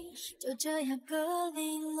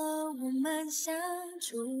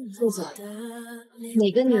副总，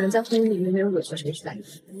哪个女人在婚姻里面没有委曲求全？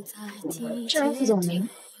正如副总您，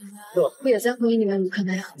我也在婚姻里面无可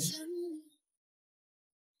奈何。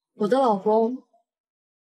我的老公，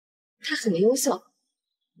他很优秀，我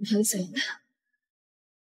很喜欢他。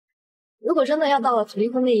如果真的要到了离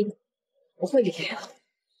婚那一步，我会离开他。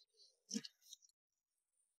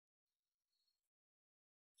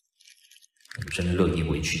你真乐意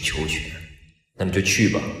委曲求全，那你就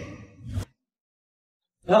去吧。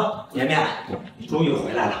哟，绵绵，你终于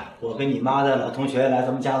回来了！我跟你妈的老同学来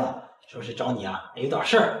咱们家了，说是找你啊，有点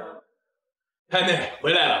事儿。太妹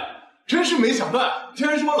回来了，真是没想到，竟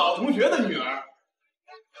然是我老同学的女儿。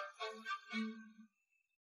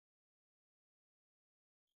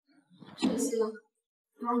这些都是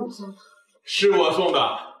你送的。是我送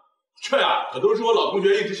的，这呀可都是我老同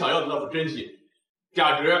学一直想要的那副真气，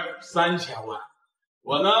价值3000万。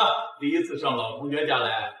我呢第一次上老同学家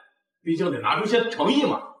来，毕竟得拿出些诚意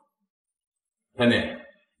嘛。天内，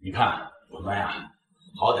你看我们呀，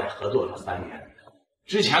好歹合作了3年，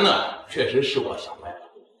之前呢确实是我想歪了。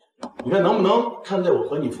你看能不能看在我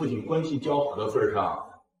和你父亲关系交好的份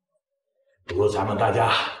上，不如咱们大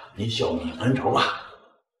家以小米恩仇吧。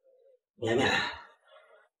绵绵，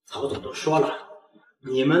曹总都说了，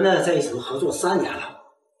你们呢在一起合作3年了，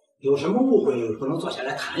有什么误会不能坐下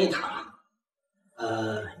来谈一谈吗？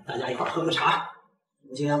大家一块喝个茶，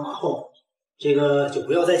从今天往后，这个就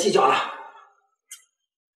不要再计较了。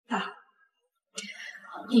爸，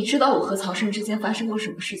你知道我和曹胜之间发生过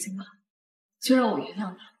什么事情吗？就让我原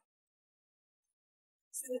谅他。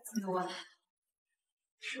4万，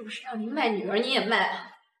是不是让你卖女儿你也卖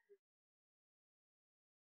啊？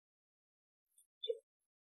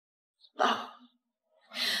爸，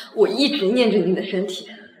我一直念着你的身体，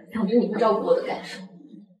想着你不照顾我的感受。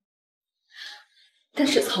但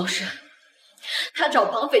是曹胜，他找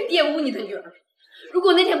绑匪玷污你的女儿。如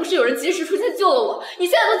果那天不是有人及时出现救了我，你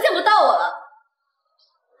现在都见不到我了。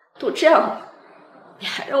都这样了，你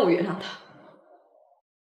还让我原谅他？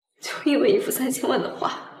就因为一副3000万的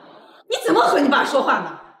话。你怎么和你爸说话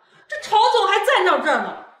呢？这曹总还站到这儿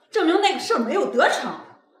呢，证明那个事儿没有得逞，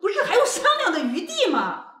不是还有商量的余地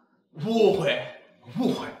吗？误会，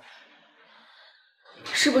误会，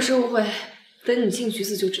是不是误会？等你进局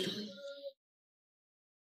子就知道了。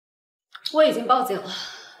我已经报警了，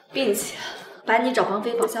并且把你找绑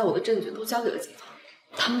匪绑架我的证据都交给了警方，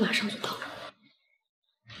他们马上就到。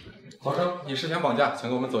华生，你涉嫌绑架，请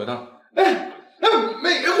跟我们走一趟。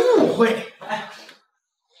没误会。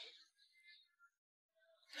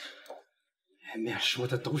绵绵说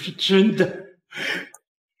的都是真的。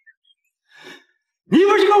你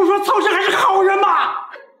不是跟我说曹胜还是好人吗？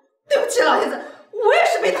对不起，老爷子，我也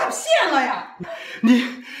是被他骗了呀。你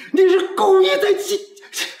是故意在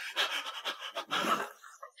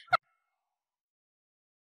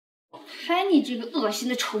嗨，你这个恶心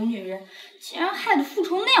的丑女人，竟然害得傅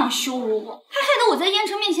虫那样羞辱我，还害得我在燕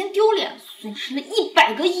城面前丢脸，损失了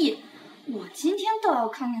100个亿。我今天倒要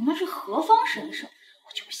看看他是何方神圣，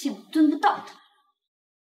我就不信我蹲不到他。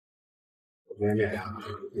绵绵呀，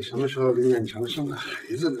你什么时候跟燕城生个孩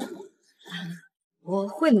子呢？我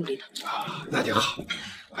会努力的。那就好，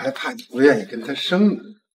我还怕你不愿意跟他生呢。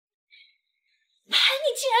哎，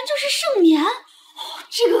你竟然就是盛年！哦，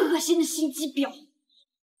这个恶心的心机婊！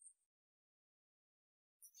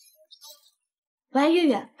喂，月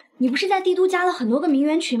月，你不是在帝都加了很多个名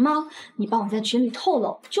媛群吗？你帮我在群里透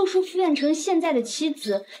露，就说傅彦成现在的妻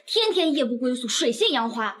子天天夜不归宿，水性杨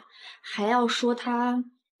花，还要说他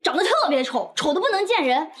长得特别丑，丑的不能见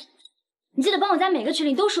人。你记得帮我在每个群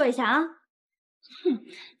里都说一下啊！哼，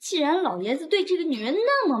既然老爷子对这个女人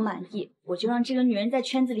那么满意，我就让这个女人在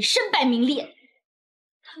圈子里身败名裂。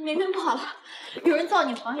明明不好了，有人造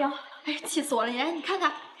你黄谣，哎，气死我了！你看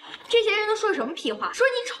看，这些人都说什么屁话？说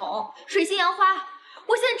你丑，水性杨花。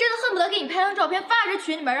我现在真的恨不得给你拍张照片发这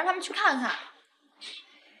群里面，让他们去看看。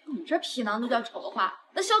你这皮囊都叫丑的话，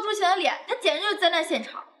那肖竹琴的脸，他简直就是灾难现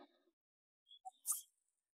场。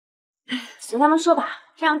随他们说吧，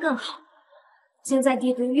这样更好。现在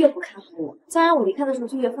帝都越不看好我，将来我离开的时候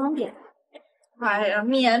就越方便。哎呀，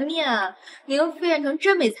绵绵，你跟傅彦成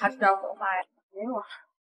真没擦出点火花呀？没有啊，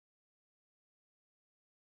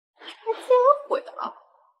还见鬼了！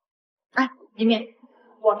哎，绵绵，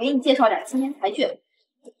我给你介绍点青年才俊。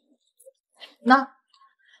那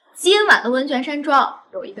今晚的温泉山庄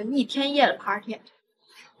有一个1天1夜的 party，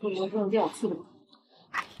 你能不能带我去吗？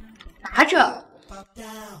拿着。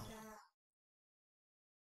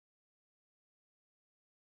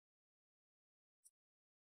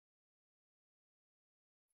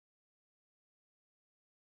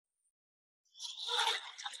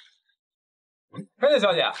美女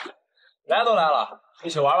小姐，来都来了，一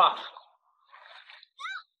起玩吧。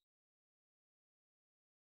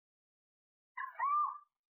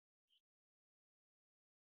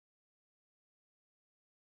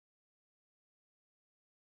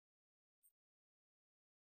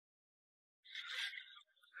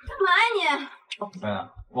干嘛呀你？妹子，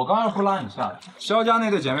我刚才不拉你下来。肖家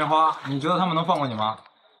那对姐妹花，你觉得他们能放过你吗？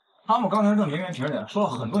他们刚才正绵绵瓶里说了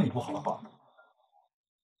很多你不好的话。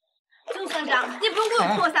郑村长，你不用给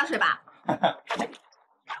我拖我下水吧？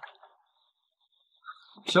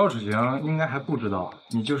肖芷晴应该还不知道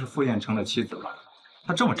你就是傅彦成的妻子吧？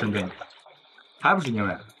他这么针对你，还不是因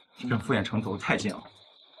为你跟傅彦成走得太近了。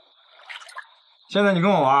现在你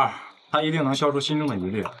跟我玩，他一定能消除心中的疑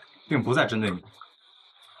虑，并不再针对你。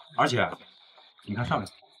而且，你看上面。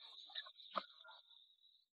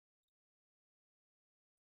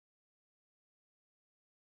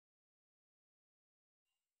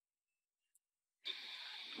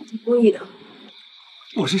你故意的。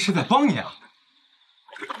我这是在帮你啊。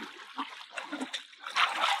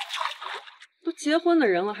都结婚的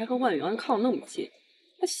人了，还和万源靠那么近，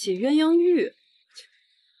还写鸳鸯浴。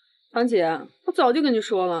堂姐，我早就跟你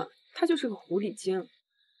说了，他就是个狐狸精，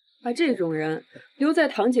把这种人留在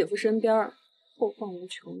堂姐夫身边，后患无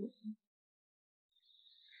穷。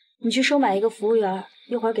你去收买一个服务员，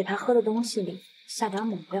一会儿给他喝的东西里下点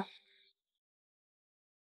猛料。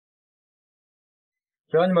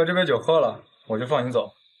只要你把这杯酒喝了，我就放你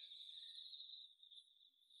走。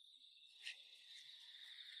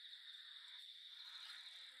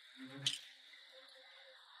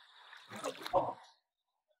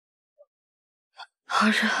好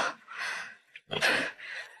热。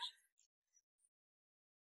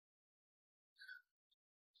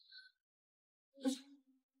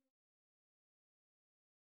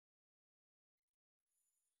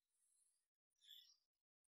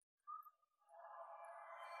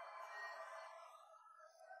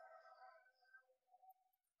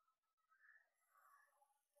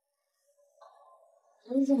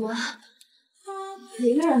你怎么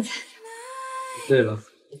一个人在？对了，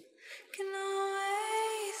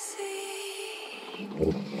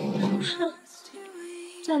不是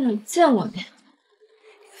在哪见过你？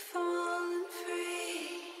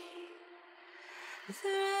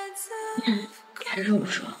还是我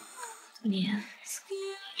说，你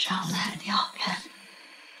长得还挺好看。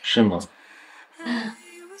是吗？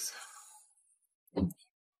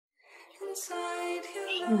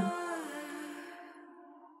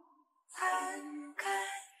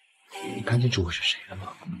你看清楚我是谁了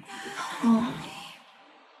吗？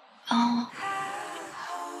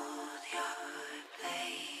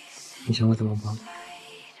你想我怎么帮？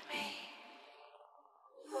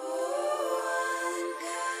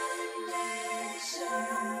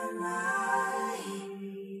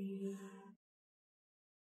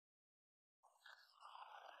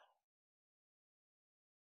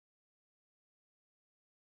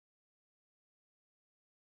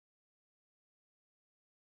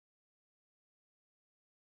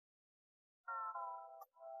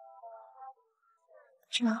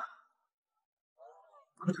这样，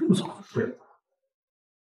可这么早就睡了？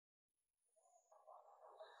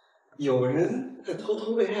有人在偷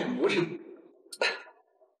偷为爱鼓掌，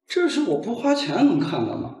这是我不花钱能看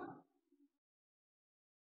的吗？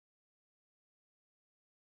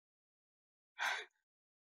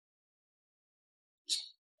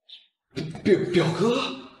表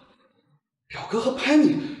哥和潘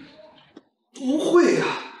妮，不会呀、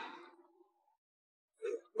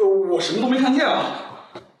我什么都没看见啊。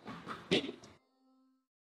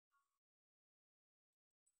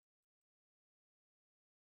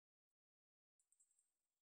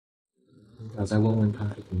你咋再问问他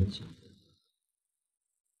是怎么想的？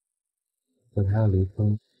和他要离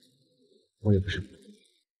婚，我也不是不懂。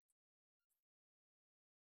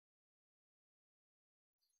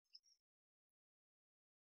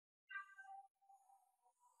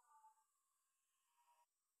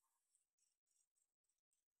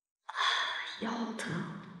腰疼，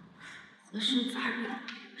浑身发热，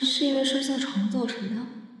是因为摔下床造成的。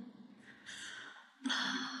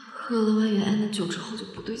喝了万源安的酒之后就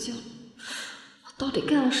不对劲了，我到底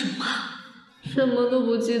干了什么？什么都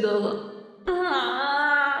不记得了。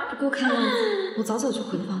不过看样子我早早就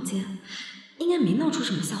回了房间，应该没闹出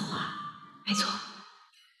什么笑话。没错。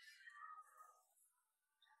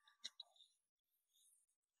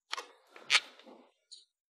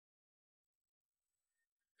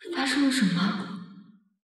发生了什么？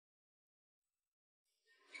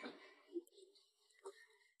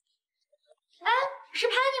哎，是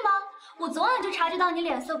潘妮吗？我昨晚就察觉到你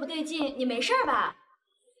脸色不对劲，你没事吧？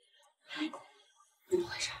怎么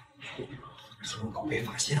回事？小狗被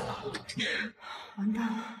发现了，完蛋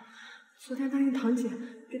了！昨天答应堂姐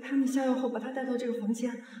给潘妮下药后，把她带到这个房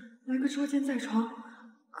间，来个捉奸在床，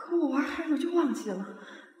可我玩嗨了就忘记了。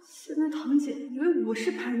现在堂姐以为我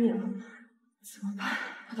是潘妮了，怎么办？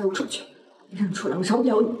快带我出去！认出来我饶不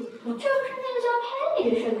了你！这不是那个叫潘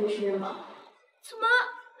妮的设计师吗？怎么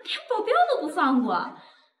连保镖都不放过，还在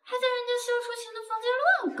人家肖淑琴的房间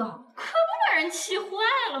乱搞，可不把人气坏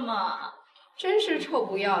了吗？真是臭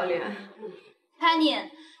不要脸！潘妮，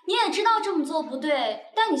你也知道这么做不对，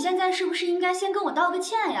但你现在是不是应该先跟我道个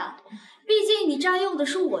歉呀？毕竟你占用的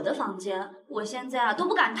是我的房间，我现在啊都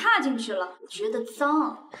不敢踏进去了，觉得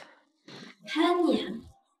脏。潘妮，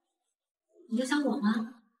你在想我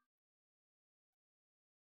吗？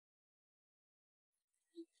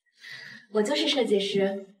我就是设计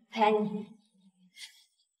师 Penny。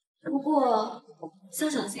不过，肖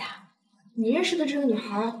小姐，你认识的这个女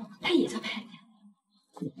孩，她也叫 Penny。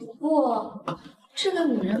不过，这个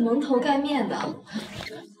女人蒙头盖面的，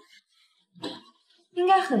应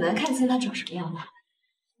该很难看清她长什么样吧？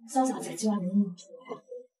肖小姐就要认出来，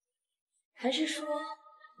还是说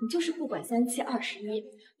你就是不管3七21，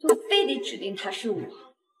就非得指定她是我？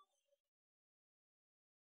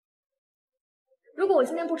如果我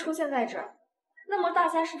今天不出现在这儿，那么大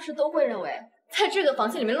家是不是都会认为，在这个房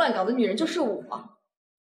间里面乱搞的女人就是我？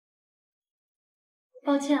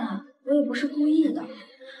抱歉啊，我也不是故意的，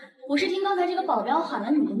我是听刚才这个保镖喊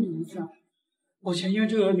了你的名字。抱歉，因为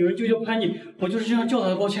这个女人就叫潘妮，我就是这样叫她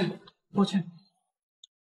的，抱歉，抱歉。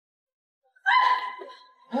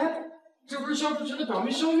哎，这不是肖主持的表妹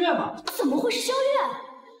肖月吗？怎么会是肖月？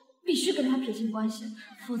必须跟她撇清关系，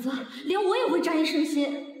否则连我也会沾一身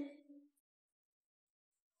腥。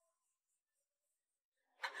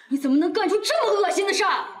你怎么能干出这么恶心的事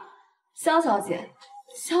儿？肖小姐，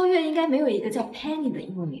肖月应该没有一个叫 Penny 的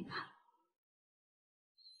英文名吧？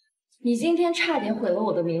你今天差点毁了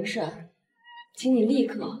我的名声，请你立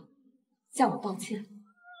刻向我道歉。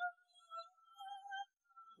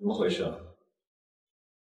怎么回事？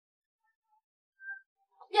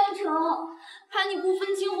燕城，潘妮不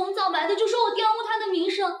分青红皂白的就说我玷污她的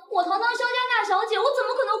名声，我堂堂肖家大小姐，我怎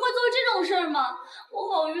么可能会做这种事儿嘛？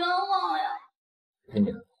我好冤枉呀！陪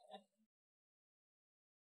你，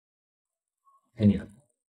陪你。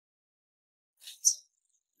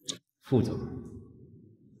副总，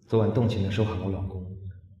昨晚动情的时候喊我老公，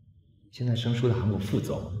现在生疏的喊我副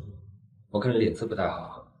总，我看你脸色不太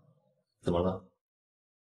好，怎么了？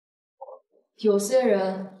有些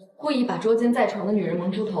人故意把捉奸在床的女人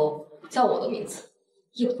蒙住头，叫我的名字，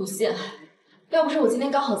意图陷害。要不是我今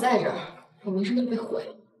天刚好在这儿，我名声就被毁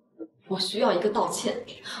了。我需要一个道歉。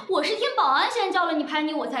我是听保安先叫了你潘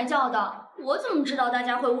妮，我才叫的。我怎么知道大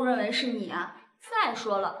家会误认为是你啊？再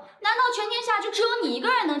说了，难道全天下就只有你一个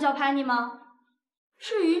人能叫潘妮吗？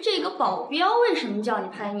至于这个保镖为什么叫你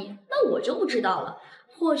潘妮，那我就不知道了。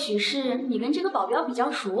或许是你跟这个保镖比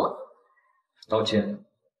较熟。道歉。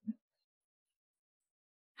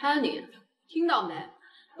潘妮，听到没？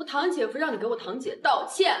我堂姐夫让你给我堂姐道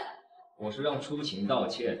歉。我是让初晴道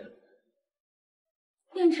歉的。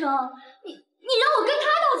燕城，你让我跟他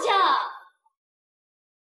道歉啊？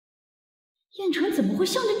燕城怎么会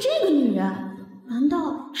向着这个女人？难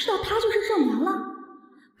道知道她就是郑阳了？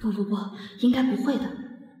不，应该不会的。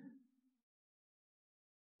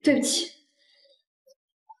对不起，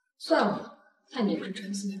算了，看你也不是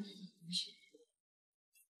真心的。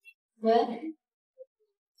喂，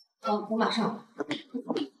我马上。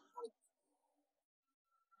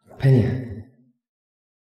陪你。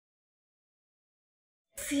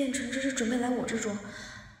傅彦辰这是准备来我这桌，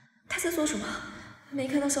他在做什么？没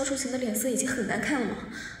看到肖初晴的脸色已经很难看了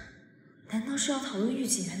吗？难道是要讨论御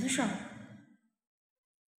景园的事儿？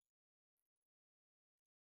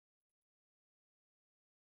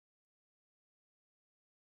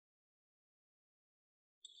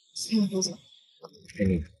谢谢副总。陪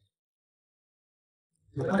你。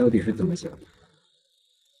到底是怎么想的？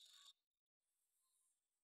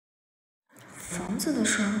房子的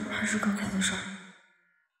事儿还是刚才的事儿？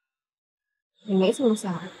你没怎么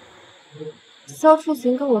想。肖初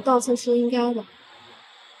晴跟我道歉是应该的，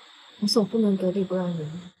我总不能得理不让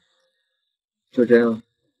人。就这样，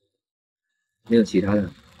没有其他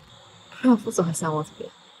的。让副总还想我怎么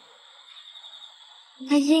样？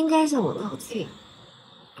他应该向我道歉，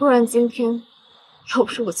不然今天要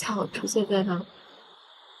不是我恰好出现在那，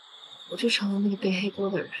我就成了那个背黑锅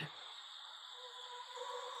的人。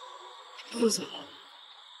副总，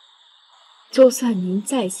就算您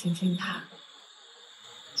再亲近他，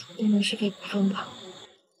总不能是被坑吧？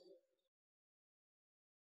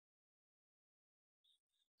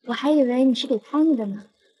我还以为你是给潘妮的呢。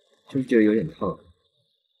就是觉得有点烫，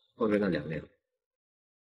后着那凉凉。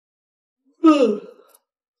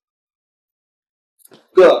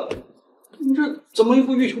哥，你这怎么一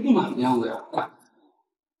副欲求不满的样子呀？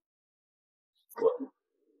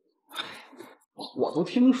我都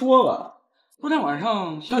听说了，昨天晚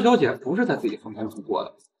上肖小姐不是在自己房间度过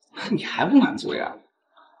的，你还不满足呀？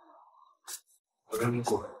我让你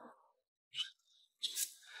滚！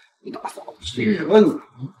你大嫂子是惹你！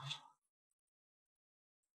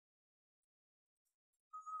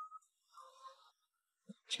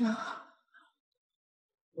这样，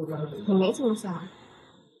我没怎么想。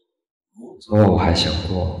昨晚我还想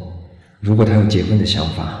过，如果他有结婚的想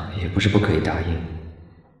法，也不是不可以答应。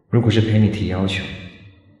如果是陪你提要求，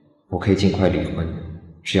我可以尽快离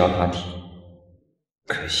婚，只要他提。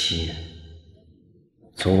可惜，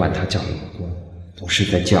昨晚他叫了我过，不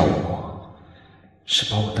是在叫我，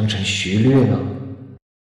是把我当成徐略了。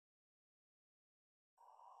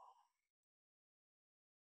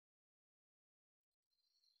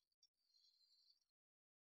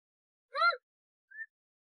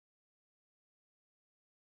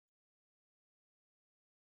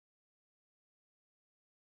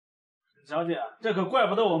小姐，这可怪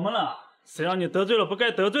不得我们了，谁让你得罪了不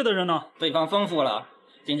该得罪的人呢？对方吩咐了，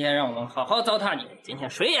今天让我们好好糟蹋你，今天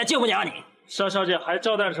谁也救不了你。肖小姐还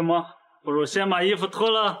招待什么？不如先把衣服脱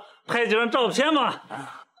了，拍几张照片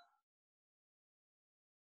吧。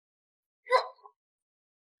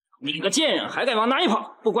你个贱人，还敢往哪里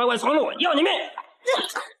跑？不乖乖从了我，要你命！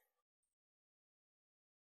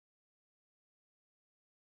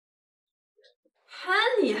潘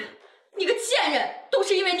妮，你个贱人，都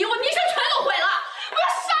是因为你，我名声全都毁了！我要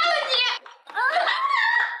杀了你！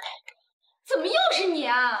怎么又是你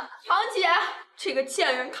啊，堂姐？这个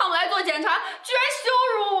贱人看我来做检查，居然羞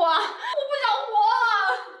辱我！我不想活了！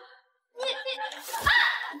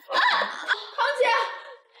堂姐，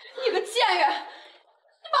你个贱人，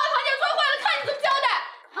你把堂姐摔坏了，看你怎么交代！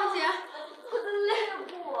堂姐，我的肋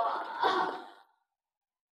骨啊！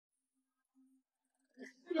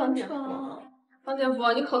堂姐夫，堂姐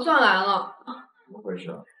夫，你可算来了！怎么回事？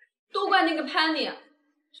都怪那个潘妮，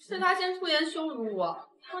是他先出言羞辱我，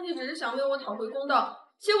堂姐只是想为我讨回公道。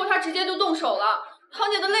结果他直接就动手了，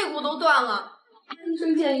堂姐的肋骨都断了，医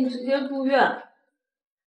生建议直接住院。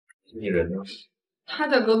你人呢？他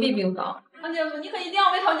在隔壁病房。堂姐夫，你可一定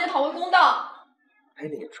要为堂姐讨回公道。哎，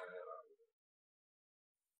你也出来了。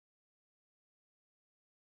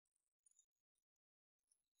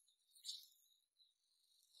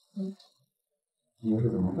你们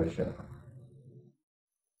是怎么回事？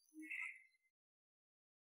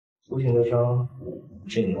无形的伤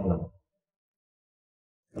是你弄的吗？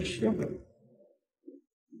是。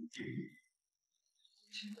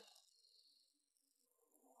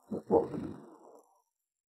我。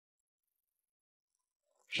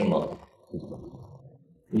什么？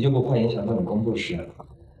你就不怕影响到你工作室，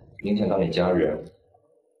影响到你家人，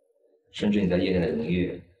甚至你在业内的名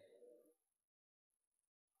誉？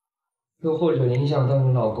又或者影响到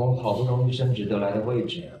你老公好不容易升职得来的位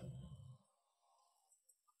置？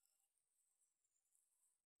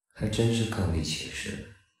还真是更离其事。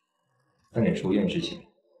在你出院之前，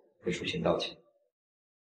得出先道歉。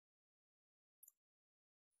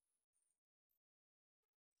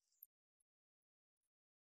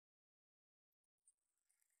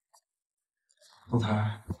总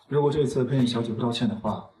裁，如果这次佩妮小姐不道歉的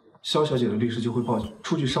话，肖小姐的律师就会报警，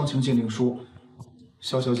出具伤情鉴定书。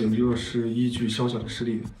肖小姐若是依据肖小的实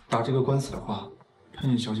力打这个官司的话，佩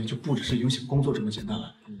妮小姐就不只是影响工作这么简单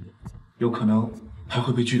了，有可能还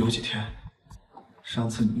会被拘留几天。上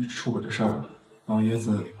次你出轨的事儿，老爷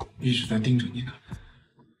子一直在盯着你呢。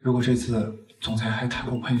如果这次总裁还袒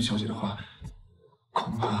护佩妮小姐的话，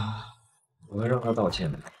恐怕我会让她道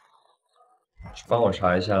歉的。去帮我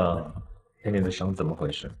查一下佩妮的伤怎么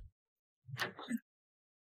回事。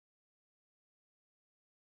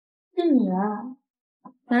是你啊，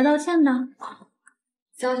来道歉的。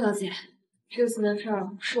肖小姐，这次的事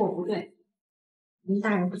儿是我不对，您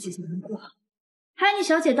大人不计小人过。潘妮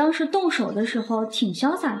小姐当时动手的时候挺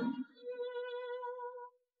潇洒的。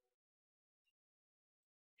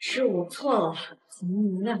是我错了，请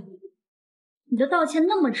您原谅。你的道歉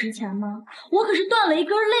那么值钱吗？我可是断了一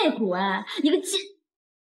根肋骨哎！你个贱！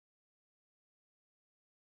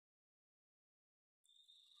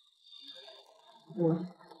我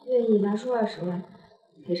愿意拿出20万，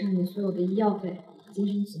赔偿您所有的医药费、精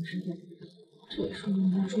神损失费，这也是我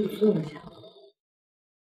们拿出所有的钱。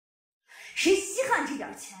谁稀罕这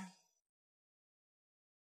点钱？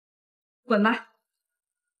滚吧！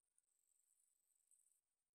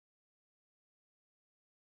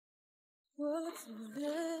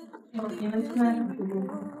你们出来什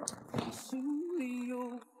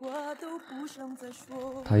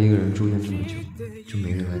他一个人住院这么久，就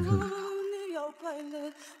没人来看看他。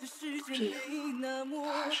这样，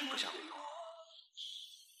我还是不想理我。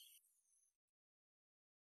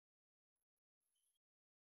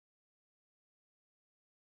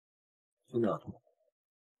真的？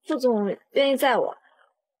副总愿意载我。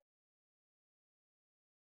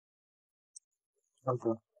上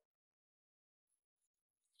车。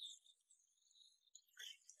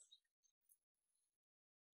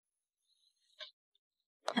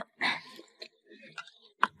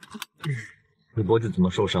你脖子怎么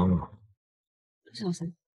受伤了？不小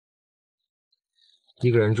心。一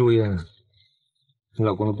个人住院，你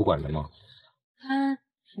老公都不管的吗？他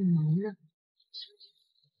挺忙的。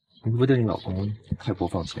你会不会对你老公太过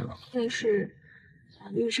放心了？但是法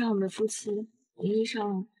律上我们夫妻，名义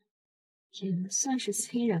上也算是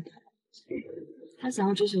亲人吧。他想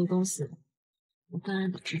要追求公司，我当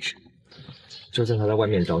然得支持。就算他在外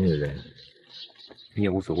面找女人，你也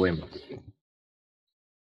无所谓吗？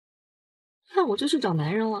那我就去找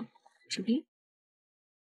男人了，扯平。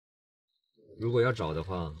如果要找的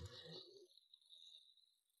话，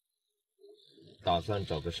打算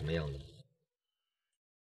找个什么样的？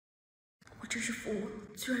我真是服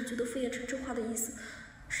我，居然觉得傅衍成这话的意思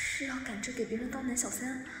是要赶着给别人当男小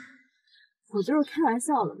三。我就是开玩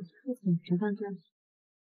笑的，不怎么谁犯罪。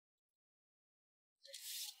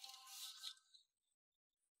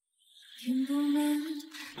听不满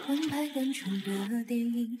翻拍单纯的电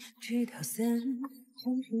影，直到散。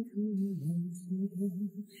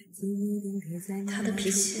他的脾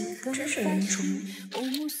气真是容易冲。我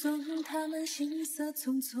目送他们行色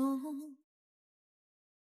匆匆。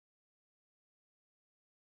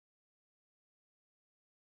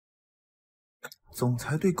总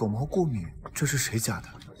裁对狗毛过敏，这是谁家的？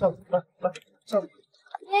上来，上来。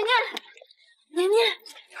年年，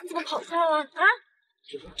你怎么跑出来了啊？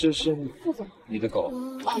这是你的狗？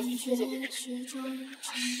不好意思，学姐。是，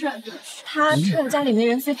他趁家里没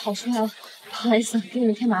人，自己跑出来了。不好意思，给你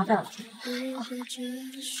们添麻烦了。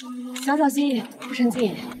小心，不生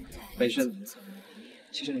气。没事的，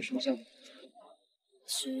其实你说下。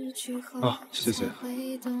啊，谢谢。红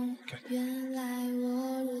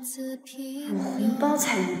包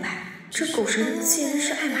才500，这狗神竟然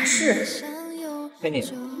是爱马仕。给你。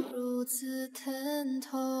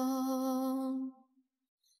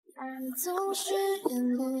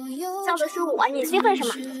叫的是我，你兴奋什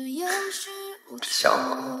么？小狗，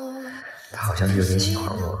它好像有点喜欢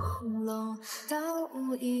我，不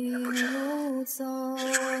知道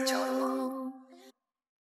是主人教的吗？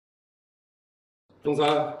总裁，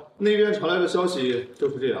那边传来的消息就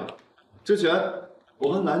是这样。之前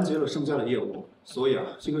我们拦截了盛家的业务，所以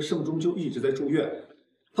这个盛中就一直在住院。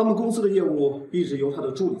他们公司的业务一直由他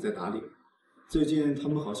的助理在打理。最近他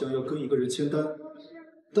们好像要跟一个人签单，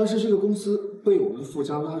但是这个公司被我们傅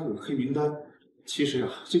家拉入了黑名单。其实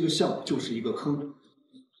这个项目就是一个坑，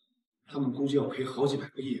他们估计要赔好几百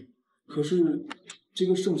个亿。可是这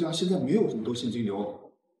个盛家现在没有这么多现金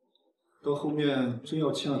流，到后面真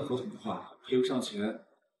要签了合同的话，赔不上钱，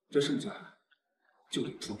这盛家就得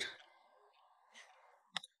破产。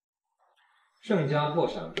盛家破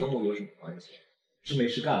产跟我有什么关系？是没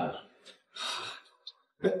事干了。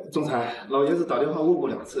哎，总裁，老爷子打电话问过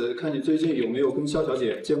2次，看你最近有没有跟肖小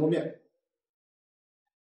姐见过面。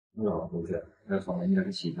老胡子，那房子应该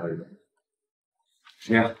是其他人。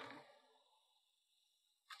谁呀？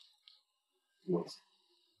我。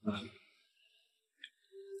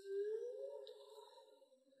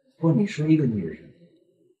不，你说一个女人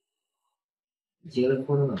结了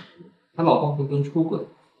婚了，她老公会跟出轨，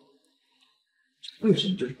为什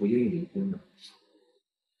么就是不愿意离婚呢？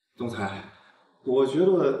总裁，我觉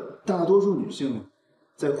得大多数女性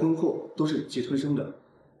在婚后都是忍气吞声的。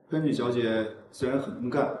潘女小姐虽然很能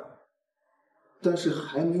干，但是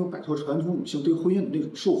还没有摆脱传统女性对婚姻的那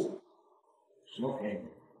种束缚。什么婚姻？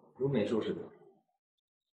如没收拾的。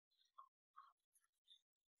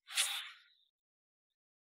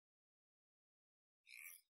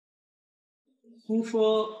听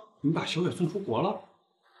说你把小野送出国了？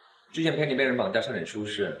之前陪你被人绑架差点出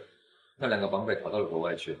事，那2个绑匪逃到了国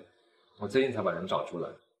外去，我最近才把人找出来，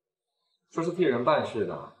说是替人办事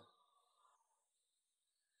的。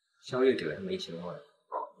肖月给了他们1000万。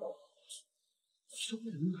肖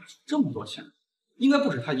月能拿出这么多钱，应该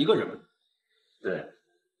不止他一个人。对，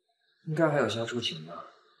应该还有肖出勤吧，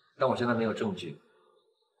但我现在没有证据，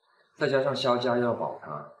再加上肖家要保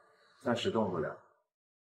他，暂时动不了。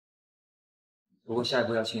不过下一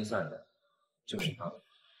步要清算的就是他了。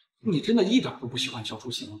你真的一点都不喜欢肖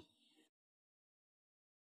出行？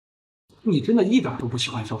你真的一点都不喜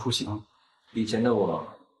欢肖出行？以前的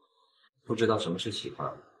我不知道什么是喜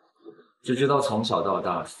欢，只知道从小到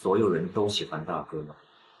大所有人都喜欢大哥，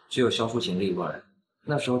只有肖出勤例外。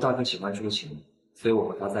那时候大哥喜欢出勤，所以我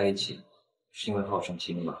和他在一起，是因为好胜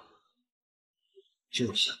心吧，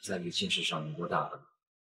就想在一件事上赢过大哥。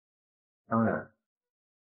当然，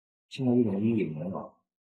现在一人一也没了，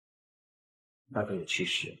大哥也去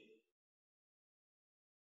世。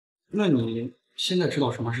那你现在知道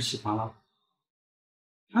什么是喜欢了？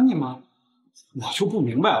安妮吗？我就不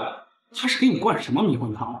明白了，他是给你灌什么迷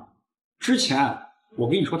魂汤？之前我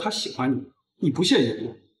跟你说他喜欢你，你不屑一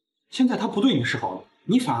顾，现在他不对你示好了，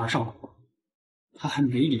你反而上头了。他还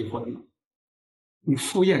没离婚呢，你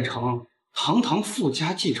傅彦成堂堂傅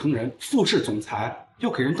家继承人、傅氏总裁，要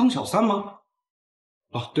给人当小三吗？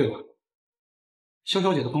哦，对了，肖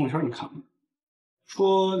小姐的朋友圈你看了吗？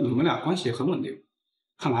说你们俩关系很稳定。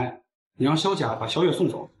看来你让萧家把萧月送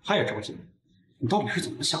走，他也着急。你到底是怎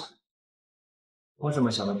么想的？我怎么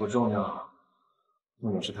想的不重要，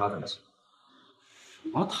重要是他怎么想。什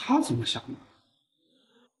么？他怎么想的？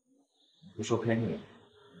你说陪你？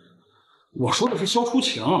我说的是萧初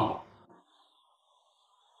晴。哦。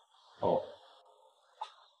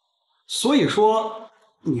所以说，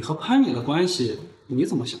你和潘妮的关系，你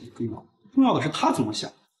怎么想不重要，重要的是他怎么想。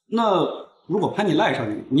那如果潘妮赖上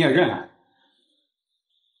你，你也认？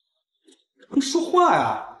你说话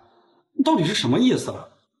呀！你到底是什么意思？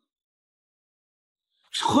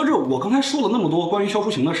合着我刚才说了那么多关于萧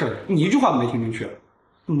初晴的事儿，你一句话都没听进去，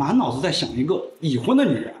满脑子在想一个已婚的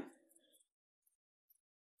女人。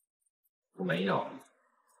我没有。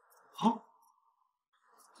好，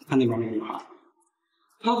看那边那个女孩。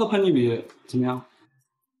他和潘妮比怎么样？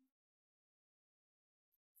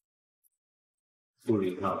不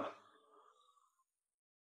如他。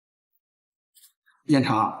燕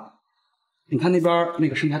长，你看那边那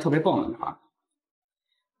个身材特别棒的女孩，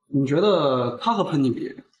你觉得她和潘妮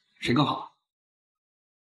比谁更好？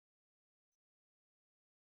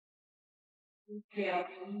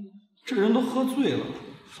这人都喝醉了，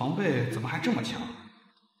防备怎么还这么强？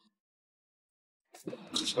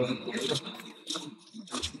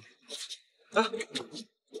哎，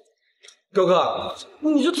哥哥，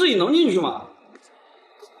你就自己能进去吗？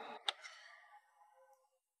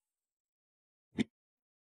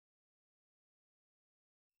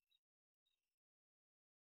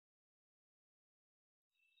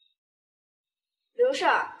刘婶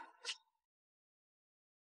儿，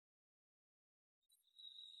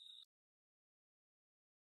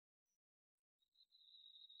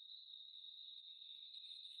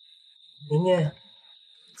宁宁。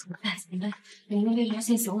怎么办？怎么办？玲玲被发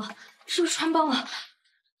现行了，是不是穿帮了？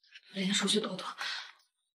连出去躲躲。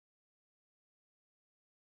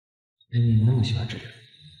你那么喜欢这人，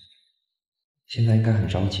现在应该很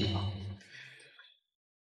着急吧？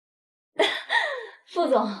副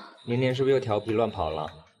总，宁宁是不是又调皮乱跑了？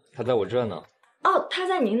她在我这呢。哦，他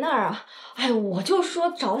在您那儿啊？哎，我就说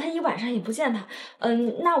找他一晚上也不见他。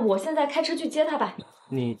那我现在开车去接他吧。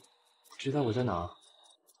你知道我在哪？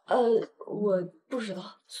我不知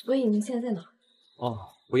道，所以您现在在哪？哦，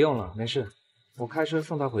不用了，没事，我开车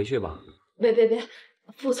送他回去吧。别，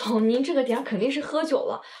副总，您这个点肯定是喝酒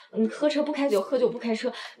了。喝车不开酒，喝酒不开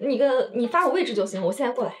车。你发我位置就行，我现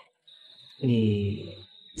在过来。你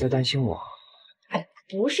在担心我？哎，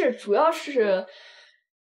不是，主要是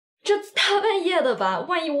这大半夜的吧，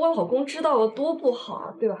万一我老公知道了多不好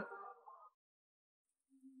啊，对吧？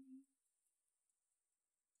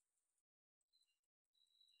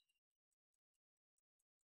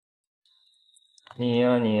你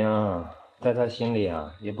呀，在他心里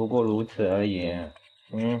啊，也不过如此而已。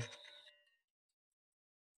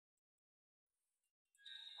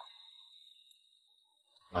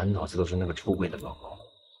满脑子都是那个出轨的老公，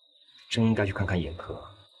真应该去看看眼科。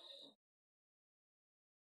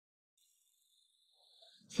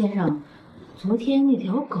先生，昨天那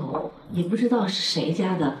条狗也不知道是谁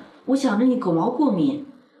家的，我想着你狗毛过敏，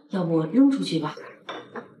要不扔出去吧？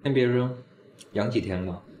先别扔，养几天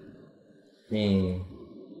了。你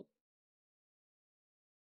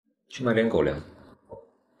去买点狗粮。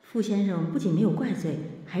傅先生不仅没有怪罪，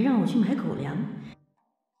还让我去买狗粮。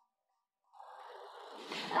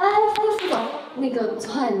副总，那个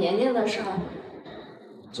昨晚年年的事儿。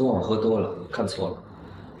昨晚我喝多了，看错了，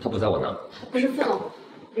他不在我那。不是副总，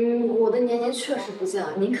我的年年确实不见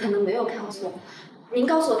了，您可能没有看错。您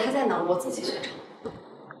告诉我他在哪，我自己去找。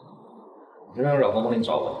你让老公帮你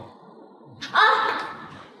找吧。啊！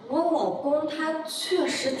我老公他确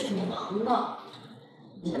实挺忙的。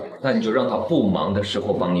那你就让他不忙的时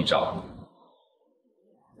候帮你找。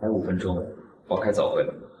还有5分钟，我开早会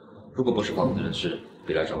了。如果不是房子的事，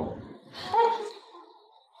别来找我。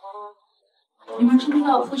你们知不知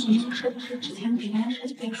道父亲说的是之前给咱设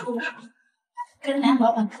计别墅的时候，跟咱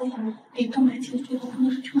老板说的，给正买气最后可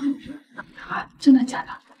能是穷汉子。啊，真的假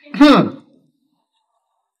的？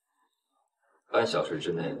半小时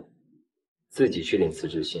之内自己去领辞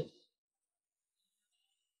职信。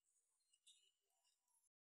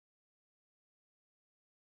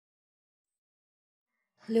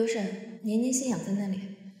刘婶，年年先养在那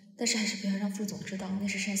里，但是还是不要让副总知道那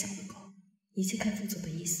是善小的狗，一切看副总的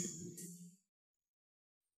意思。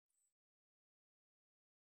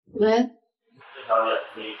喂，小姐，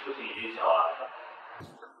你出去已经下完了。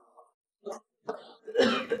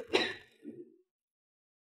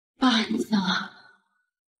爸，你醒了。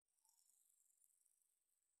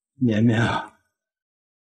绵绵啊，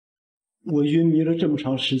我晕迷了这么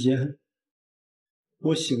长时间，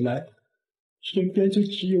我醒来身边就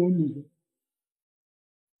只有你。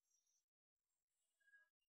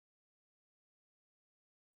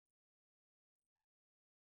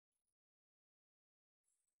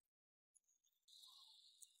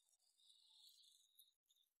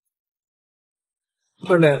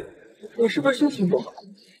二奶，你是不是心情不好？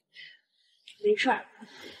没事儿，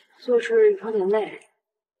就是有点累，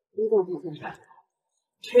有点不精神。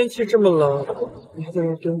天气这么冷，你还在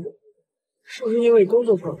这蹲着，是不是因为工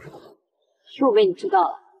作上？又被你知道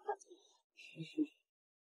了。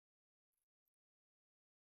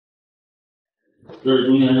这是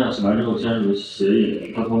中间上醒来之后签署的协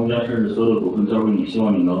议，他同意将盛世所有的股份交给你，希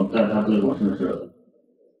望你能带他接管盛世。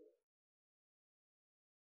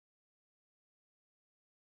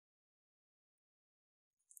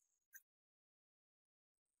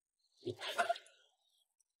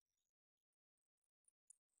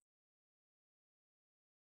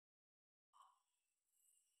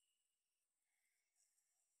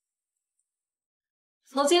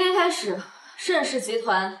从今天开始，盛世集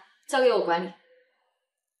团交给我管理。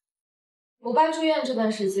我爸住院这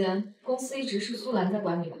段时间，公司一直是苏兰在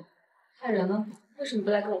管理的。派人呢？为什么不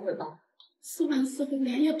来跟我汇报？苏兰似乎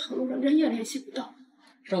连夜跑路了，人也联系不到。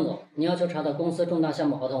盛总，你要求查的公司重大项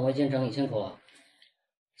目合同我已经整理清楚了，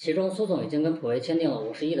其中苏总已经跟普维签订了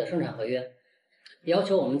50亿的生产合约，要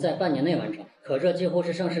求我们在半年内完成。可这几乎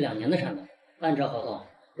是盛世2年的产能。按照合同，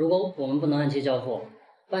如果我们不能按期交付，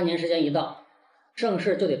半年时间一到，盛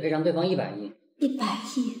世就得赔偿对方100亿。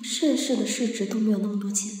100亿，盛世的市值都没有那么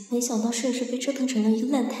多钱，没想到盛世被折腾成了一个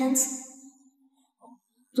烂摊子。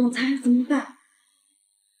总裁怎么办？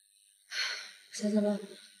想想办法。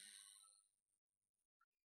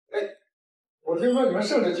我听说你们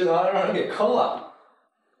盛世集团让人给坑了。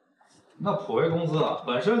那普威公司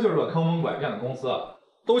本身就是个坑蒙拐骗的公司，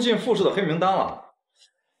都进富士的黑名单了。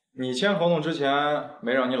你签合同之前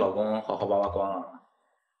没让你老公好好把关啊？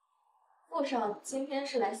顾少今天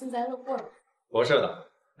是来幸灾乐祸的。不是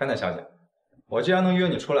的，安奈小姐，我既然能约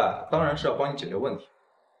你出来，当然是要帮你解决问题。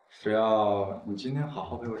只要你今天好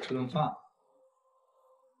好陪我吃顿饭，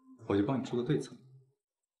我就帮你出个对策。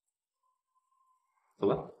走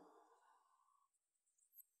吧。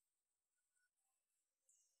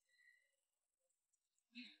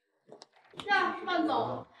呀，范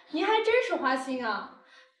总，您还真是花心啊！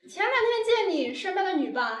前2天见你身边的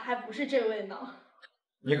女伴还不是这位呢。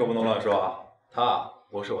你可不能乱说啊！她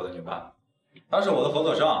不是我的女伴，她是我的合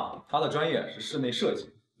作商，她的专业是室内设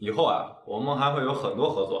计。以后啊，我们还会有很多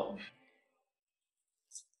合作。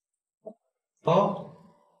走。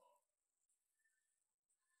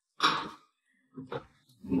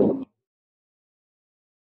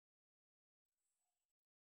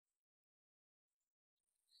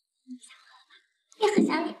也很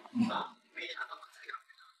想你。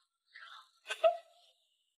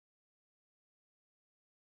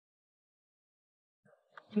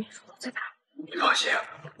你说的最大。你放心，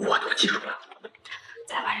我都记住了。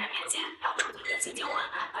在外人面前要注定跟自己结婚，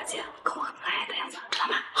而且跟我很爱的样子，知道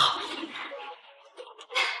吗？好。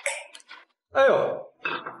哎呦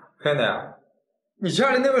 ，Penny， 你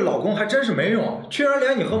家里那位老公还真是没用啊，居然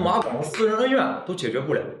连你和马广的私人恩怨都解决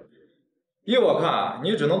不了。依我看，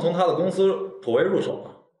你只能从他的公司普威入手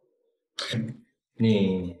了。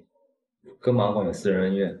你跟马广有私人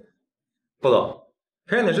恩怨？不懂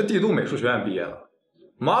 ，Penny 是帝都美术学院毕业的，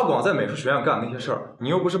马广在美术学院干那些事儿，你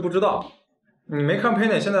又不是不知道。你没看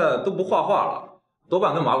Penny 现在都不画画了，多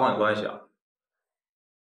半跟马广有关系啊。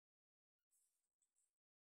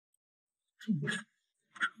这不是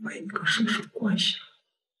配你跟盛世有关系啊？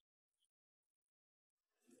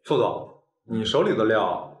副总，你手里的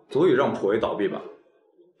料足以让普威倒闭吧？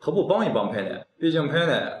何不帮一帮 Penny？ 毕竟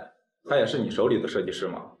Penny 她也是你手里的设计师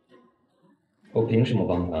嘛。我凭什么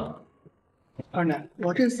帮他？二奶，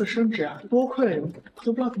我这次升职啊，多亏了你们，我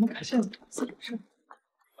都不知道怎么感谢你。自己事。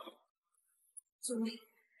总理，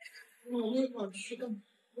我们一会儿去干嘛？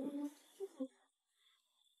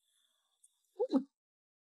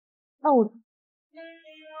那我。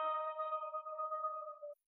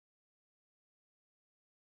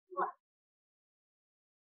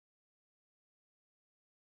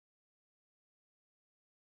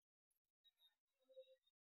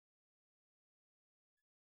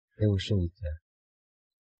陪我说一次，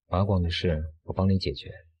马广的事我帮你解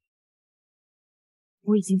决。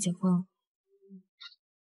我已经结婚了。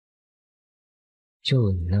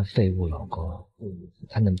就你那废物老公，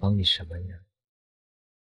他能帮你什么呀？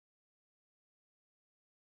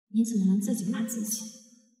你怎么能自己骂自己？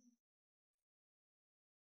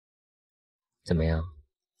怎么样？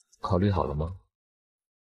考虑好了吗？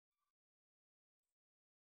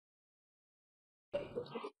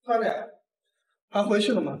二奶，还回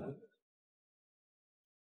去了吗？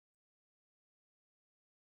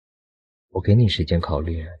我给你时间考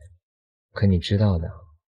虑，可你知道的，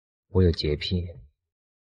我有洁癖。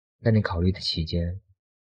但你考虑的期间，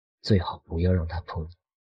最好不要让他碰你。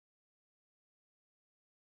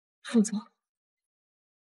副总，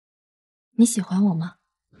你喜欢我吗？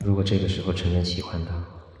如果这个时候承认喜欢他，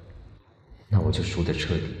那我就输得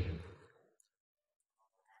彻底。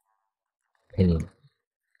佩妮，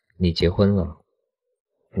你结婚了，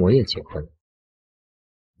我也结婚了，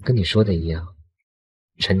跟你说的一样，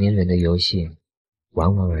成年人的游戏，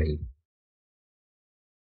玩玩而已。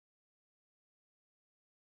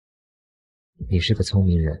你是个聪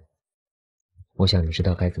明人，我想你知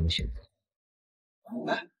道该怎么选择。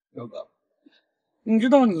来，表哥，你知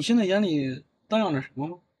道你现在眼里荡漾着什么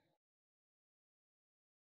吗？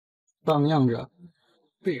荡漾着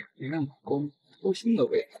被别人老公偷腥的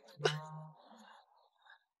味道。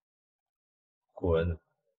滚！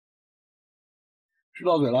吃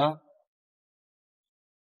到嘴了？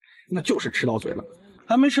那就是吃到嘴了，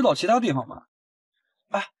还没吃到其他地方吧？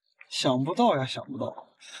哎，想不到呀，想不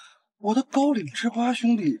到，我的高岭之花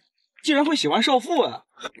兄弟竟然会喜欢少妇啊！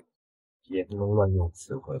也不能乱用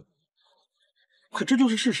词汇。可这就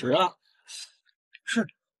是事实啊！是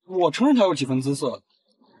我承认他有几分姿色，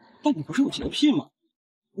但你不是有洁癖吗？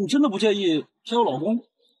你真的不介意他有老公？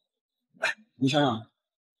哎，你想想，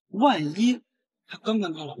万一他刚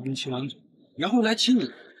跟他老公亲完嘴，然后来亲你，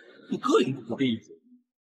你膈应不膈应？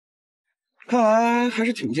看来还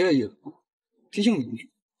是挺介意的。提醒你一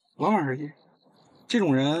句，玩玩而已。这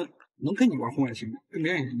种人能跟你玩婚外情，跟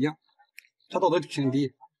别人也一样，他道德底线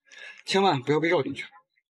低，千万不要被绕进去。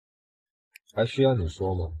还需要你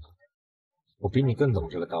说吗？我比你更懂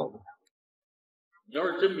这个道理。你要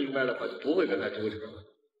是真明白的话，就不会跟他纠缠了。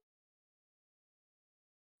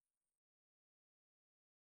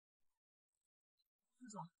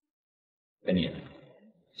跟你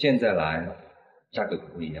现在来，价格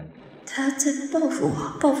不一样。他在报复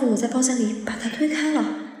我，报复我在包厢里把他推开了。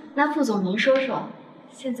那副总您说说，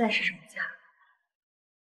现在是什么价？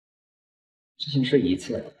之前是1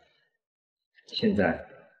次，现在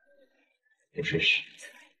得是10次。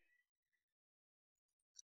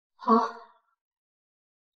好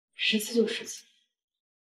，10次就10次。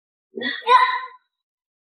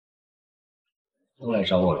都来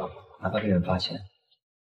找我了，还怕被人发现？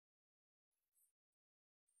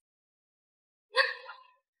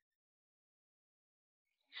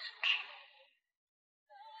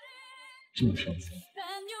这么生气？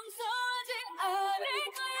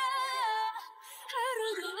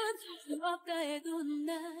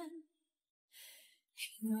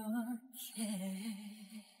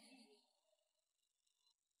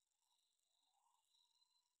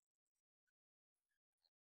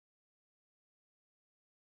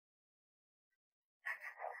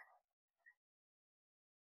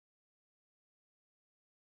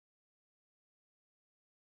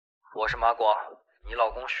我是麻瓜，你老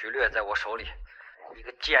公徐略在我手里，你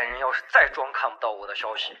个贱人要是再装看不到我的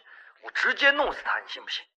消息，我直接弄死他，你信不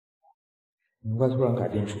信？难怪突然改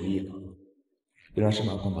变主意了，原来是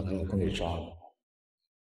马刚把她老公给抓了。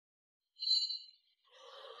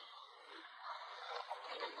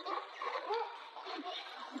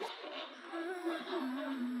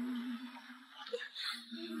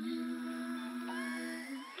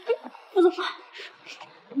副总，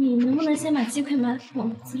你能不能先把鸡块买我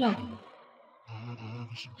的资料给我？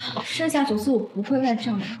剩下9次我不会赖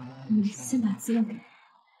账的，你先把资料给我。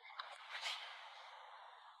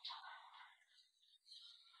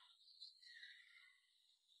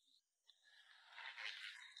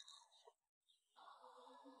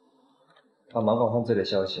把马港犯罪的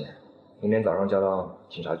消息，明天早上交到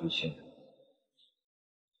警察局去。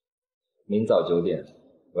明早9点，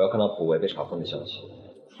我要看到普维被查封的消息。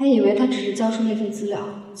还以为他只是交出那份资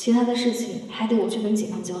料，其他的事情还得我去跟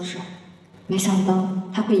警方交涉。没想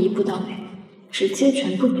到他会一步到位，直接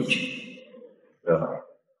全部解决。热儿，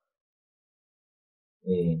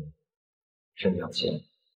你身体好些？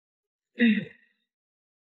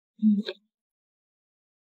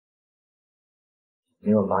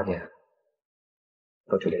明晚8点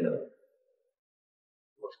到这里的。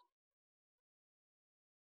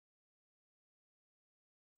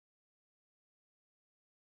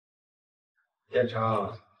建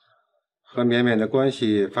成，和绵绵的关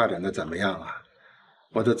系发展的怎么样啊？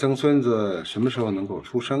我的曾孙子什么时候能够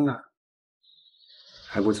出生啊？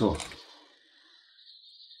还不错。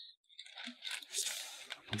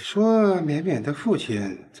你说绵绵的父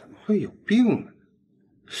亲怎么会有病呢？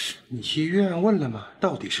你去医院问了吗？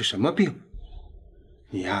到底是什么病？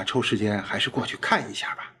你呀，抽时间还是过去看一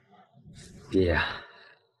下吧。爹，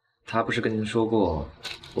他不是跟您说过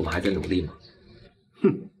我们还在努力吗？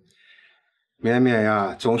哼，绵绵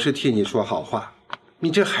呀，总是替你说好话，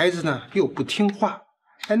你这孩子呢又不听话，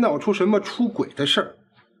还闹出什么出轨的事儿。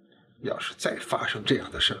要是再发生这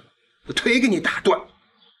样的事儿，我腿给你打断。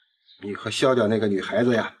你和萧娇那个女孩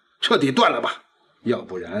子呀，彻底断了吧，要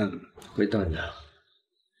不然会断的。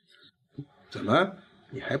怎么，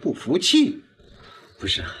你还不服气？不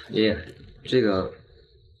是，爷爷，这个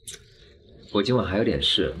我今晚还有点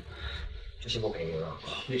事，就先不陪您了。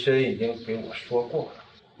其实已经跟我说过了，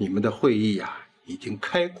你们的会议呀已经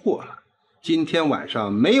开过了，今天晚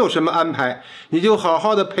上没有什么安排，你就好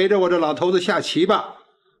好的陪着我这老头子下棋吧。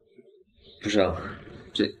不是啊，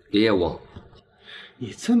这爷爷我，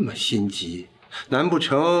你这么心急，难不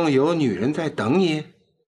成有女人在等你？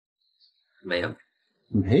没有，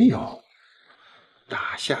没有。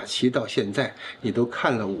打下棋到现在，你都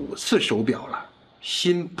看了5次手表了，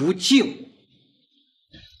心不静。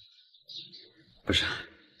不是，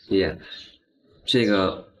爷爷，这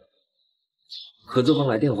个合作方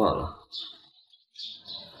来电话了，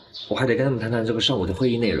我还得跟他们谈谈这个上午的会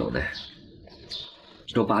议内容呢。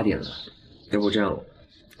都8点了，要不这样，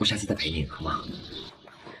我下次再陪您好吗？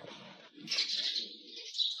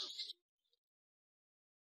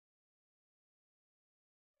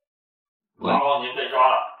然后您被抓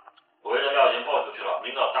了，普威的料已经报出去了，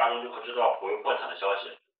明早大众就会知道普威破产的消息。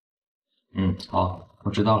嗯，好，我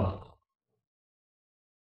知道了。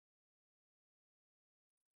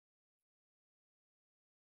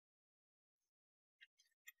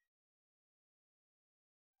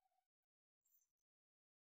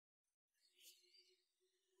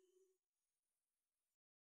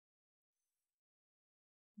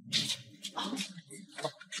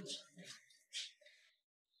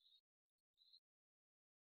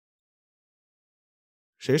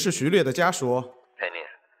谁是徐烈的家属？佩妮，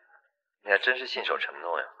你还真是信守承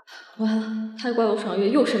诺呀！完了，太怪我爽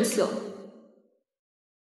月又生气了。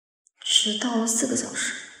迟到了4个小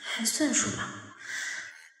时，还算数吧？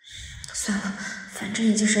算了，反正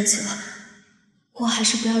已经生气了，我还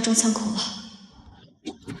是不要撞枪口了。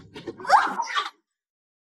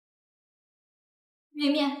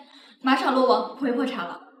绵绵，马场落网，普威破产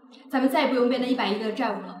了，咱们再也不用背那100亿的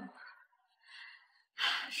债务了。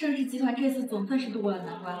盛世集团这次总算是渡过了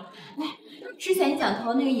难关。哎，之前你讲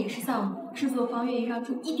投那个影视项目，制作方愿意让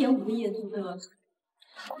出1.5个亿的租金，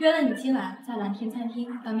约了你今晚在蓝天餐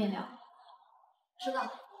厅当面聊。知道。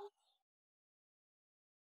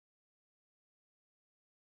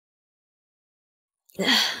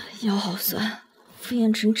腰好酸，傅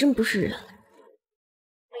彦辰真不是人。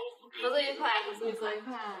合作愉快，合作愉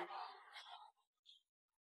快。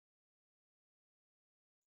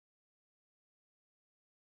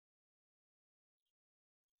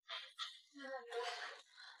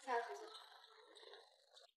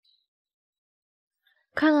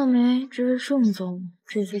看到没，这位盛总，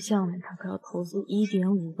这次项目他可要投资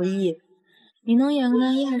1.5个亿，你能演个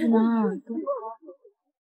男一还是男二？知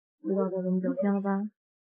道该怎么表现了吧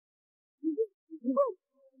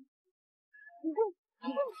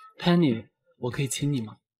？Penny， 我可以亲你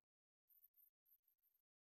吗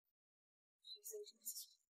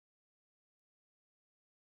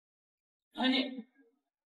？Penny，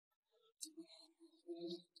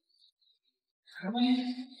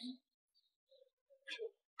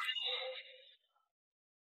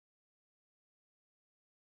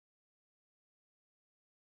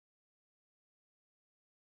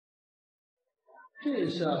 这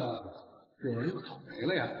下有人又倒霉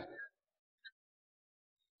了呀！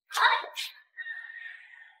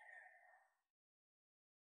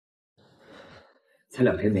才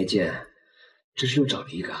2天没见，这是又找了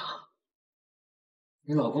一个啊！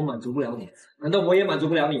你老公满足不了你，难道我也满足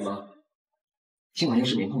不了你吗？今晚要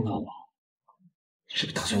是没碰到我，是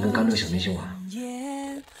不是打算跟甘蔗小明星玩？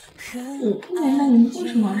我不明白你为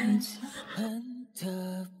什么要生气？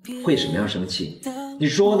为什么要生气？你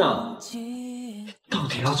说呢？到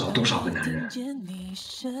底要找多少个男人？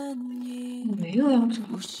我没有要找。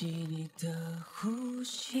生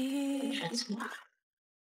气吧。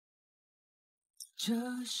这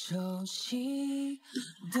熟悉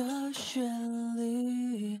的旋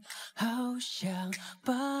律，好想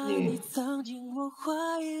把你藏进我怀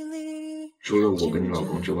里。除了我跟你老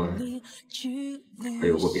公之外，还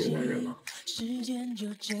有过别的男人吗？时间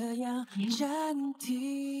就这样暂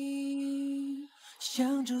停，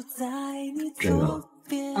想住在你左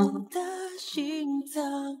边的心脏，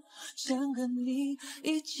想和你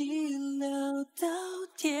一起聊到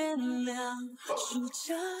天亮，数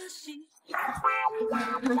着星。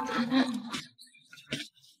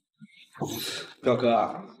表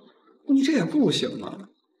哥，你这也不行啊，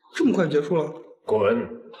这么快结束了？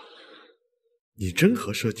滚！你真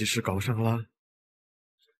和设计师搞上了？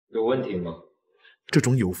有问题吗？这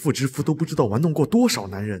种有妇之夫都不知道玩弄过多少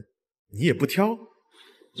男人，你也不挑？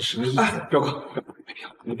你什么意思？彪哥，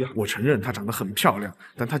没必要。我承认她长得很漂亮，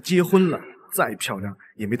但她结婚了，再漂亮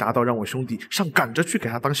也没达到让我兄弟上赶着去给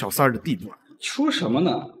她当小三儿的地步。你说什么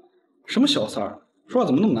呢？什么小三儿？说话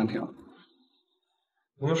怎么那么难听啊？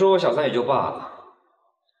你们说我小三也就罢了，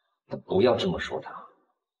但不要这么说她。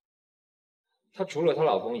她除了她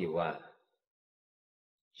老公以外，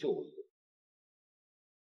就我一个。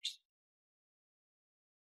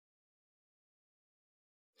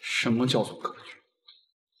什么叫做格局？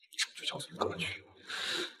什么就叫做格局？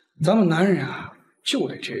咱们男人啊，就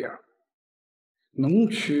得这样，能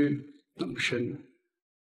屈能伸。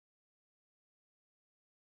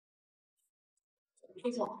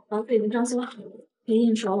副总，房子已经装修好了，可以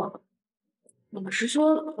验收了。老实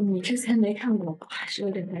说，你之前没看过，我还是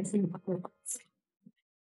有点担心你会不会。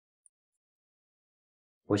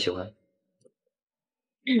我喜欢。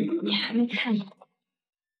你还没看呢。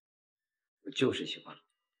我就是喜欢。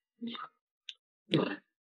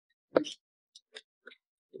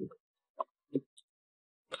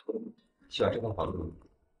喜欢这栋房子吗？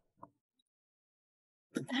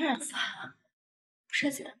当然喜欢了，设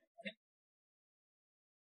计的。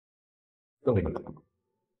送给你。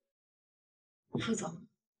副总，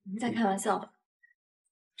您在开玩笑吧？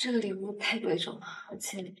这个礼物太贵重了，而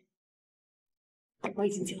且我已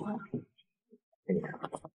经结婚了。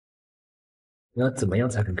你要怎么样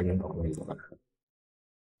才肯跟你老公离婚？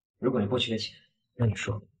如果你不缺钱，那你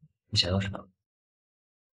说你想要什么？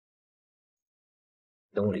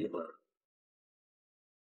等我离婚了，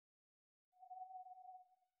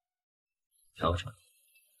想要什么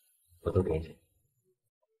我都给你。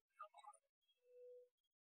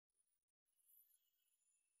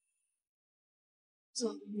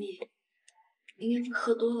总，你应该是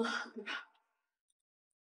喝多了，对吧？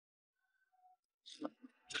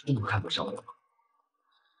这么看不上我吗？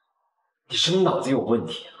你是不是脑子有问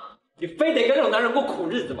题啊？你非得跟这种男人过苦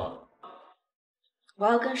日子吗？我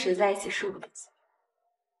要跟谁在一起是我的自由，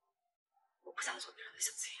我不想做别人的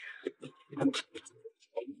小情人。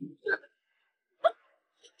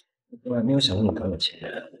我从来没有想过你当我情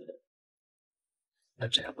人。那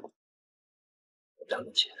这样，我当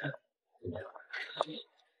你情人，怎么样？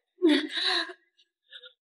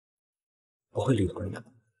我会离婚的。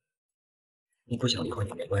你不想离婚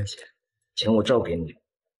也没关系，钱我照给你。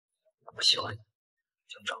我喜欢你，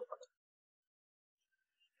想找我的。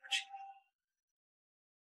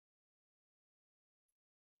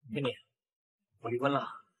天明，我离婚了，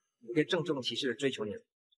我可以郑重其事的追求你。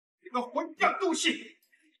你个混账东西！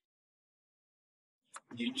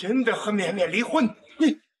你真的和绵绵离婚？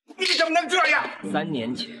你怎么能这样？3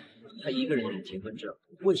年前他一个人领结婚证，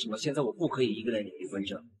为什么现在我不可以一个人领离婚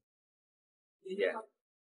证？姐姐，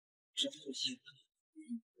这是喜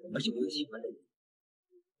欢，而且我有喜欢的人，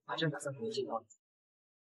马上打算跟你见到你。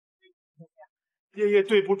爷爷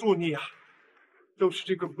对不住你啊，都是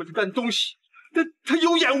这个混蛋东西，他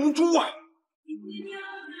有眼无珠啊！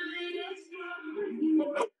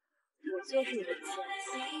我就是你的前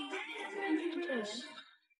妻，这是。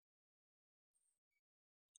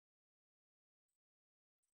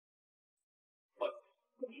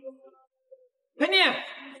陪你。